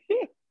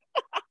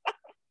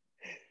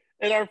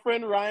 And our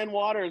friend Ryan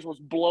Waters was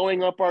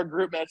blowing up our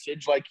group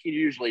message like he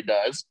usually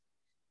does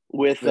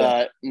with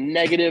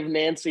negative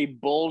Nancy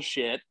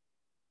bullshit.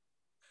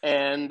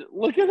 And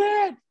look at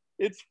that.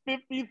 It's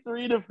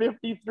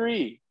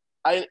 53-53.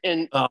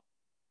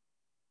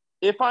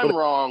 If I'm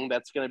wrong,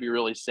 that's going to be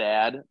really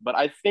sad. But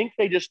I think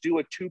they just do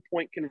a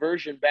 2-point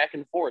conversion back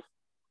and forth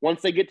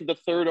once they get to the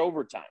third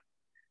overtime.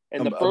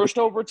 And the first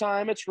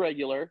overtime, it's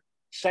regular.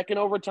 Second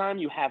overtime,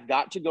 you have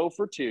got to go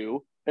for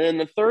 2. And then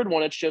the third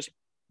one, it's just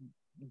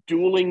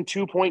dueling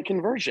 2-point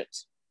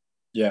conversions.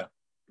 Yeah,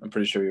 I'm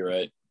pretty sure you're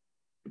right.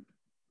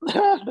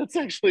 That's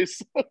actually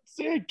so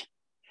sick.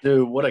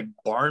 Dude, what a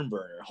barn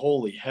burner.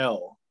 Holy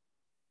hell.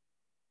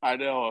 I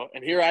know.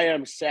 And here I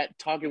am sat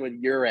talking with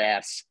your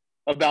ass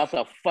about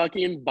the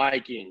fucking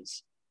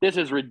Vikings. This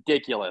is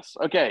ridiculous.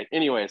 Okay,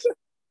 anyways,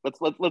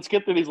 let's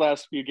get through these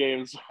last few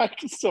games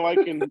so I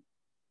can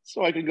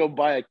go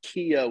buy a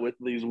Kia with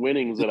these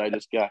winnings that I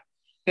just got.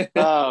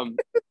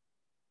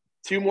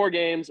 2 more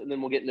games, and then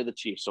we'll get into the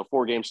Chiefs. So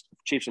 4 games,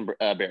 Chiefs and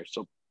Bears.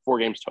 So 4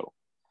 games total.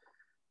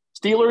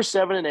 Steelers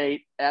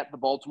 7-8 at the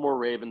Baltimore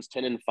Ravens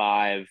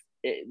 10-5.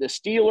 The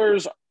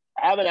Steelers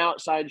have an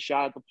outside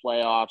shot at the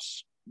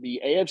playoffs.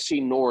 The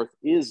AFC North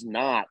is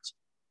not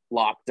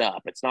locked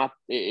up. It's not.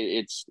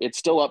 It's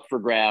still up for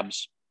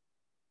grabs.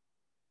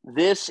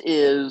 This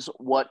is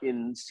what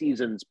in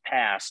seasons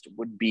past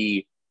would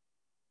be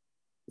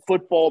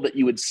football that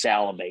you would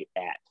salivate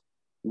at.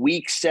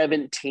 Week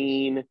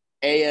 17,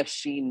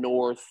 AFC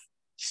North,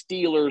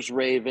 Steelers,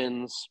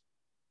 Ravens.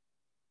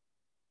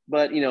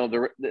 But,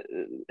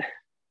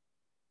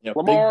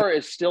 Lamar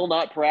is still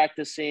not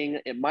practicing.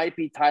 It might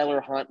be Tyler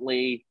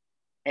Huntley.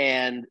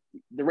 And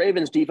the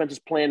Ravens defense is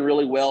playing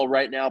really well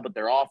right now, but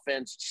their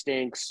offense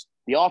stinks.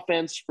 The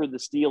offense for the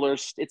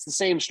Steelers, it's the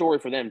same story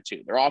for them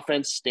too. Their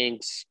offense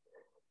stinks.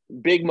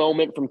 Big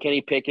moment from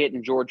Kenny Pickett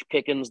and George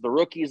Pickens, the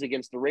rookies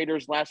against the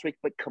Raiders last week.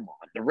 But come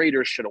on, the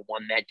Raiders should have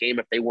won that game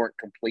if they weren't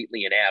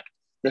completely inept.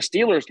 The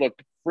Steelers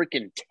looked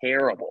freaking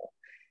terrible.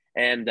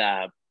 And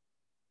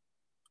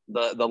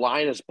the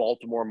line is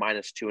Baltimore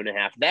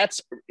 -2.5.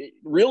 That's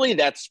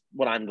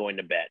what I'm going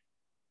to bet.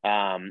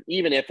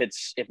 Even if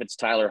it's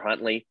Tyler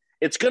Huntley,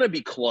 it's going to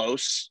be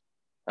close.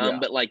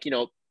 But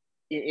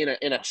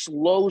in a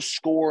slow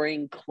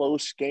scoring,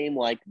 close game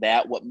like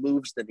that, what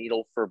moves the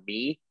needle for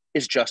me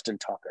is Justin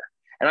Tucker,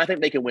 and I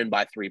think they can win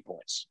by 3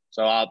 points.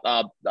 So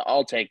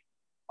I'll take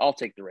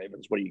the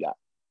Ravens. What do you got?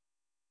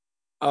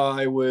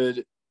 I'm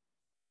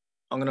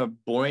going to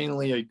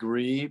boringly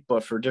agree,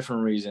 but for a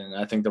different reason.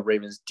 I think the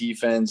Ravens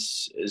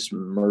defense is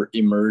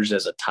emerged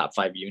as a top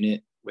 5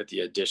 unit with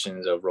the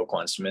additions of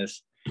Roquan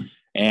Smith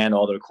and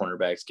all their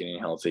cornerbacks getting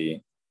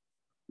healthy.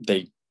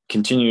 They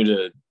continue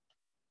to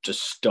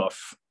just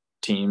stuff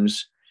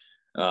teams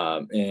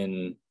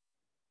in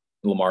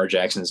Lamar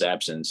Jackson's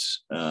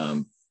absence.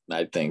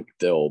 I think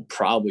they'll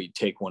probably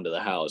take one to the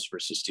house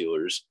versus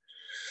Steelers.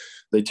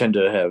 They tend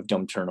to have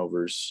dumb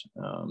turnovers.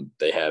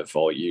 They have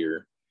all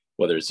year,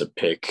 whether it's a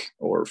pick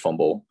or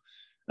fumble.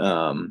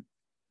 So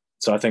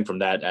I think from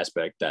that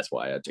aspect, that's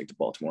why I take the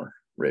Baltimore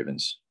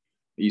Ravens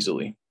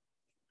easily.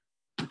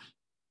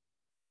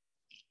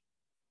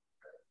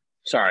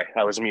 Sorry,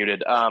 I was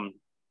muted.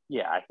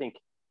 Yeah, I think,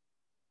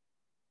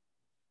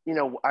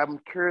 I'm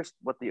curious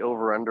what the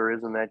over-under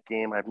is in that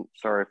game. I'm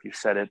sorry if you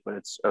said it, but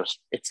it's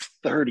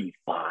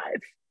 35.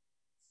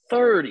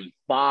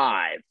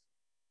 35.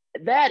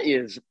 That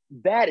is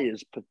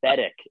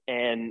pathetic.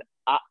 And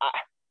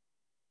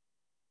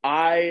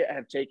I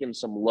have taken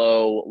some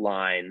low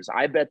lines.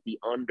 I bet the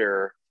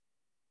under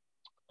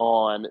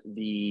on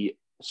the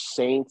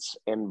Saints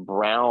and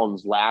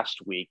Browns last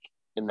week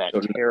in that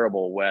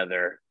terrible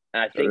weather.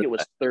 And I think it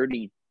was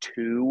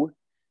 32,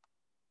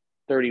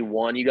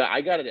 31.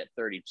 I got it at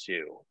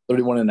 32.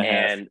 31 and a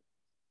half.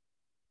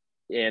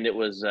 And it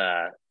was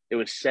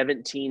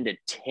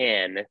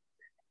 17-10.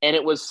 And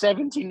it was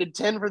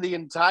 17-10 for the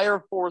entire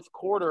fourth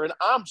quarter. And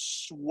I'm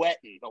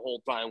sweating the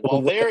whole time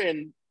while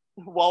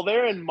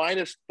they're in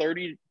minus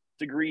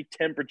 30-degree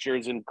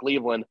temperatures in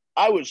Cleveland.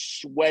 I was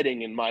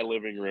sweating in my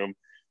living room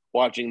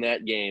watching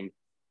that game.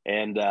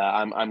 And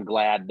I'm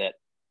glad that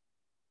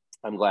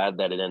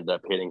it ended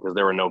up hitting because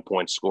there were no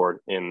points scored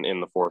in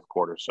the fourth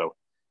quarter. So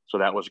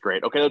that was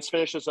great. Okay, let's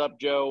finish this up,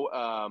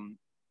 Joe.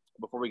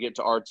 Before we get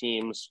to our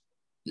teams,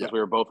 because we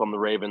were both on the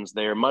Ravens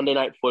there. Monday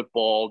Night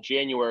Football,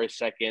 January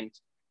 2nd.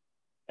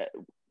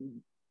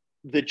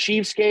 The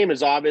Chiefs game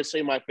is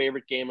obviously my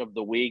favorite game of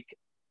the week.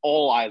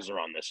 All eyes are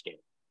on this game.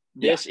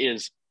 This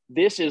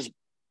is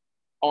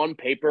on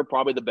paper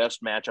probably the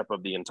best matchup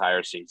of the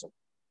entire season.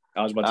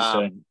 I was about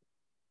to say.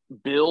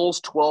 Bills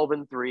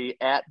 12-3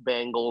 at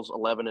Bengals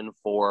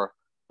 11-4.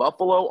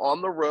 Buffalo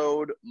on the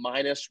road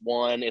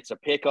 -1. It's a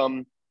pick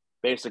 'em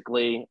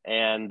basically,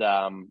 and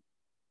I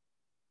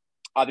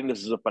think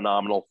this is a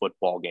phenomenal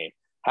football game.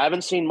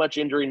 Haven't seen much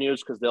injury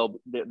news because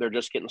they're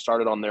just getting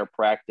started on their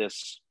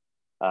practice.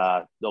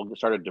 They'll get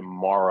started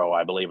tomorrow,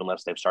 I believe,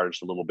 unless they've started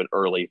just a little bit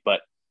early.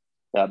 But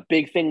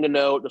big thing to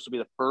note, this will be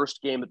the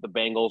first game that the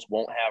Bengals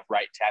won't have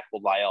right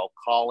tackle La'el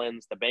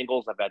Collins. The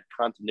Bengals have had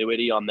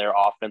continuity on their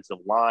offensive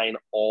line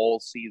all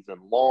season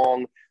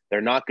long.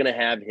 They're not going to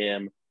have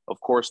him. Of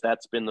course,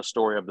 that's been the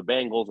story of the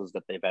Bengals, is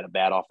that they've had a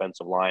bad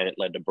offensive line. It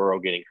led to Burrow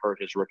getting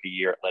hurt his rookie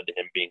year. It led to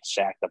him being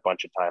sacked a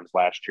bunch of times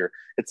last year.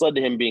 It's led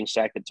to him being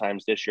sacked at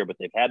times this year, but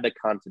they've had the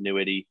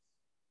continuity.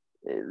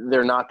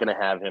 They're not going to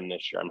have him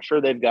this year. I'm sure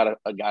they've got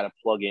a guy to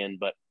plug in,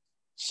 but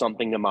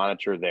something to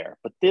monitor there.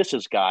 But this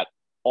has got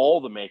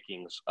all the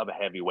makings of a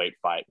heavyweight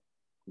fight,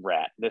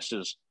 Rat. This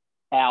is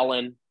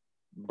Allen,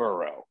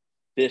 Burrow.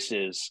 This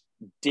is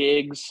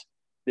Diggs.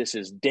 This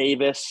is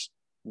Davis.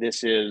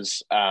 This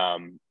is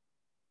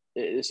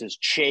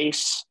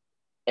Chase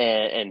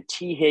and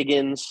T.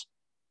 Higgins.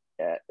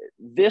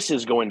 This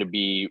is going to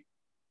be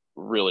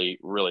really,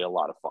 really a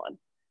lot of fun.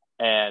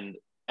 And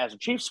as a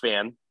Chiefs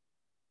fan,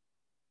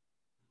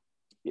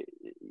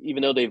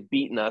 even though they've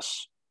beaten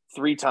us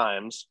 3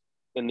 times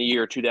in the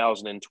year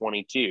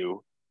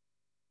 2022,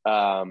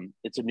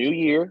 it's a new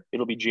year.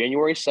 It'll be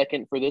January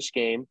 2nd for this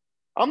game.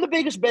 I'm the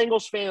biggest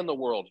Bengals fan in the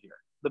world here.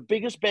 The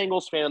biggest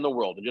Bengals fan in the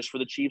world. And just for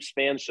the Chiefs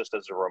fans, just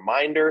as a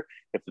reminder,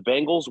 if the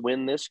Bengals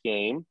win this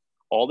game,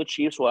 all the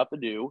Chiefs will have to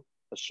do,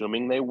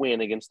 assuming they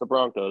win against the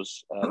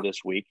Broncos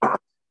this week,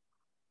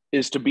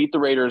 is to beat the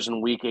Raiders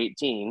in Week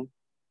 18,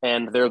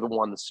 and they're the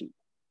 1 seed.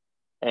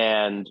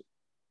 And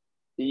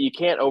you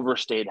can't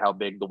overstate how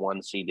big the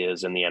 1 seed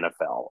is in the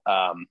NFL.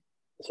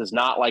 This is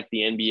not like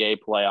the NBA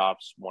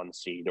playoffs 1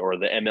 seed or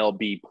the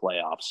MLB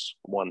playoffs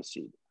 1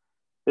 seed.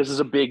 This is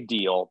a big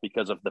deal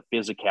because of the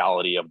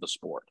physicality of the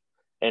sport.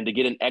 And to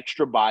get an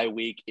extra bye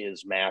week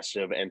is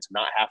massive, and to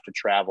not have to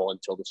travel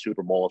until the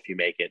Super Bowl if you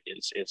make it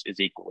is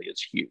equally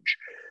as huge.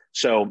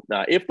 So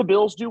if the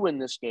Bills do win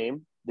this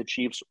game, the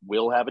Chiefs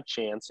will have a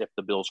chance if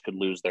the Bills could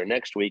lose their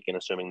next week, and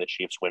assuming the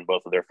Chiefs win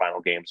both of their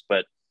final games.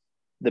 But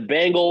the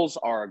Bengals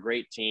are a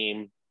great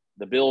team.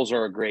 The Bills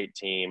are a great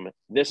team.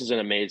 This is an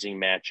amazing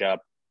matchup.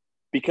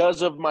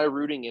 Because of my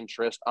rooting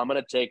interest, I'm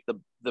going to take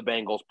the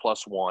Bengals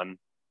 +1.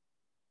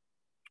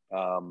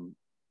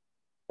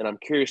 and I'm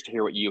curious to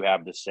hear what you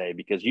have to say,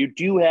 because you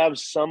do have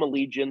some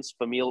allegiance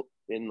on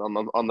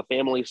the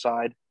family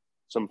side,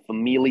 some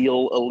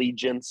familial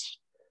allegiance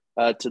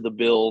to the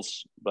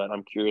Bills, but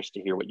I'm curious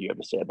to hear what you have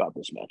to say about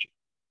this matchup.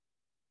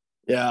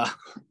 Yeah,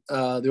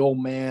 the old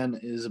man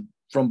is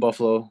from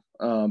Buffalo,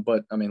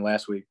 but I mean,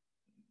 last week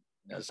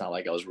it's not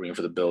like I was rooting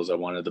for the Bills. I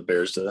wanted the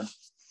Bears to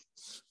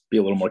be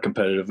a little more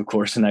competitive, of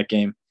course, in that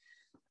game.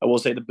 I will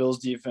say the Bills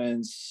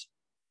defense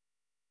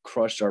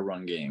crushed our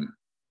run game,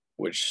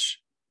 which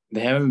they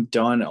haven't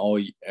done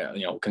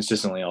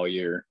consistently all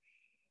year.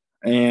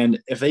 And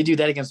if they do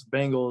that against the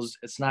Bengals,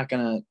 it's not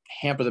going to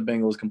hamper the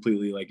Bengals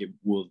completely like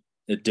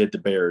it did the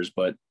Bears.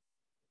 But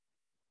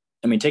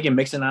I mean, taking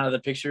Mixon out of the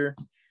picture,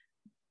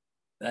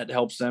 that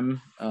helps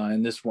them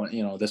in this one,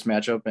 this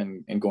matchup,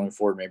 and going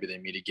forward, maybe they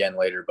meet again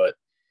later. But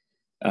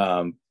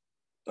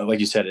like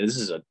you said,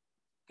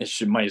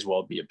 might as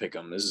well be a pick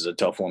 'em. This is a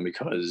tough one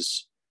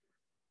because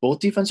both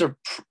defenses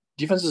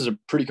are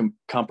pretty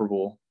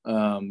comparable.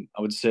 I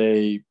would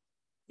say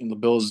the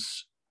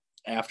Bills,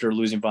 after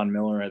losing Von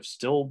Miller, have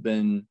still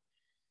been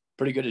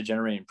pretty good at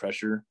generating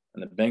pressure,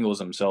 and the Bengals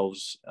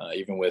themselves,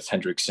 even with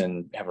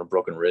Hendrickson having a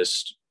broken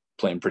wrist,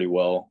 playing pretty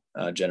well,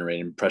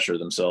 generating pressure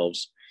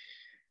themselves.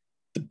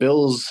 The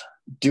Bills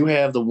do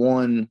have the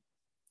one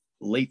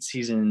late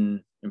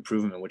season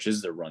improvement, which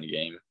is their run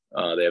game.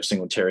 They have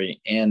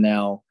Singletary and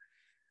now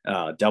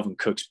Dalvin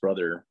Cook's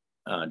brother,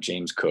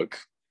 James Cook,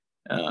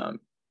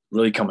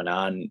 really coming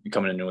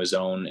into his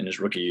own in his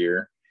rookie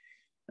year,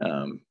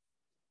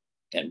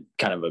 and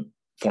kind of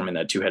forming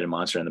that two-headed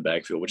monster in the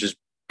backfield, which is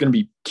going to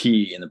be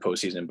key in the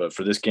postseason. But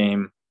for this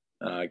game,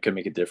 it could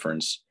make a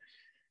difference.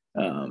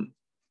 I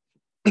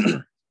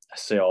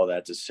say all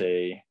that to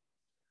say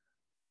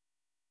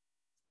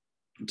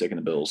I'm taking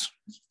the Bills.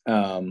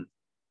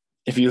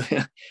 If you,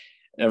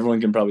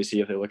 everyone can probably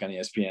see if they look on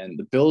ESPN,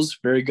 the Bills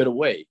very good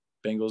away,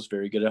 Bengals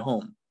very good at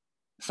home.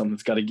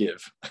 Something's got to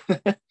give.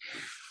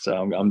 So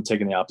I'm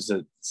taking the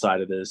opposite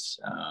side of this,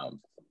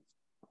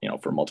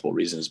 for multiple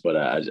reasons.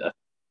 But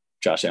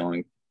Josh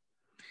Allen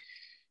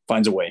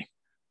finds a way.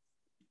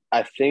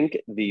 I think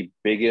the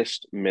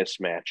biggest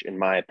mismatch, in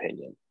my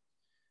opinion,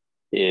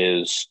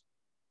 is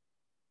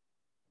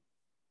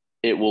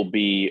it will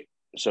be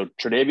so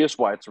Tre'Davious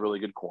White's a really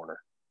good corner.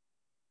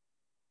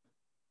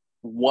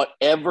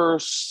 Whatever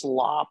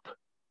slop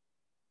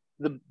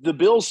the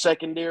Bills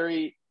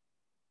secondary,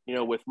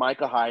 with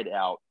Micah Hyde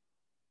out,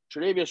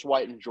 Tre'Davious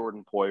White and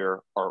Jordan Poyer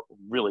are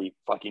really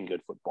fucking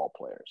good football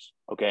players.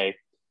 Okay.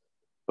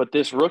 But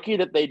this rookie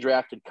that they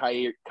drafted,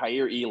 Kaiir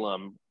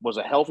Elam, was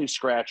a healthy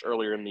scratch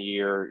earlier in the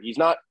year. He's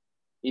not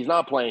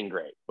playing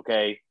great.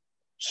 Okay.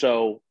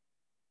 So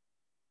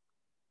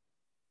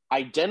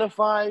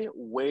identify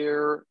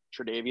where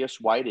Tre'Davious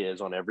White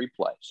is on every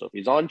play. So if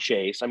he's on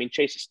Chase,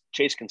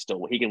 Chase can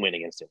he can win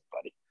against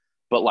anybody.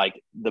 But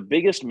like the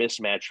biggest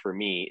mismatch for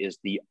me is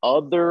the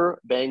other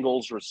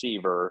Bengals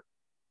receiver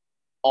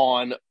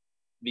on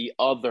the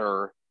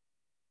other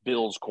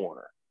Bills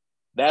corner.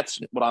 That's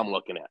what I'm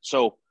looking at.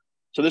 So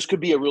this could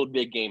be a real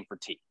big game for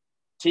T.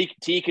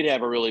 T could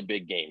have a really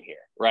big game here,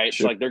 right?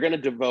 Sure. So like they're going to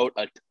devote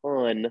a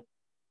ton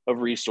of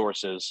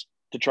resources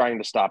to trying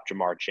to stop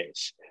Jamar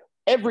Chase.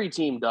 Every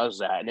team does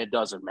that, and it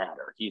doesn't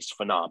matter. He's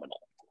phenomenal.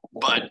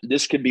 But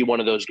this could be one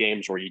of those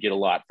games where you get a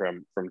lot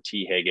from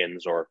T.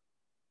 Higgins or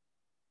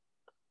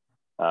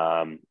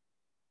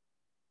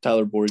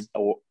Tyler Boyd.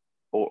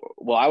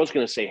 Well, I was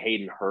going to say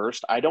Hayden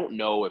Hurst. I don't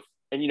know if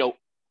 – and,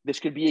 this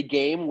could be a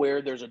game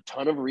where there's a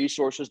ton of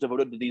resources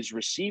devoted to these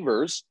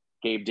receivers,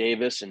 Gabe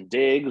Davis and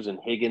Diggs and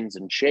Higgins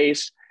and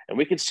Chase, and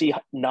we could see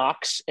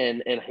Knox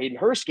and Hayden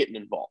Hurst getting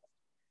involved.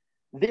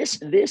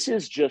 This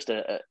is just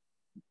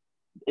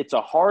it's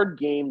a hard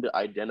game to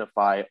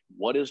identify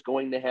what is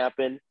going to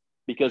happen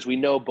because we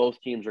know both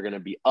teams are going to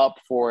be up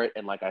for it.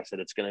 And like I said,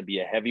 it's going to be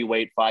a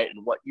heavyweight fight.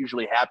 And what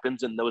usually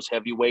happens in those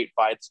heavyweight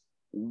fights,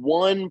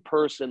 one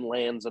person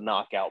lands a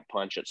knockout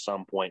punch at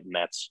some point, and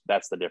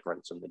that's the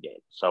difference in the game.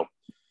 So,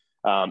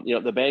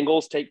 the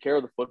Bengals take care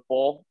of the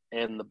football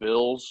and the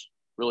Bills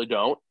really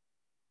don't.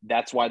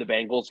 That's why the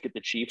Bengals get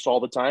the Chiefs all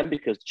the time,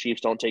 because the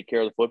Chiefs don't take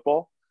care of the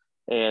football.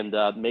 And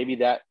maybe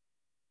that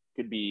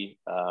could be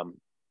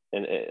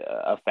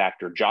a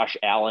factor. Josh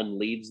Allen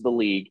leads the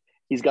league.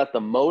 He's got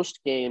the most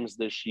games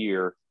this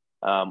year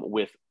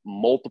with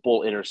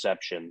multiple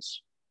interceptions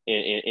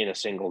in a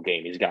single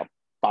game. He's got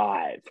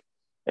 5.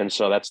 And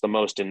so that's the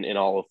most in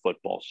all of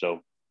football.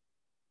 So,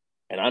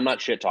 and I'm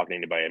not shit talking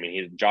anybody. I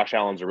mean, Josh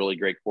Allen's a really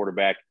great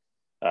quarterback.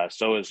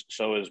 So is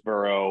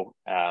Burrow.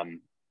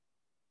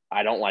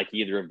 I don't like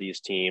either of these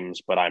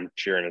teams, but I'm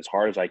cheering as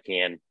hard as I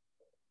can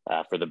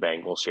for the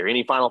Bengals here.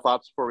 Any final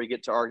thoughts before we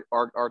get to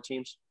our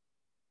teams?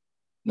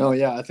 No,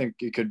 yeah, I think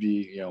it could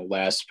be,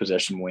 last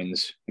possession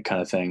wins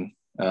kind of thing.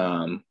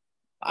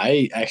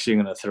 I actually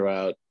am going to throw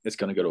out it's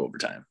going to go to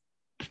overtime.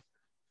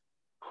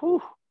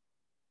 Whew.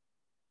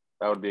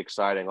 That would be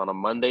exciting on a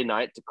Monday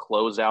night to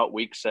close out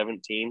Week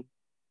 17.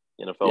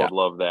 NFL would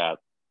love that.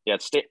 Yeah,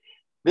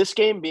 this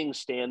game being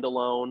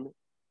standalone,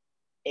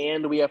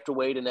 and we have to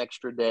wait an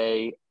extra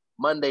day.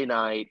 Monday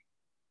night,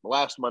 the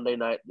last Monday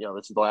night.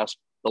 This is the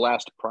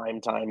last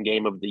prime time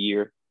game of the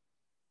year,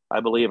 I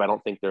believe. I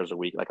don't think there's a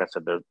week. Like I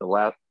said, there's the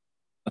last.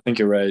 I think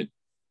you're right.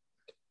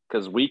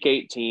 Because week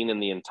 18 in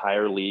the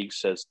entire league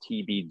says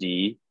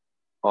TBD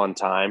on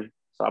time.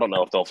 So I don't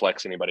know if they'll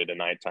flex anybody to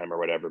nighttime or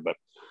whatever. But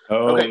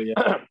okay.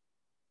 Yeah.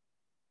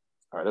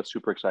 All right, that's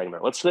super exciting.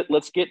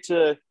 Let's get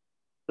to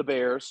the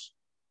Bears,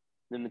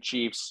 then the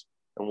Chiefs,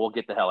 and we'll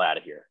get the hell out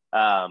of here.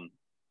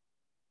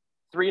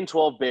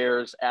 3-12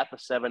 Bears at the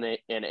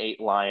 7-8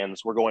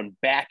 Lions. We're going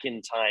back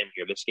in time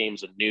here. This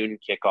game's a noon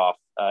kickoff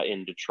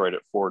in Detroit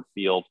at Ford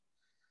Field.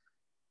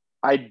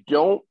 I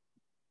don't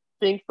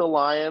think the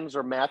Lions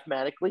are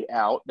mathematically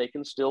out. They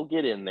can still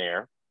get in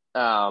there.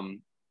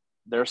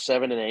 They're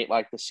 7-8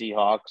 like the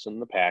Seahawks and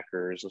the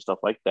Packers and stuff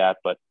like that,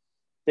 but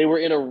they were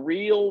in a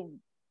real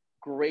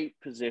great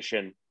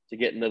position to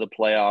get into the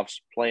playoffs,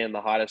 playing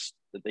the hottest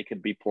that they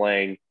could be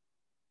playing.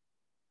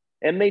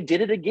 And they did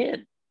it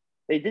again.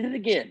 They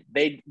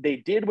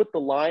did what the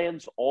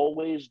Lions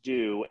always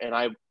do, and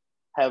I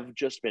have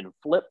just been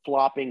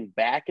flip-flopping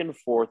back and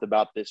forth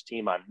about this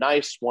team. I'm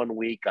nice one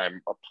week.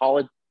 I'm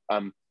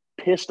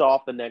pissed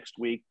off the next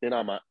week. Then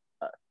I'm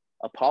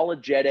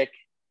apologetic.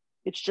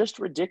 It's just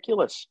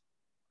ridiculous.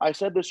 I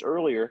said this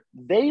earlier.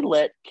 They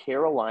let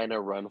Carolina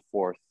run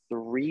for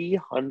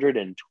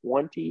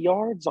 320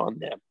 yards on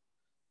them.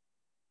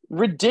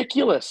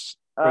 Ridiculous.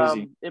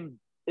 Crazy.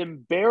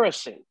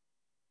 Embarrassing.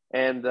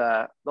 And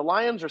the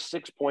Lions are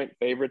 6-point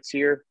favorites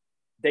here.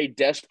 They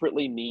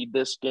desperately need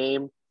this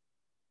game.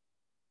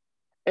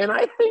 And I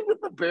think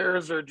that the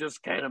Bears are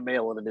just kind of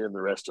mailing it in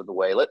the rest of the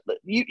way.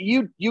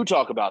 You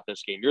talk about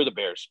this game. You're the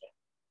Bears fan.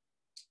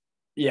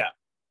 Yeah.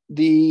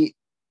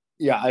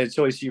 I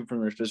totally see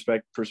from your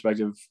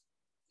perspective.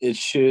 It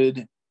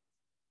should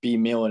be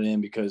mailing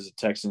in because the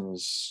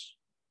Texans,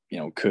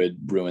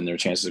 could ruin their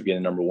chances of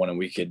getting number one, and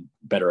we could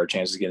better our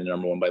chances of getting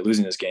number one by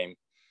losing this game.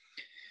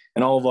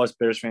 And all of us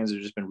Bears fans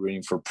have just been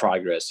rooting for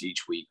progress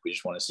each week. We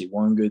just want to see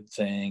one good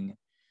thing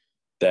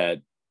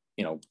that,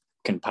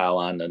 can pile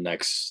on the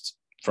next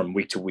from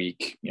week to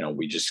week.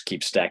 We just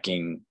keep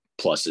stacking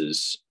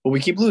pluses, but we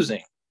keep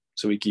losing.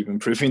 So we keep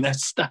improving that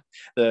stuff,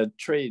 the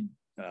trade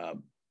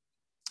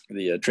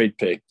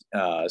pick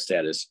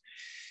status.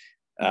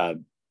 But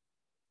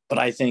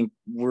I think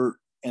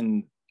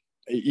and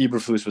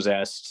Eberflus was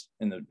asked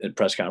in the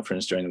press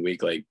conference during the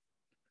week, like,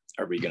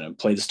 are we going to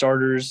play the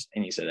starters?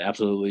 And he said,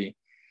 absolutely.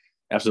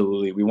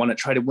 Absolutely. We want to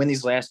try to win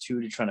these last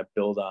two to try to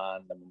build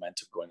on the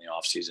momentum going in the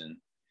offseason.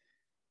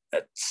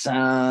 That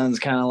sounds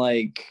kind of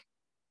like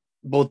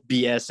both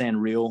BS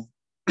and real.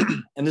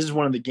 And this is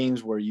one of the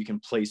games where you can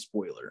play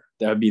spoiler.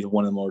 That would be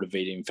one of the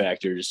motivating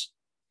factors.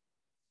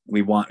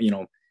 We want,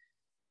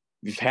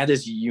 we've had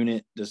this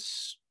unit,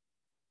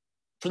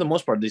 for the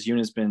most part, this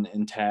unit's been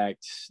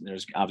intact.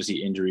 There's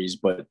obviously injuries,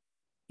 but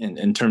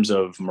in terms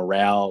of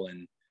morale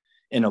and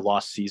in a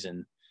lost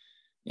season,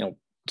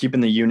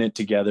 keeping the unit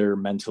together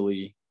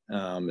mentally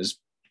is,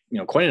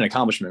 quite an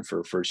accomplishment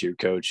for a first-year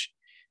coach.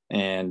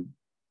 And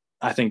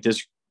I think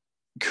this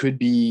could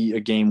be a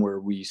game where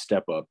we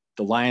step up.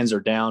 The Lions are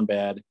down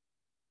bad.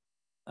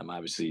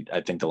 I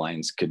think the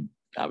Lions could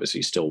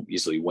obviously still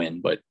easily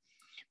win. But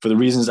for the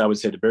reasons I would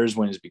say the Bears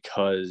win is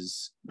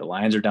because the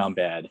Lions are down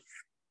bad.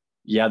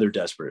 Yeah, they're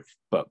desperate.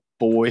 But,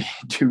 boy,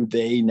 do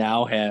they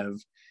now have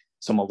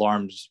some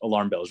alarm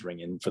bells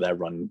ringing for that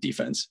run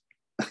defense.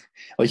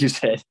 Like you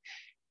said,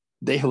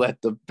 they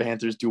let the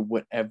Panthers do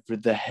whatever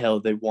the hell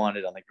they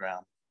wanted on the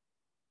ground.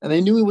 And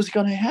they knew it was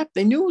going to happen.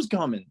 They knew it was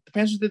coming. The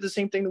Panthers did the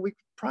same thing the week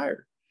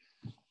prior.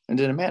 And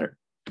it didn't matter.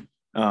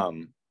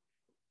 The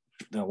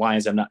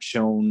Lions have not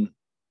shown,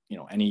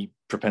 any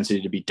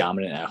propensity to be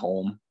dominant at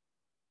home.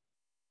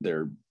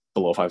 They're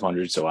below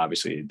 500, so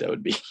obviously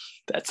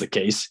that's the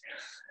case.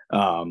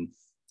 I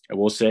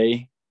will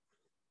say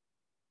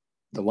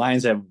the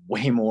Lions have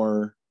way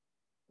more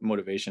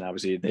motivation.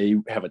 Obviously, they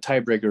have a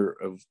tiebreaker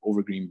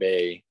over Green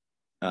Bay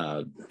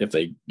if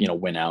they,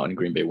 win out and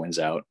Green Bay wins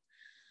out,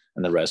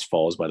 and the rest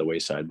falls by the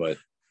wayside. But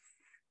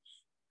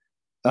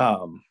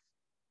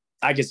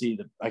I can see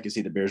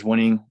the Bears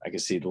winning. I can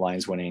see the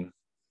Lions winning.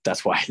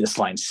 That's why this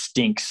line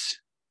stinks,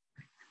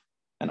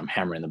 and I'm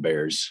hammering the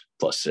Bears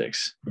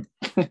 +6.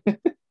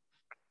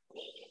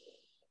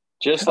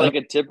 Just like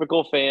a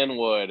typical fan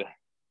would.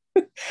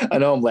 I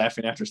know I'm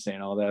laughing after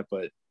saying all that,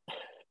 but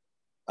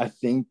I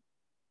think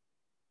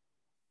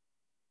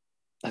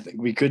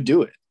we could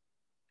do it.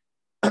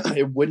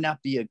 It would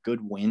not be a good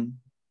win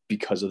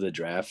because of the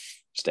draft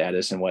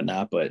status and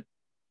whatnot, but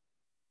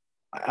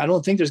I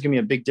don't think there's going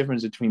to be a big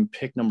difference between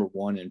pick number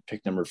 1 and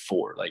pick number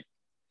 4. Like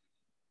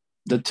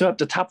the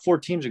top 4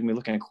 teams are going to be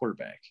looking at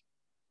quarterback.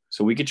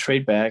 So we could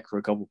trade back for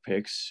a couple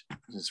picks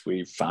since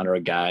we found our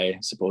guy,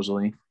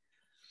 supposedly.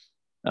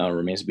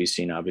 Remains to be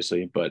seen,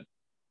 obviously, but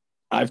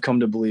I've come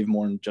to believe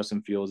more in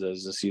Justin Fields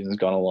as the season's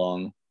gone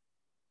along.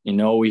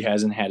 He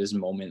hasn't had his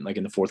moment like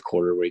in the fourth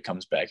quarter where he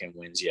comes back and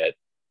wins yet.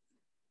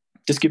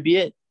 This could be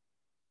it.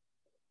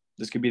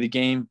 This could be the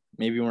game.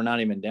 Maybe we're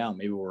not even down.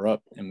 Maybe we're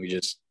up and we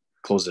just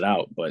close it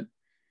out. But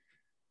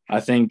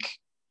I think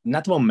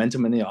not the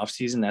momentum in the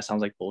offseason. That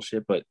sounds like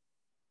bullshit, but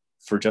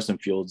for Justin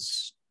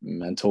Fields'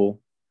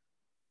 mental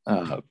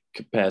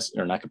capacity,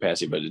 or not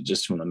capacity, but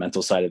just from the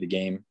mental side of the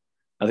game,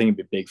 I think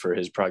it'd be big for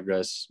his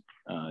progress,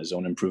 his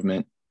own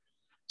improvement.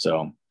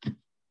 So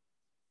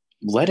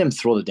let him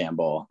throw the damn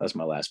ball. That's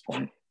my last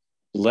point.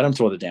 Let him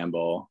throw the damn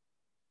ball.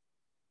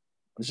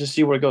 Let's just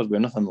see where it goes. We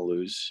have nothing to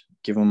lose.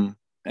 Give him,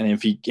 and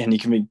if he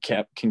can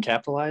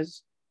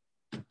capitalize,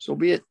 so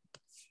be it.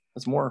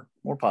 That's more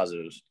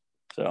positives.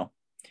 So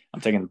I'm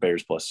taking the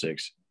Bears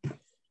 +6.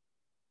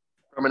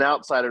 From an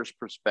outsider's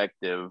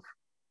perspective,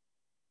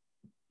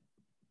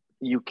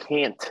 you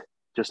can't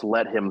just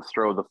let him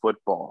throw the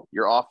football.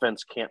 Your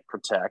offense can't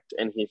protect,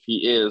 and if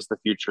he is the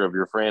future of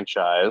your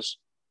franchise,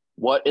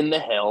 what in the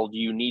hell do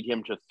you need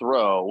him to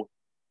throw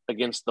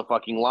against the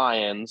fucking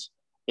Lions?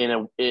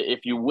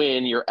 If you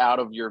win, you're out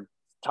of your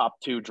top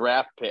 2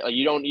 draft pick.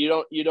 You don't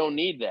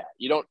need that.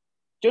 You don't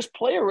just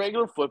play a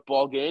regular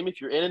football game. If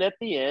you're in it at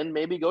the end,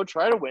 maybe go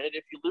try to win it.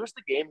 If you lose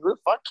the game, who the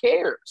fuck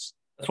cares?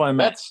 That's what I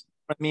meant. That's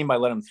what I mean by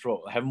let him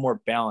throw. Have a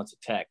more balanced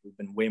attack. We've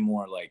been way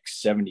more like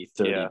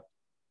 70-30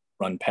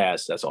 run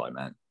pass. That's all I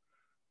meant.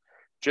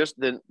 Just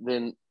then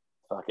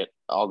fuck it.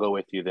 I'll go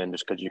with you then,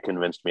 just because you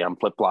convinced me. I'm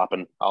flip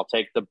flopping. I'll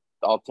take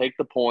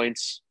the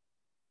points.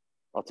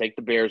 I'll take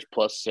the Bears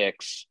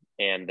 +6.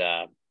 And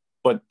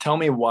but tell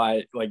me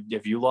why. Like,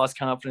 if you lost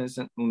confidence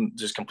in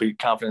just complete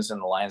confidence in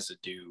the Lions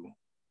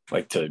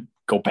to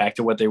go back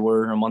to what they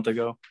were a month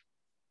ago.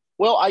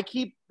 Well,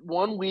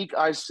 one week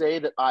I say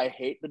that I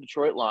hate the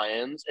Detroit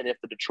Lions, and if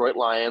the Detroit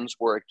Lions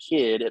were a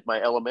kid at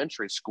my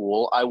elementary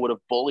school, I would have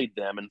bullied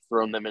them and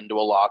thrown them into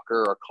a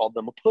locker or called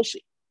them a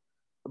pussy.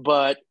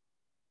 But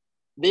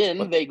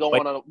then they go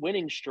on a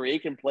winning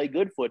streak and play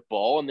good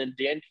football, and then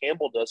Dan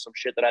Campbell does some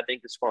shit that I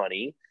think is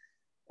funny,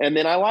 and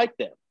then I like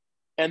them.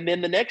 And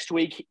then the next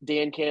week,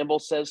 Dan Campbell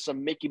says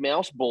some Mickey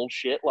Mouse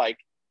bullshit like,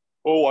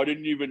 oh, I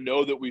didn't even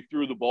know that we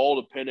threw the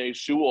ball to Penei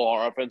Sewell,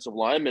 our offensive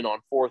lineman, on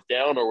 4th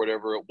down or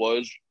whatever it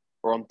was,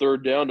 or on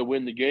 3rd down to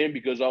win the game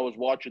because I was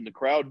watching the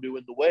crowd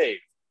doing the wave.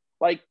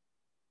 Like,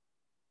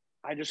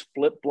 I just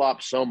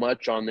flip-flop so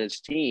much on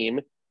this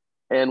team.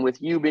 And with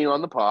you being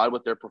on the pod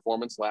with their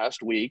performance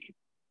last week,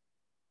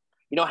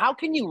 how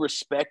can you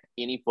respect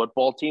any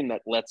football team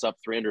that lets up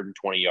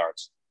 320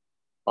 yards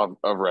of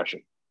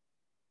rushing?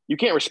 You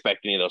can't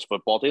respect any of those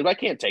football teams. I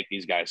can't take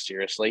these guys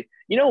seriously.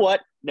 You know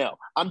what? No,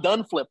 I'm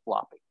done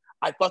flip-flopping.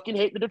 I fucking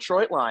hate the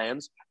Detroit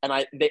Lions, and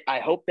I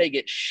hope they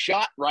get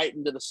shot right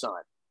into the sun.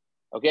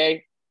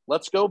 Okay?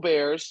 Let's go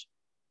Bears.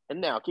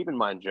 And now, keep in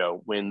mind,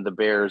 Joe, when the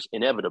Bears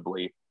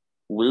inevitably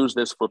lose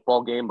this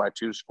football game by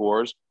 2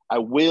 scores, I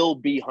will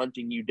be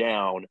hunting you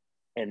down,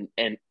 and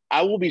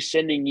I will be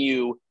sending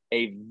you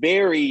a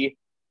very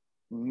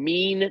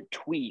mean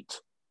tweet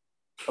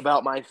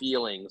about my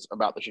feelings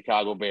about the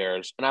Chicago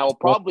Bears, and I will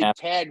probably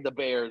tag the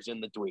Bears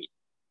in the tweet.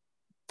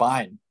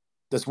 Fine.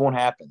 This won't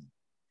happen.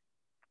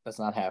 That's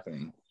not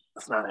happening.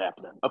 That's not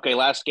happening. Okay,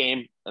 last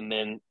game, and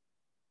then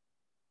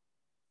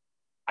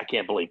I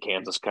can't believe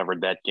Kansas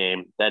covered that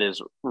game. That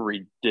is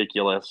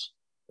ridiculous.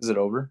 Is it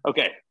over?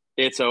 Okay,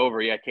 it's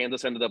over. Yeah,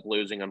 Kansas ended up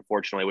losing,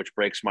 unfortunately, which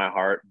breaks my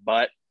heart,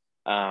 but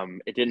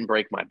it didn't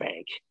break my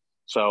bank,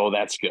 so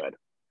that's good.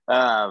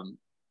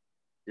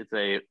 It's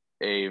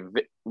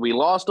we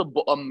lost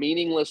a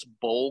meaningless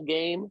bowl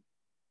game,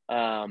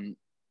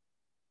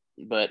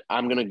 but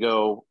I'm gonna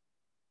go.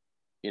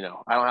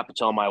 I don't have to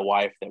tell my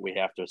wife that we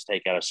have to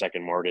take out a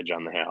second mortgage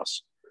on the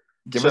house.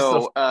 What's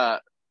the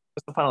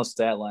final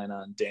stat line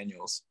on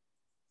Daniels?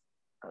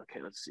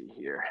 Okay, let's see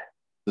here.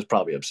 It's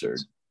probably absurd.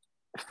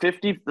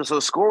 50. So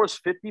the score was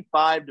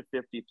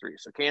 55-53.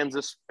 So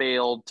Kansas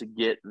failed to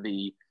get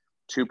the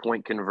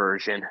 2-point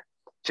conversion.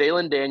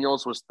 Jalen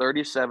Daniels was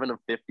 37 of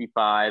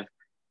 55.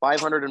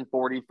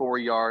 544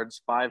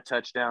 yards, 5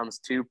 touchdowns,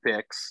 2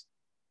 picks.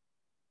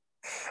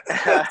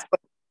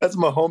 That's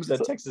Mahomes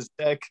at Texas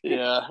Tech.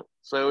 Yeah.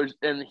 So,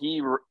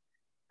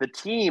 the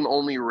team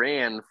only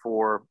ran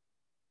for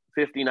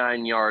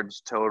 59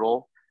 yards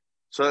total.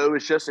 So it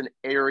was just an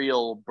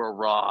aerial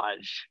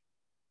barrage.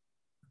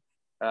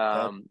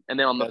 And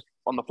then on the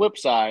flip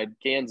side,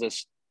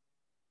 Kansas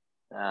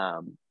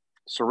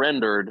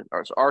surrendered,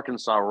 or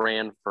Arkansas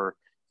ran for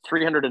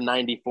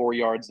 394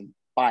 yards and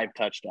 5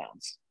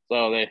 touchdowns.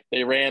 So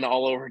they ran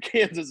all over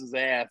Kansas's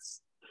ass.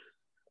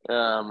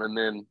 And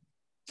then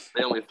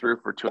they only threw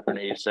for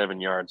 287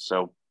 yards.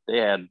 So they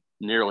had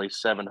nearly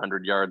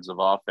 700 yards of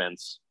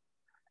offense,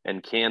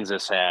 and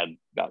Kansas had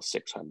about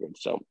 600.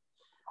 So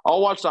I'll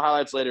watch the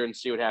highlights later and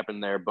see what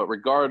happened there. But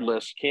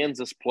regardless,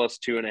 Kansas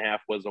 +2.5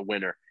 was a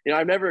winner.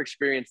 I've never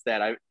experienced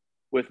that.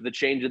 With the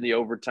change in the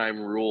overtime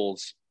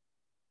rules,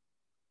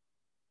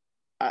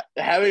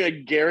 having a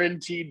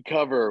guaranteed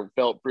cover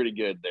felt pretty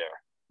good there.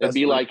 It'd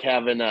be like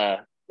having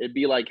a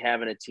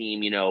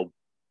team,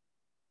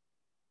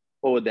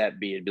 what would that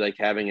be? It'd be like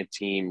having a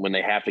team when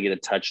they have to get a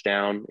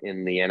touchdown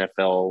in the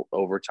NFL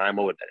overtime.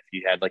 What would that, if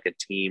you had like a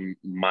team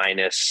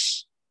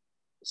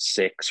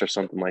 -6 or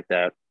something like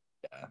that?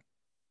 Yeah.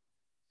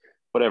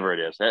 whatever it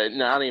is. No,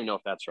 I don't even know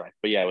if that's right.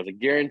 But yeah, it was a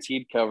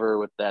guaranteed cover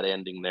with that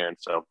ending there. And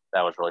so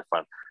that was really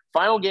fun.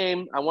 Final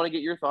game. I want to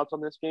get your thoughts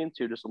on this game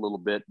too, just a little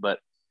bit. But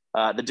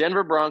the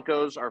Denver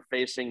Broncos are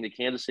facing the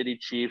Kansas City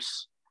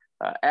Chiefs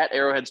at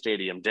Arrowhead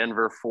Stadium.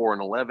 Denver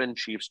 4-11,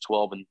 Chiefs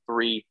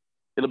 12-3.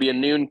 It'll be a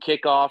noon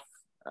kickoff.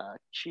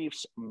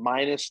 Chiefs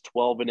minus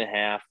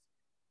 12.5.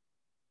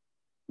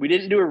 We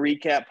didn't do a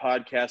recap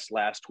podcast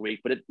last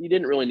week, but you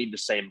didn't really need to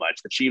say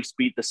much. The Chiefs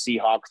beat the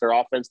Seahawks. Their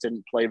offense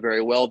didn't play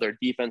very well. Their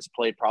defense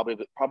played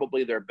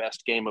probably their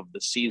best game of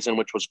the season,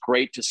 which was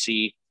great to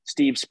see.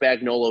 Steve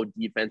Spagnuolo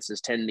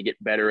defenses tend to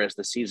get better as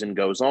the season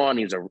goes on.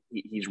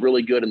 He's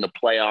really good in the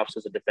playoffs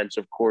as a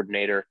defensive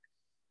coordinator.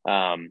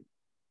 And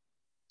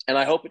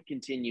I hope it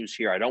continues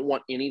here. I don't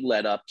want any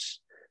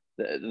let-ups.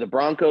 The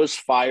Broncos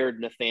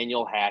fired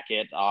Nathaniel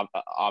Hackett,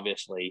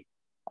 obviously,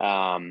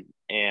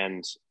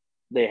 and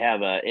they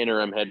have an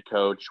interim head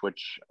coach,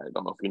 which I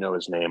don't know if you know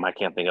his name. I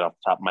can't think of it off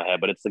the top of my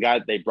head, but it's the guy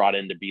that they brought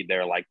in to be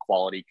their like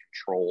quality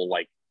control,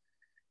 like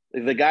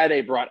the guy they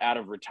brought out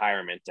of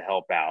retirement to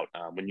help out.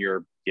 When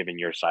you're giving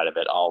your side of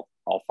it, I'll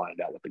find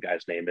out what the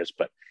guy's name is.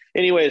 But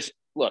anyways,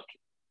 look,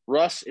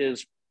 Russ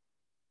is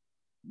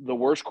the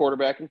worst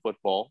quarterback in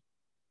football.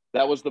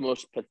 That was the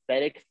most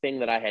pathetic thing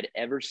that I had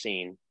ever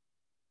seen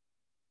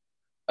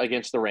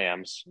against the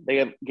Rams.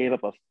 They gave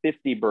up a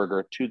 50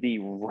 burger to the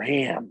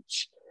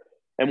Rams.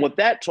 And what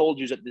that told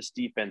you is that this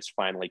defense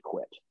finally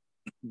quit.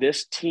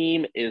 This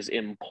team is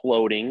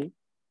imploding.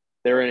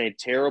 They're in a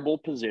terrible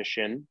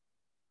position.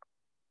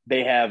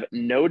 They have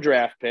no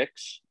draft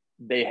picks.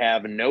 They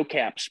have no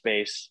cap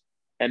space.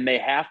 And they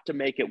have to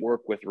make it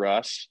work with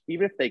Russ.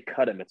 Even if they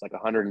cut him, it's like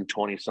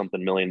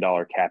 $120-something million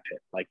cap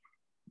hit. Like,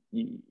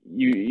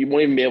 you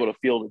won't even be able to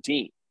field a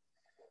team.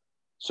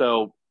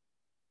 So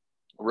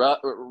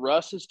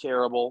Russ is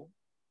terrible.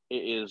 It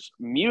is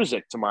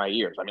music to my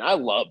ears. I mean, I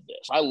love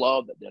this. I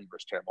love that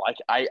Denver's terrible.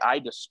 I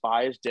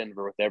despise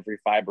Denver with every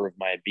fiber of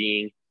my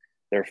being.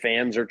 Their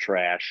fans are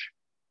trash.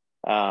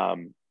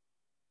 And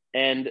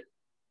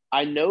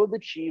I know the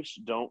Chiefs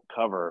don't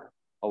cover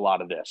a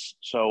lot of this.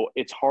 So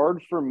it's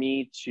hard for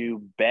me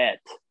to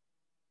bet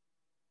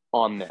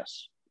on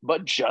this.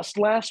 But just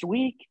last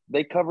week,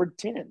 they covered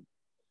 10.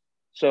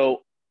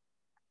 So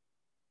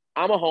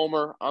I'm a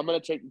homer. I'm going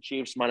to take the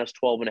Chiefs minus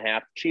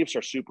 12.5. Chiefs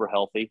are super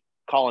healthy.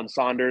 Colin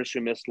Saunders, who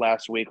missed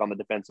last week on the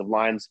defensive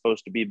line, is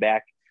supposed to be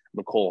back.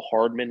 Mecole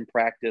Hardman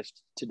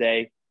practiced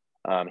today.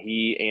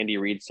 Andy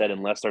Reid said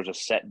unless there's a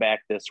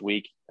setback this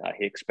week,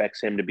 he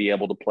expects him to be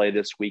able to play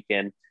this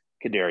weekend.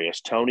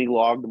 Kadarius Toney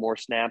logged more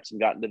snaps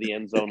and got into the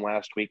end zone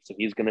last week, so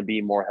he's going to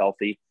be more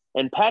healthy.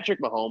 And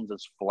Patrick Mahomes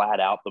is flat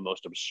out the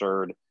most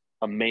absurd,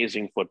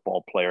 amazing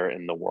football player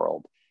in the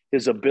world.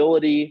 His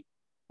ability,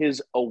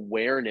 his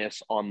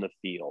awareness on the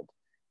field,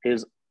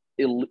 his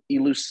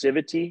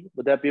elusivity,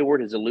 would that be a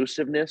word? His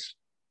elusiveness?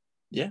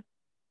 Yeah.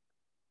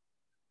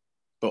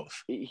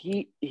 Both.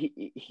 He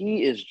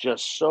is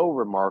just so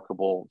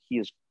remarkable. He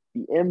is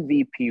the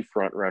MVP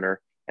front runner,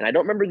 and I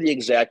don't remember the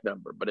exact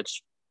number, but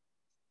it's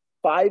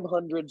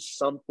 500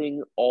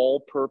 something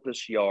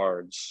all-purpose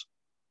yards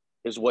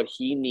is what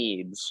he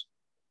needs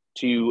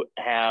to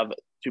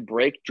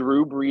break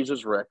Drew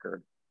Brees'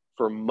 record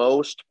for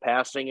most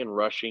passing and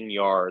rushing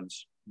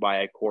yards by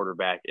a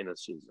quarterback in a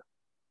season.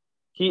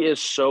 He is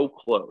so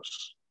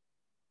close.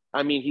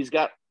 I mean, he's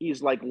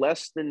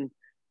less than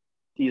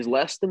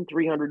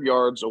 300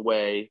 yards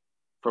away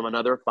from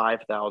another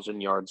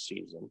 5,000 yard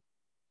season.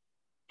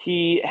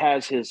 He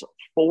has his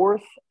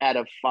 4th out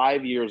of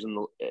 5 years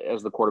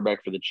as the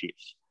quarterback for the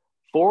Chiefs.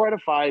 4 out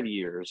of 5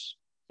 years,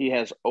 he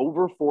has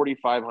over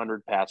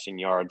 4,500 passing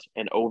yards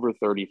and over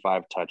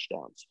 35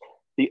 touchdowns.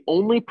 The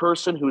only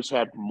person who's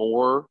had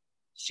more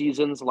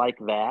seasons like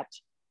that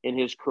in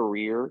his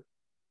career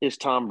is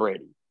Tom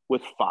Brady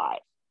with 5.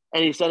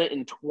 And he's done it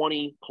in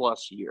 20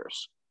 plus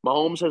years.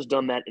 Mahomes has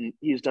done that, and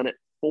he's done it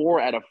 4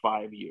 out of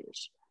 5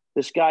 years.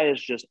 This guy is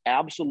just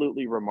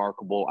absolutely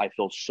remarkable. I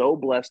feel so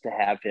blessed to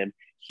have him.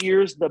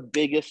 Here's the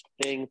biggest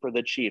thing for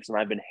the Chiefs, and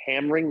I've been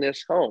hammering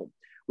this home.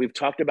 We've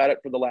talked about it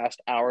for the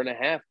last hour and a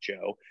half,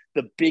 Joe.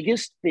 The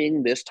biggest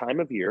thing this time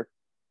of year,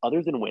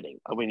 other than winning,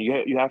 I mean,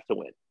 you have to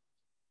win,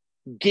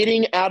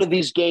 getting out of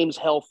these games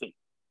healthy.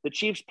 The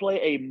Chiefs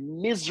play a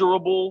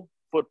miserable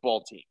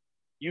football team.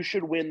 You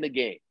should win the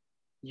game.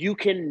 You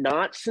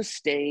cannot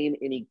sustain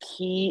any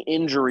key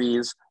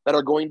injuries that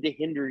are going to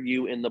hinder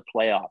you in the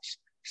playoffs.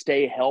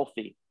 Stay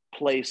healthy,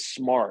 play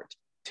smart,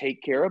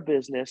 take care of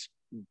business,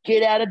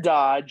 get out of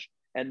Dodge,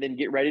 and then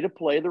get ready to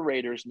play the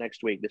Raiders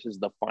next week. This is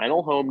the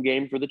final home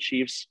game for the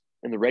Chiefs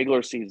in the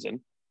regular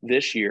season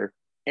this year.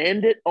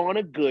 End it on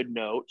a good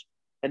note,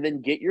 and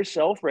then get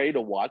yourself ready to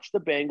watch the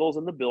Bengals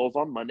and the Bills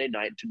on Monday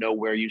night to know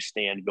where you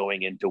stand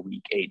going into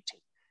Week 18.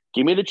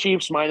 Give me the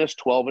Chiefs minus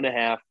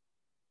 12.5.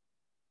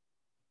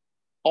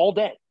 All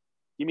day.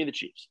 Give me the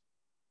Chiefs.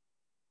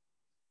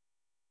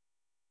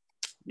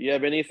 You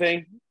have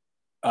anything?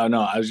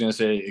 No, I was going to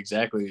say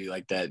exactly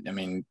like that. I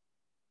mean,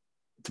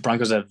 the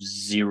Broncos have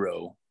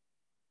 0.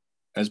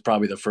 That's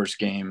probably the first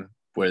game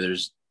where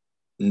there's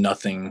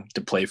nothing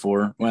to play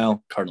for.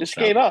 Well, Cardinals just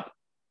gave up.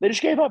 They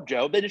just gave up,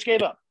 Joe. They just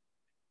gave up.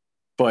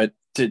 But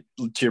to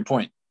your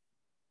point,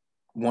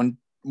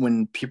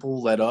 when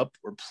people let up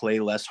or play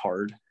less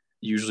hard,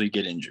 usually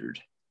get injured.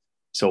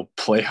 So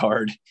play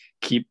hard,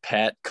 keep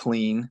Pat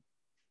clean,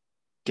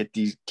 get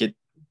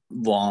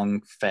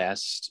long,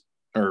 fast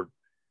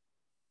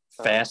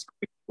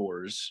quick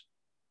scores,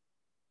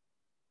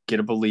 get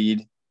up a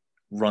lead,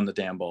 run the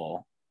damn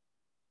ball,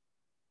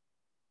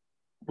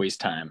 waste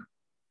time,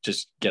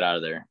 just get out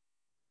of there.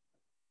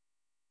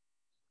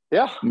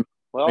 Yeah.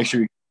 Well, make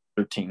sure you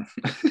 13.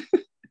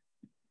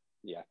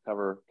 Yeah,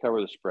 cover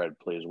the spread,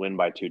 please. Win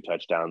by 2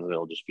 touchdowns, and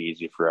it'll just be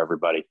easy for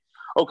everybody.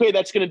 Okay,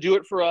 that's going to do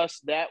it for us.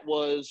 That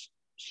was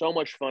so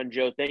much fun,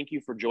 Joe. Thank you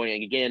for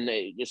joining. Again,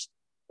 just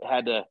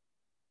had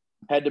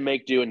to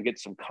make do and get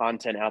some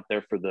content out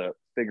there for the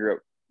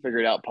Figure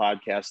It Out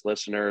podcast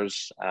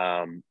listeners.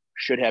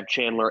 Should have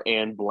Chandler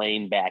and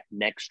Blaine back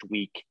next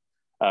week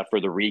for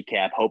the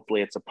recap.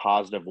 Hopefully, it's a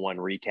positive one,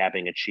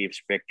 recapping a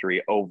Chiefs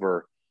victory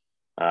over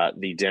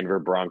the Denver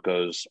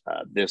Broncos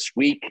this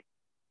week.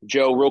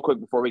 Joe, real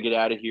quick before we get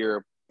out of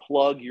here,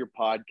 plug your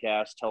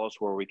podcast. Tell us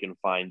where we can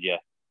find you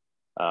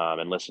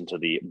and listen to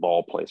the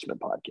Ball Placement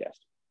podcast.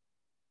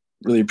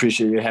 Really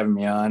appreciate you having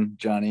me on,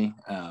 Johnny.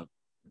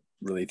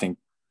 Really think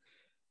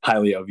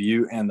highly of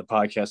you and the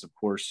podcast, of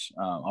course.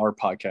 Our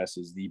podcast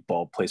is the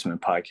Ball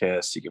Placement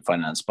Podcast. You can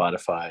find it on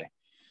Spotify.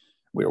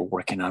 We're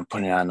working on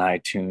putting it on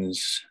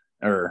iTunes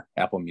or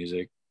Apple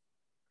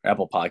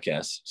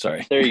Podcasts.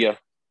 Sorry. There you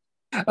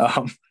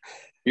go.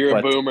 You're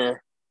a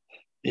boomer.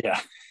 Yeah.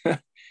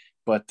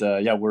 But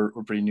we're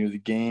pretty new to the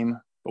game,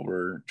 but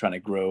we're trying to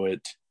grow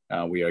it.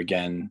 We are,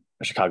 again,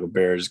 a Chicago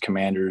Bears,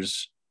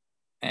 Commanders,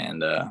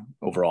 and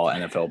overall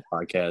NFL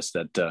podcast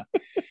that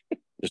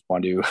just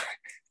want to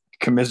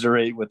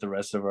commiserate with the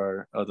rest of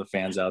the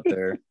fans out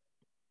there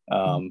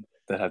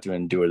that have to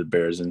endure the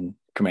Bears and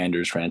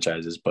Commanders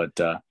franchises. But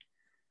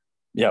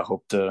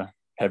hope to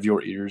have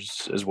your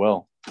ears as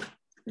well.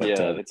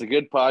 But, it's a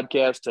good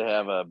podcast to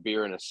have a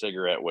beer and a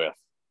cigarette with.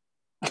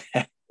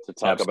 To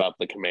talk about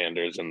the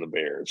Commanders and the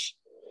Bears.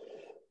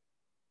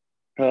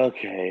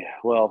 Okay.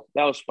 Well,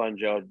 that was fun,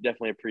 Joe.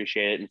 Definitely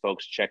appreciate it. And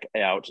folks, check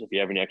out if you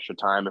have any extra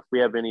time. If we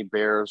have any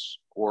Bears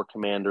or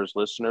Commanders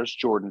listeners,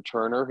 Jordan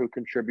Turner, who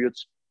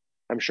contributes,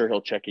 I'm sure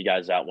he'll check you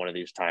guys out one of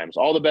these times.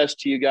 All the best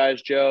to you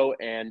guys, Joe.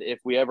 And if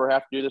we ever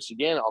have to do this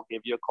again, I'll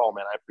give you a call,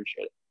 man. I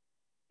appreciate it.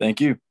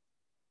 Thank you.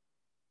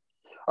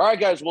 All right,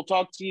 guys. We'll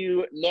talk to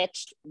you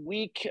next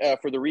week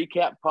for the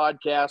recap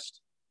podcast.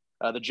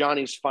 The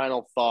Johnny's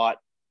final thought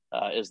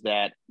is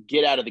that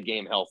get out of the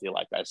game healthy,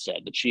 like I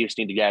said. The Chiefs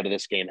need to get out of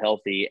this game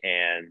healthy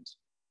and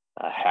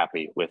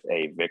happy with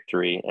a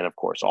victory. And, of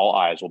course, all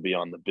eyes will be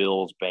on the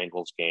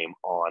Bills-Bengals game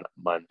on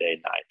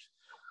Monday night.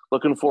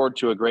 Looking forward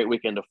to a great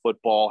weekend of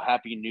football.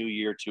 Happy New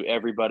Year to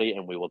everybody,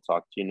 and we will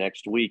talk to you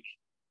next week.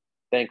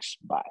 Thanks.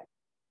 Bye.